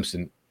watching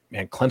Clemson,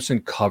 man,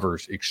 Clemson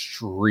covers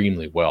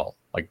extremely well.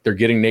 Like they're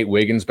getting Nate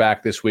Wiggins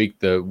back this week,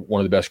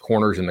 one of the best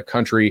corners in the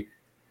country.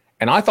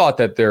 And I thought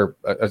that they're,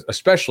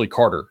 especially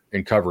Carter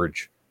in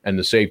coverage and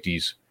the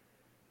safeties,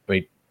 I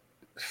mean,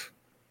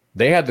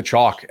 they had the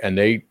chalk and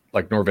they,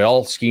 like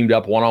Norvell schemed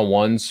up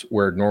one-on-ones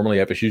where normally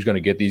FSU is going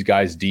to get these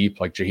guys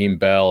deep, like Jaheim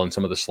Bell and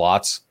some of the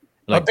slots.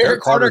 Like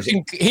Barrett Carter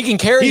can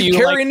carry you. He's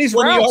carrying these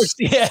routes.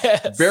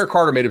 Yes. Barrett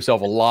Carter made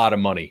himself a lot of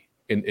money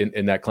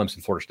in that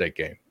Clemson Florida State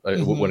game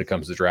when it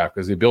comes to the draft,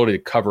 because the ability to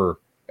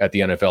cover at the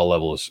NFL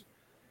level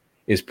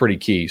is pretty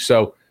key.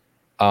 So,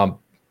 I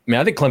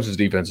think Clemson's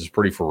defense is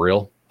pretty for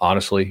real,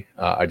 honestly.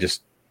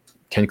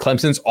 Can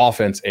Clemson's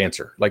offense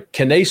answer? Like,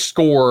 can they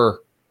score,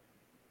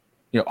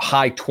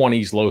 high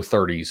 20s, low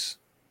 30s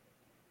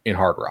in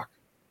Hard Rock?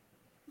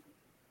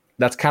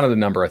 That's kind of the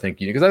number I think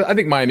because I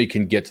think Miami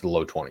can get to the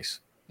low 20s.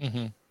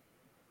 Mm-hmm.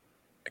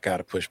 I got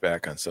to push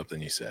back on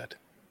something you said.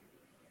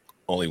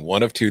 Only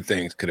one of two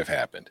things could have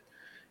happened.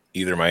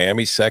 Either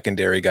Miami's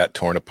secondary got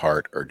torn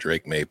apart or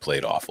Drake May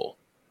played awful.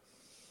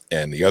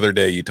 And the other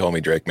day you told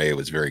me Drake May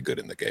was very good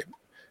in the game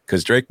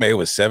because Drake May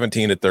was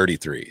 17 of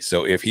 33.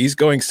 So if he's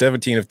going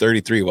 17 of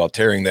 33 while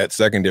tearing that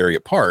secondary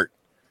apart,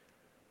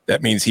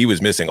 that means he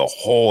was missing a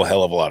whole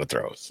hell of a lot of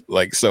throws.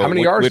 Like, so how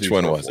many yards which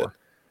one was it?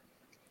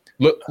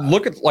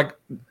 Look at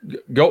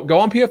go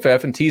on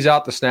PFF and tease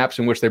out the snaps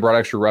in which they brought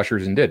extra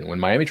rushers and didn't. When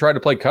Miami tried to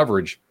play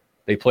coverage,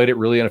 they played it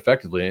really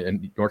ineffectively,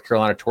 and North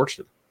Carolina torched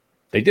them.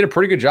 They did a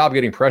pretty good job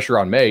getting pressure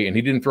on May, and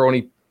he didn't throw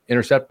any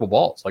interceptable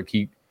balls.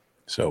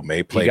 So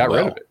May played got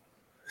well. rid of it.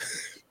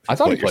 I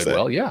thought he played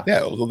well, yeah.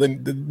 Yeah, well,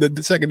 then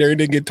the secondary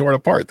didn't get torn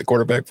apart. The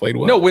quarterback played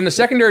well. No, when the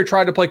secondary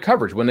tried to play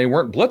coverage, when they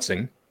weren't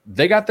blitzing,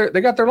 they got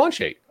their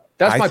lunch ate.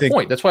 That's my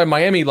point. That's why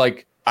Miami,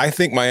 I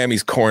think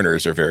Miami's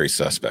corners are very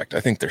suspect. I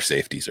think their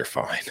safeties are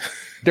fine.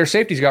 Their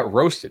safeties got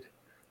roasted.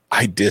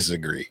 I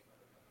disagree.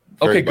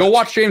 Okay, go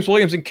watch James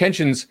Williams and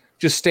Kinchins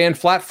just stand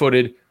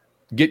flat-footed,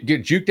 get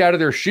juked out of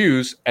their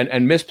shoes,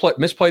 and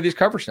misplay these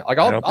covers. Like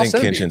I don't think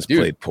Kinchins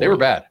played poorly. They were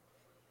bad.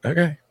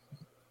 Okay.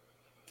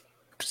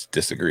 Just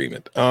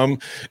disagreement.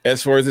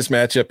 As far as this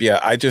matchup, yeah,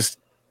 I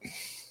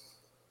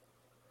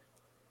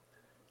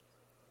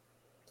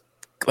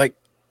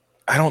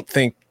don't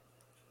think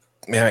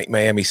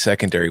Miami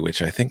secondary,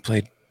 which I think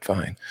played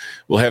fine.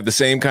 We'll have the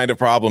same kind of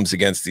problems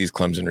against these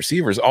Clemson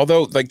receivers.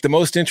 Although, like, the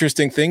most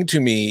interesting thing to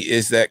me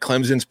is that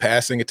Clemson's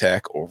passing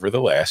attack over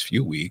the last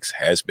few weeks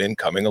has been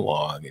coming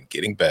along and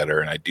getting better.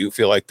 And I do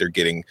feel like they're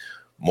getting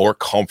more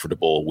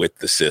comfortable with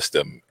the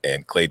system.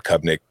 And Cade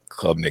Klubnik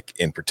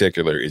in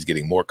particular is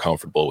getting more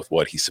comfortable with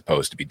what he's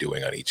supposed to be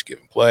doing on each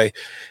given play.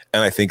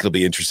 And I think it'll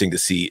be interesting to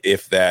see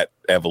if that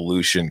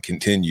evolution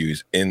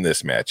continues in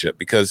this matchup,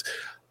 because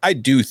I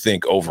do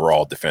think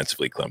overall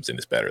defensively Clemson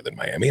is better than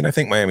Miami, and I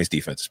think Miami's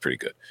defense is pretty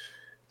good.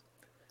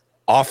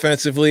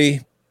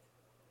 Offensively,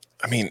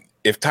 I mean,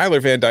 if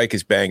Tyler Van Dyke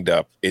is banged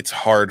up, it's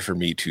hard for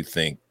me to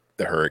think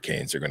the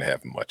Hurricanes are going to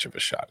have much of a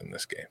shot in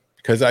this game,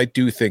 because I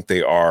do think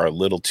they are a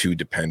little too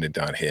dependent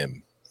on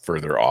him for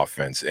their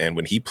offense. And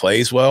when he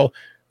plays well,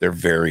 they're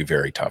very,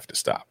 very tough to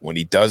stop. When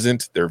he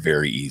doesn't, they're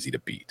very easy to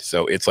beat.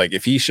 So it's like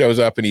if he shows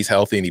up and he's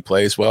healthy and he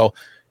plays well,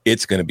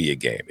 it's going to be a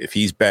game. If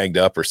he's banged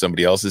up or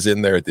somebody else is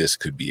in there, this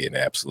could be an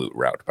absolute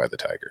rout by the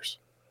Tigers.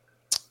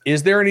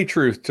 Is there any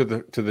truth to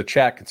the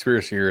chat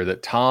conspiracy here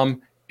that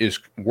Tom is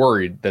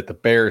worried that the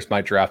Bears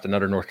might draft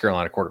another North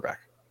Carolina quarterback?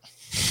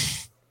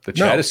 The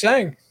chat is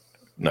saying.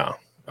 No.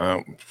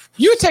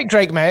 You would take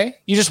Drake May.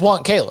 You just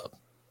want Caleb.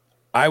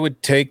 I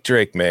would take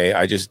Drake May.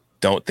 I just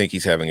don't think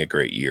he's having a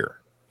great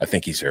year. I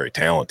think he's very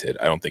talented.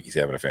 I don't think he's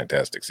having a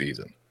fantastic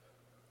season.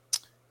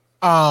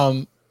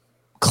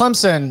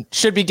 Clemson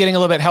should be getting a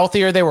little bit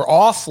healthier. They were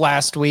off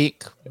last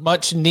week,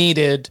 much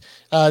needed.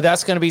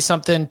 That's going to be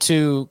something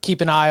to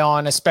keep an eye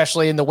on,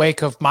 especially in the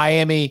wake of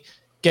Miami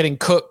getting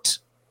cooked,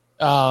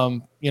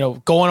 going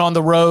on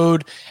the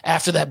road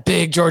after that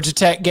big Georgia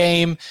Tech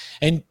game.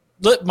 And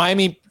look,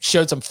 Miami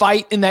showed some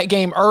fight in that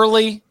game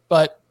early,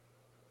 but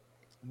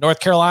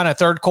North Carolina,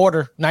 third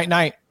quarter,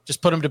 night,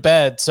 just put them to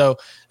bed. So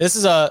this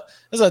is a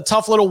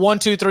tough little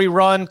 1-2-3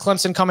 run.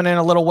 Clemson coming in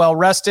a little well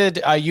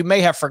rested. You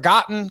may have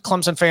forgotten.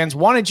 Clemson fans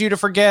wanted you to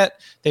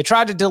forget. They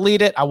tried to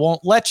delete it. I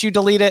won't let you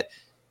delete it.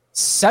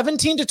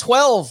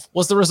 17-12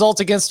 was the result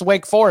against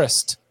Wake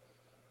Forest.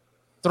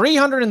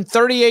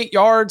 338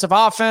 yards of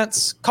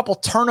offense, couple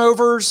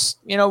turnovers,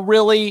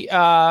 really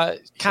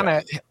kind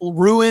of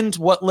ruined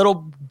what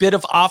little bit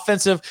of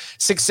offensive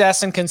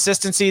success and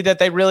consistency that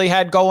they really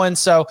had going.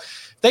 So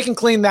they can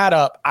clean that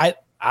up.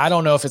 I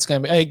don't know if it's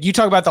going to be. You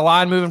talk about the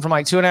line moving from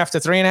like 2.5 to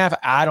 3.5.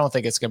 I don't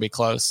think it's going to be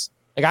close.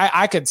 Like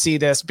I could see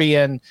this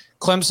being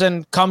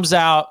Clemson comes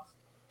out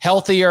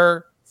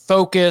healthier,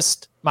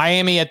 focused.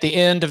 Miami at the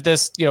end of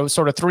this,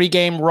 sort of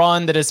 3-game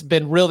run that has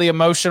been really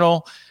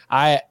emotional.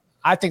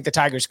 I think the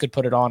Tigers could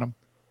put it on them.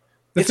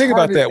 The thing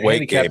about that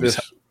Wake game is,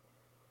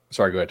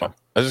 sorry, go ahead, Tom.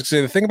 I was just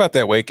saying the thing about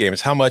that Wake game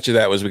is how much of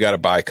that was we got a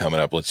bye coming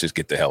up. Let's just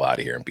get the hell out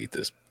of here and beat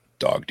this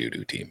dog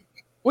doo-doo team.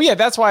 Well, yeah,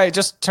 that's why it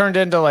just turned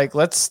into like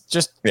let's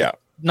just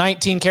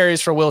 19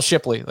 carries for Will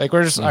Shipley. Like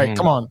we're just all right.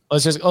 Come on,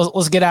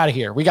 let's get out of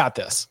here. We got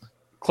this.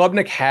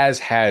 Klubnik has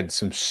had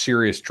some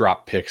serious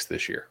drop picks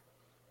this year.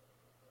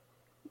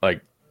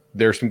 Like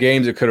there's some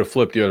games that could have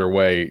flipped the other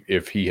way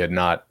if he had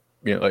not.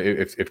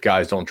 If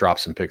guys don't drop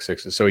some pick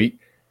sixes. So I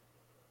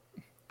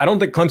don't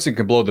think Clemson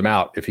can blow them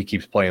out if he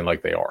keeps playing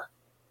like they are,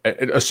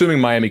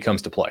 assuming Miami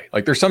comes to play.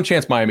 Like there's some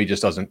chance Miami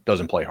just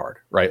doesn't play hard,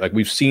 right? Like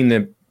we've seen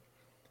them.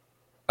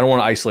 I don't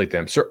want to isolate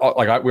them. So,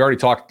 we already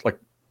talked, like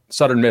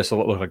Southern Miss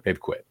look like they've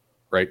quit,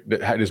 right?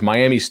 Is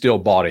Miami still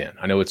bought in?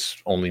 I know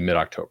it's only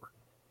mid-October.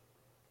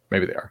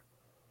 Maybe they are.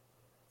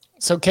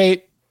 So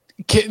Cade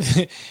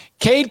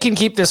can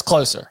keep this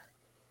closer.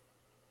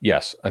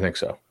 Yes, I think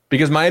so.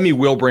 Because Miami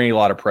will bring a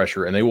lot of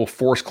pressure, and they will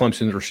force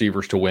Clemson's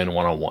receivers to win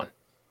one-on-one.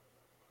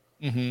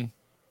 Mm-hmm.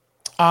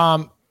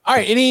 All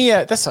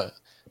right.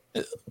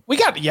 We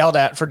got yelled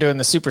at for doing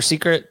the super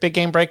secret big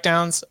game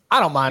breakdowns. I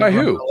don't mind. By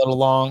who? A little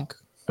long.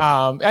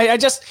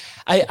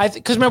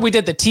 Because remember we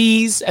did the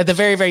tease at the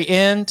very, very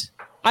end.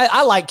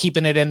 I like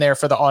keeping it in there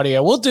for the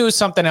audio. We'll do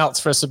something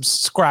else for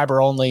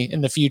subscriber only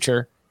in the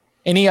future.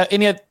 Any do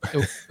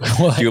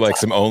you like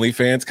some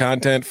OnlyFans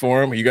content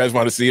for them? You guys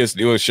want to see us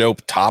do a show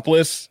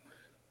topless?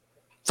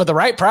 For the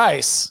right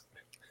price,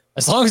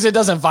 as long as it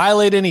doesn't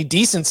violate any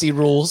decency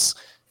rules,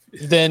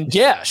 then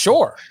yeah,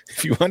 sure.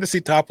 If you want to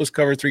see topless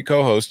Cover 3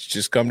 co-hosts,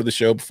 just come to the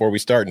show before we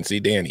start and see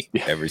Danny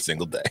every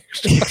single day.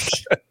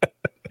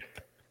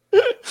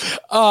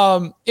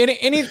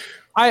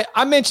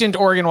 I mentioned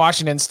Oregon,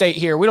 Washington State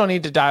here. We don't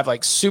need to dive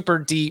like super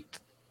deep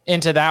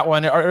into that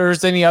one. Or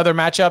is there any other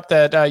matchup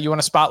that you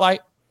want to spotlight?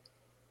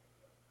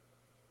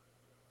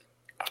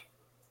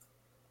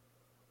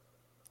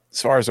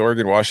 As far as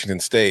Oregon, Washington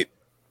State,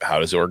 how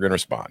does Oregon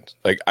respond?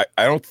 Like,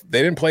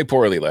 they didn't play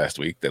poorly last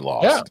week. They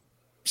lost. Yeah.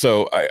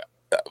 So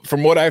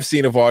from what I've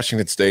seen of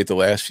Washington State the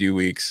last few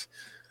weeks,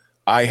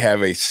 I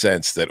have a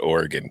sense that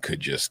Oregon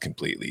could just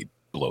completely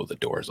blow the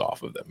doors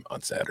off of them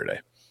on Saturday.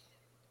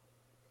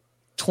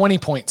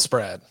 20-point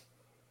spread.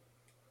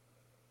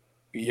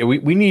 Yeah,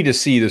 we need to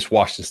see this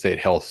Washington State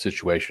health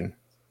situation.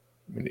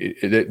 I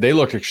mean, they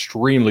looked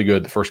extremely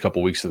good the first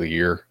couple of weeks of the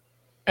year.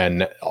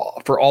 And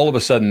for all of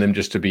a sudden them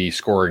just to be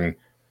scoring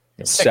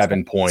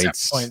 7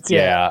 points.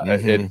 Yeah.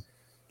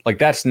 Like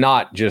that's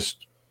not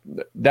just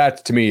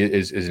that to me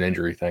is an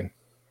injury thing.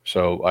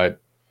 So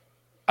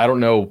I don't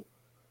know.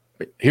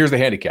 Here's the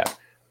handicap.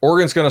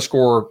 Oregon's going to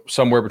score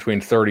somewhere between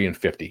 30 and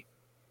 50.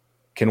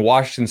 Can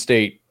Washington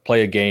State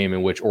play a game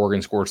in which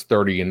Oregon scores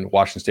 30 and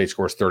Washington State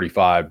scores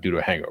 35 due to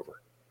a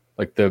hangover?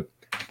 Like the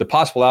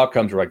possible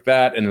outcomes are like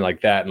that and then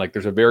like that. And like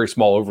there's a very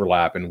small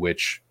overlap in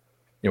which,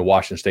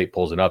 Washington State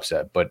pulls an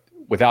upset. But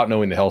without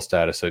knowing the health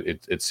status,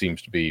 it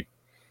seems to be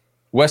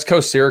West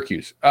Coast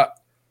Syracuse.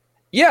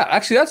 Yeah,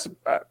 actually, that's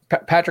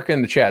Patrick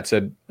in the chat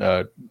said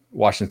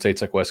Washington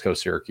State's like West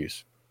Coast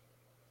Syracuse.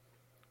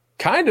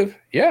 Kind of,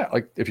 yeah.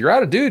 Like if you're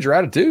out of dudes, you're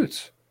out of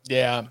dudes.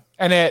 Yeah,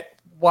 and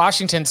at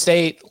Washington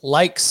State,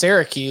 like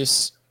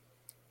Syracuse,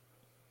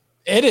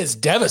 it is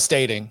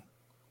devastating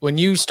when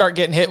you start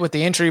getting hit with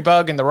the injury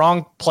bug in the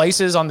wrong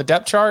places on the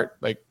depth chart.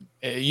 Like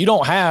you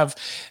don't have.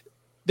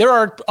 There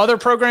are other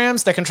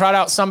programs that can trot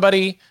out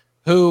somebody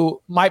who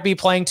might be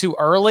playing too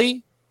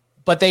early,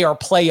 but they are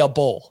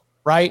playable,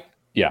 right?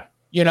 Yeah.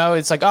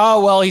 It's like,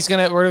 oh well,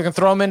 we're gonna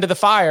throw him into the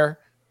fire.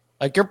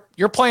 Like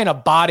you're playing a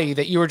body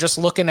that you were just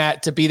looking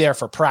at to be there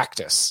for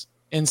practice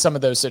in some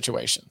of those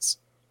situations.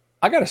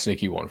 I got a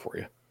sneaky one for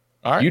you.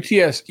 All right.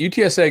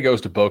 UTSA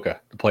goes to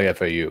Boca to play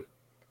FAU.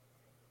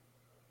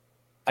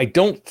 I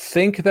don't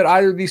think that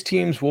either of these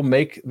teams will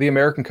make the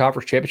American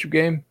Conference Championship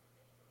game,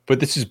 but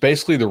this is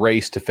basically the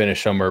race to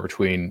finish somewhere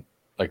between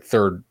like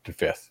third to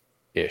fifth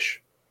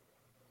ish.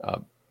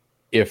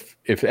 If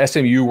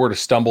SMU were to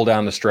stumble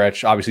down the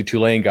stretch, obviously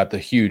Tulane got the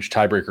huge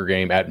tiebreaker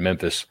game at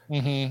Memphis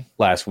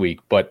last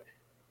week, but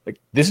like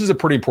this is a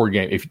pretty important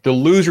game. If the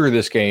loser of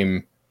this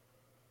game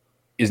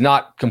is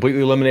not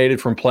completely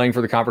eliminated from playing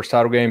for the conference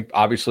title game,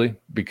 obviously,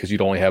 because you'd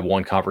only have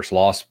one conference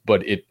loss,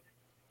 but it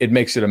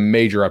makes it a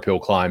major uphill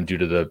climb due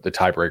to the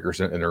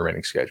tiebreakers in the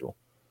remaining schedule.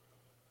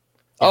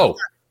 Oh,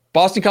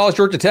 Boston College,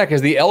 Georgia Tech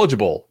is the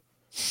eligible,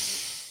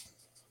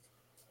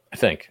 I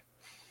think.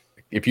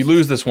 If you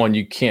lose this one,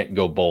 you can't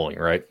go bowling,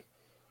 right?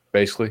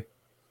 Basically.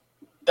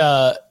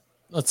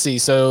 Let's see.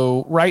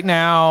 So right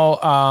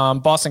now,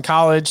 Boston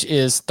College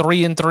is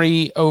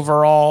 3-3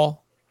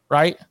 overall,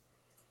 right?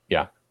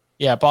 Yeah.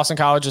 Yeah. Boston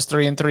College is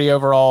 3-3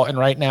 overall. And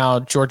right now,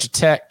 Georgia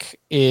Tech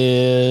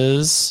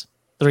is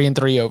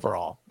 3-3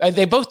 overall.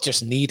 They both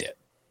just need it.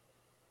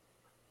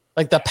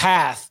 Like the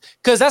path.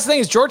 Because that's the thing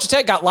is Georgia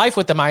Tech got life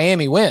with the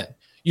Miami win.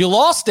 You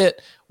lost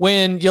it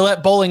when you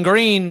let Bowling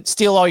Green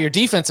steal all your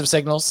defensive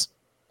signals,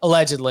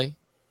 allegedly.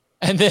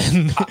 And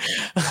then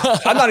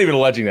I'm not even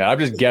alleging that. I'm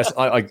just guessing.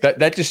 Like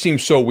that just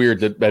seems so weird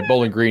that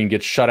Bowling Green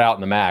gets shut out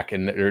in the MAC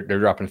and they're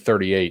dropping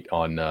 38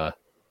 on the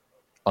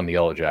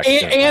Yellow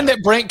Jackets. And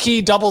that Brent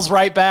Key doubles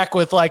right back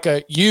with like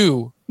a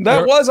U.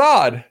 That was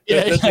odd.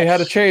 That they had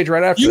to change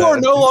right after. You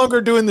are no longer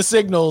doing the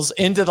signals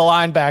into the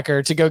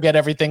linebacker to go get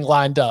everything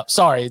lined up.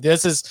 Sorry,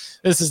 this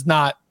is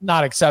not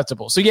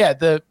acceptable. So yeah,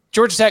 the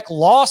Georgia Tech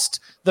lost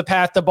the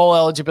path to bowl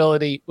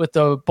eligibility with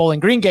the Bowling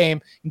Green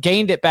game,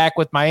 gained it back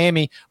with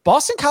Miami.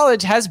 Boston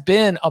College has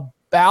been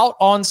about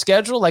on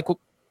schedule. Like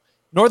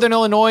Northern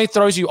Illinois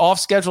throws you off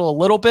schedule a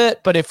little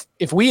bit, but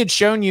if we had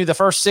shown you the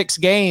first 6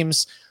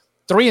 games,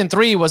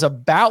 3-3 was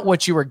about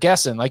what you were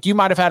guessing. Like you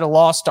might have had a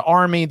loss to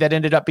Army that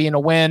ended up being a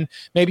win.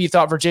 Maybe you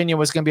thought Virginia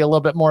was going to be a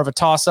little bit more of a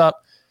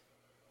toss-up.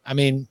 I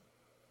mean,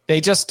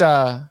 they just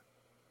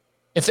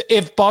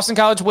if Boston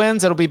College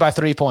wins, it'll be by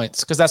 3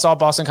 points because that's all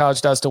Boston College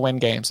does to win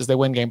games is they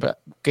win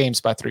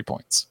games by 3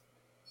 points.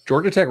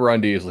 Georgia Tech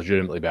run D is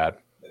legitimately bad,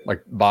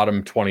 like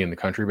bottom 20 in the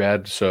country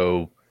bad.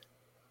 So,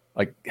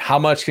 like, how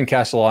much can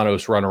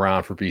Castellanos run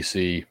around for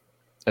BC,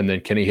 and then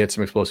can he hit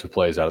some explosive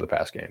plays out of the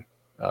pass game?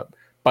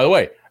 By the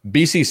way,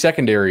 BC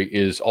secondary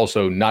is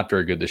also not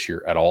very good this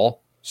year at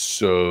all.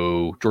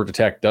 So Georgia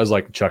Tech does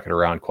like to chuck it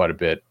around quite a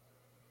bit.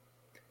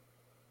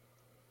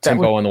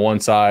 Tempo on the one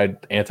side,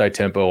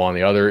 anti-tempo on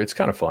the other. It's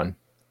kind of fun.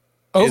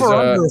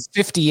 Over-under is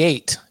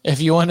 58 if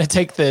you want to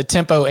take the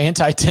tempo,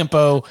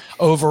 anti-tempo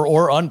over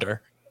or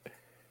under.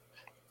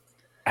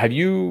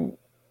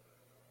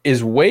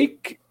 Is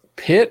Wake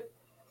Pitt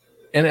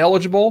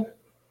ineligible?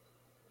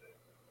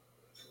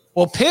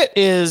 Well, Pitt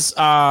is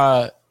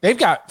they've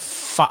got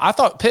I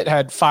thought Pitt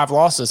had 5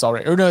 losses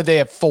already. Or no, they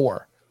have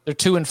 4. They're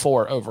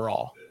 2-4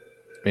 overall.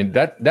 I mean,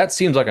 that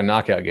seems like a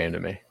knockout game to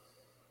me.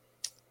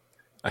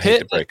 I hate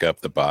to break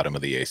up the bottom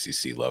of the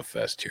ACC love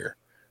fest here.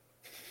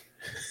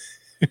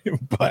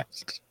 But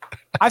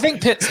I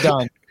think Pitt's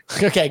done.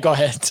 Okay, go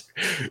ahead.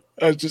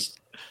 Just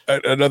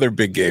another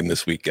big game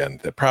this weekend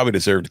that probably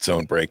deserved its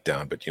own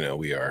breakdown, but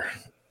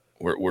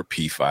we're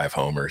P5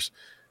 homers.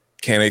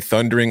 Can a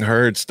thundering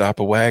herd stop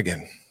a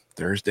wagon?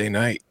 Thursday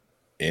night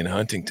in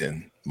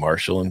Huntington,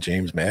 Marshall and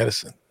James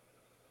Madison.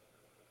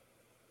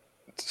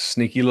 It's a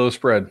sneaky low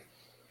spread,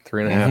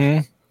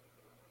 3.5.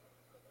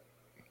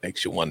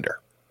 Makes you wonder.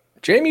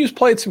 JMU's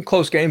played some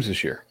close games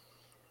this year.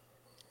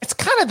 It's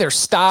kind of their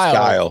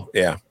style.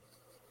 Yeah.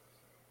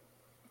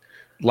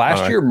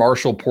 Last year,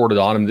 Marshall poured it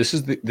on him. This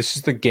is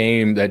the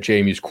game that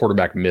JMU's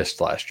quarterback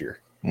missed last year,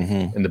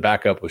 and the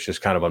backup was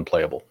just kind of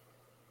unplayable.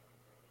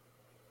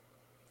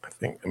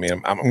 I'm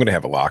going to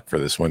have a lock for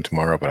this one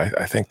tomorrow, but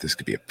I think this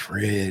could be a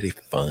pretty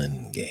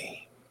fun game.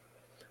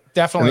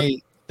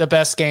 Definitely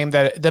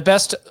the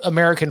best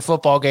American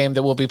football game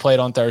that will be played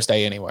on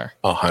Thursday anywhere.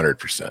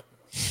 100%.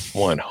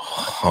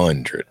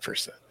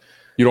 100%.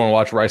 You don't want to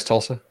watch Rice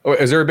Tulsa? Oh,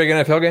 is there a big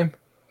NFL game?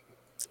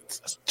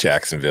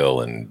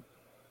 Jacksonville and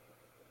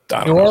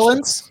New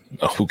Orleans?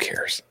 Oh, who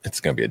cares? It's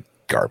going to be a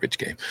garbage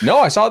game. No,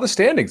 I saw the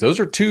standings. Those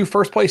are 2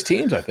 first place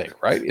teams, I think,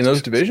 right? In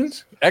those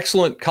divisions.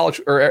 Excellent college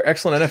or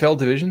excellent NFL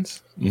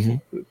divisions.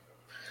 Mm-hmm.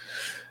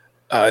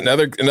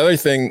 Another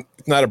thing,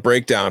 not a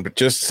breakdown, but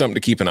just something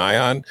to keep an eye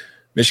on.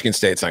 Michigan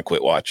State's on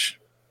quit watch.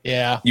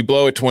 Yeah. You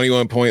blow a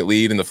 21-point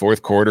lead in the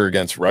fourth quarter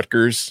against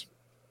Rutgers,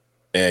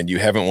 and you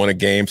haven't won a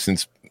game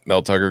since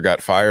Mel Tucker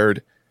got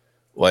fired.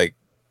 Like,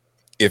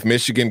 if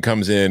Michigan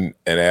comes in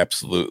and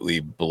absolutely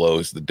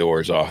blows the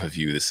doors off of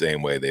you the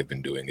same way they've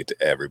been doing it to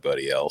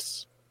everybody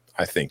else,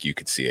 I think you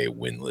could see a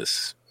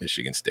winless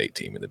Michigan State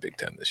team in the Big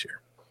Ten this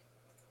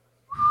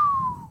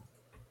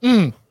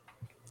year.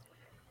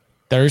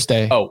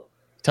 Thursday. Oh,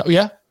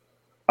 yeah.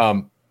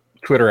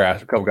 Twitter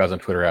asked, a couple guys on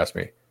Twitter asked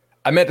me.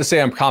 I meant to say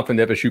I'm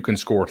confident FSU can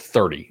score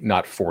 30,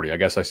 not 40. I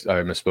guess I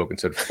misspoke and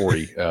said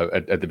 40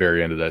 at the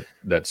very end of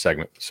that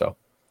segment. So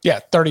yeah,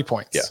 30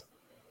 points.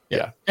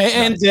 Yeah.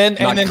 And then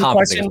the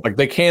question, like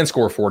they can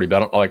score 40,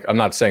 but I'm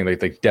not saying they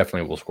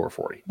definitely will score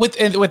 40.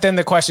 Within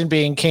the question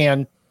being,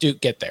 can Duke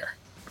get there?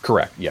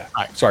 Correct. Yeah.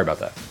 All right. Sorry about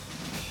that.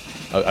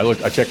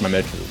 I checked my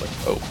mentions. I was like,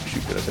 oh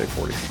shoot, did I say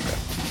 40?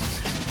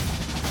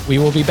 Okay. We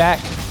will be back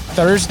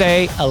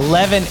Thursday,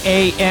 11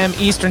 a.m.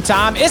 Eastern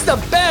time. It's the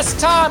best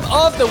time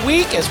of the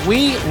week as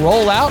we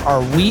roll out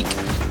our Week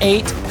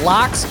 8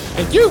 locks.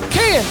 And you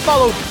can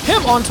follow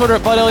him on Twitter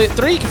at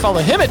BudElliott3. You can follow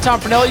him at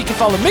Tom Fernelli. You can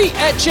follow me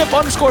at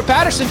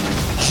Chip_Patterson.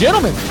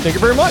 Gentlemen, thank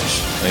you very much.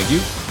 Thank you.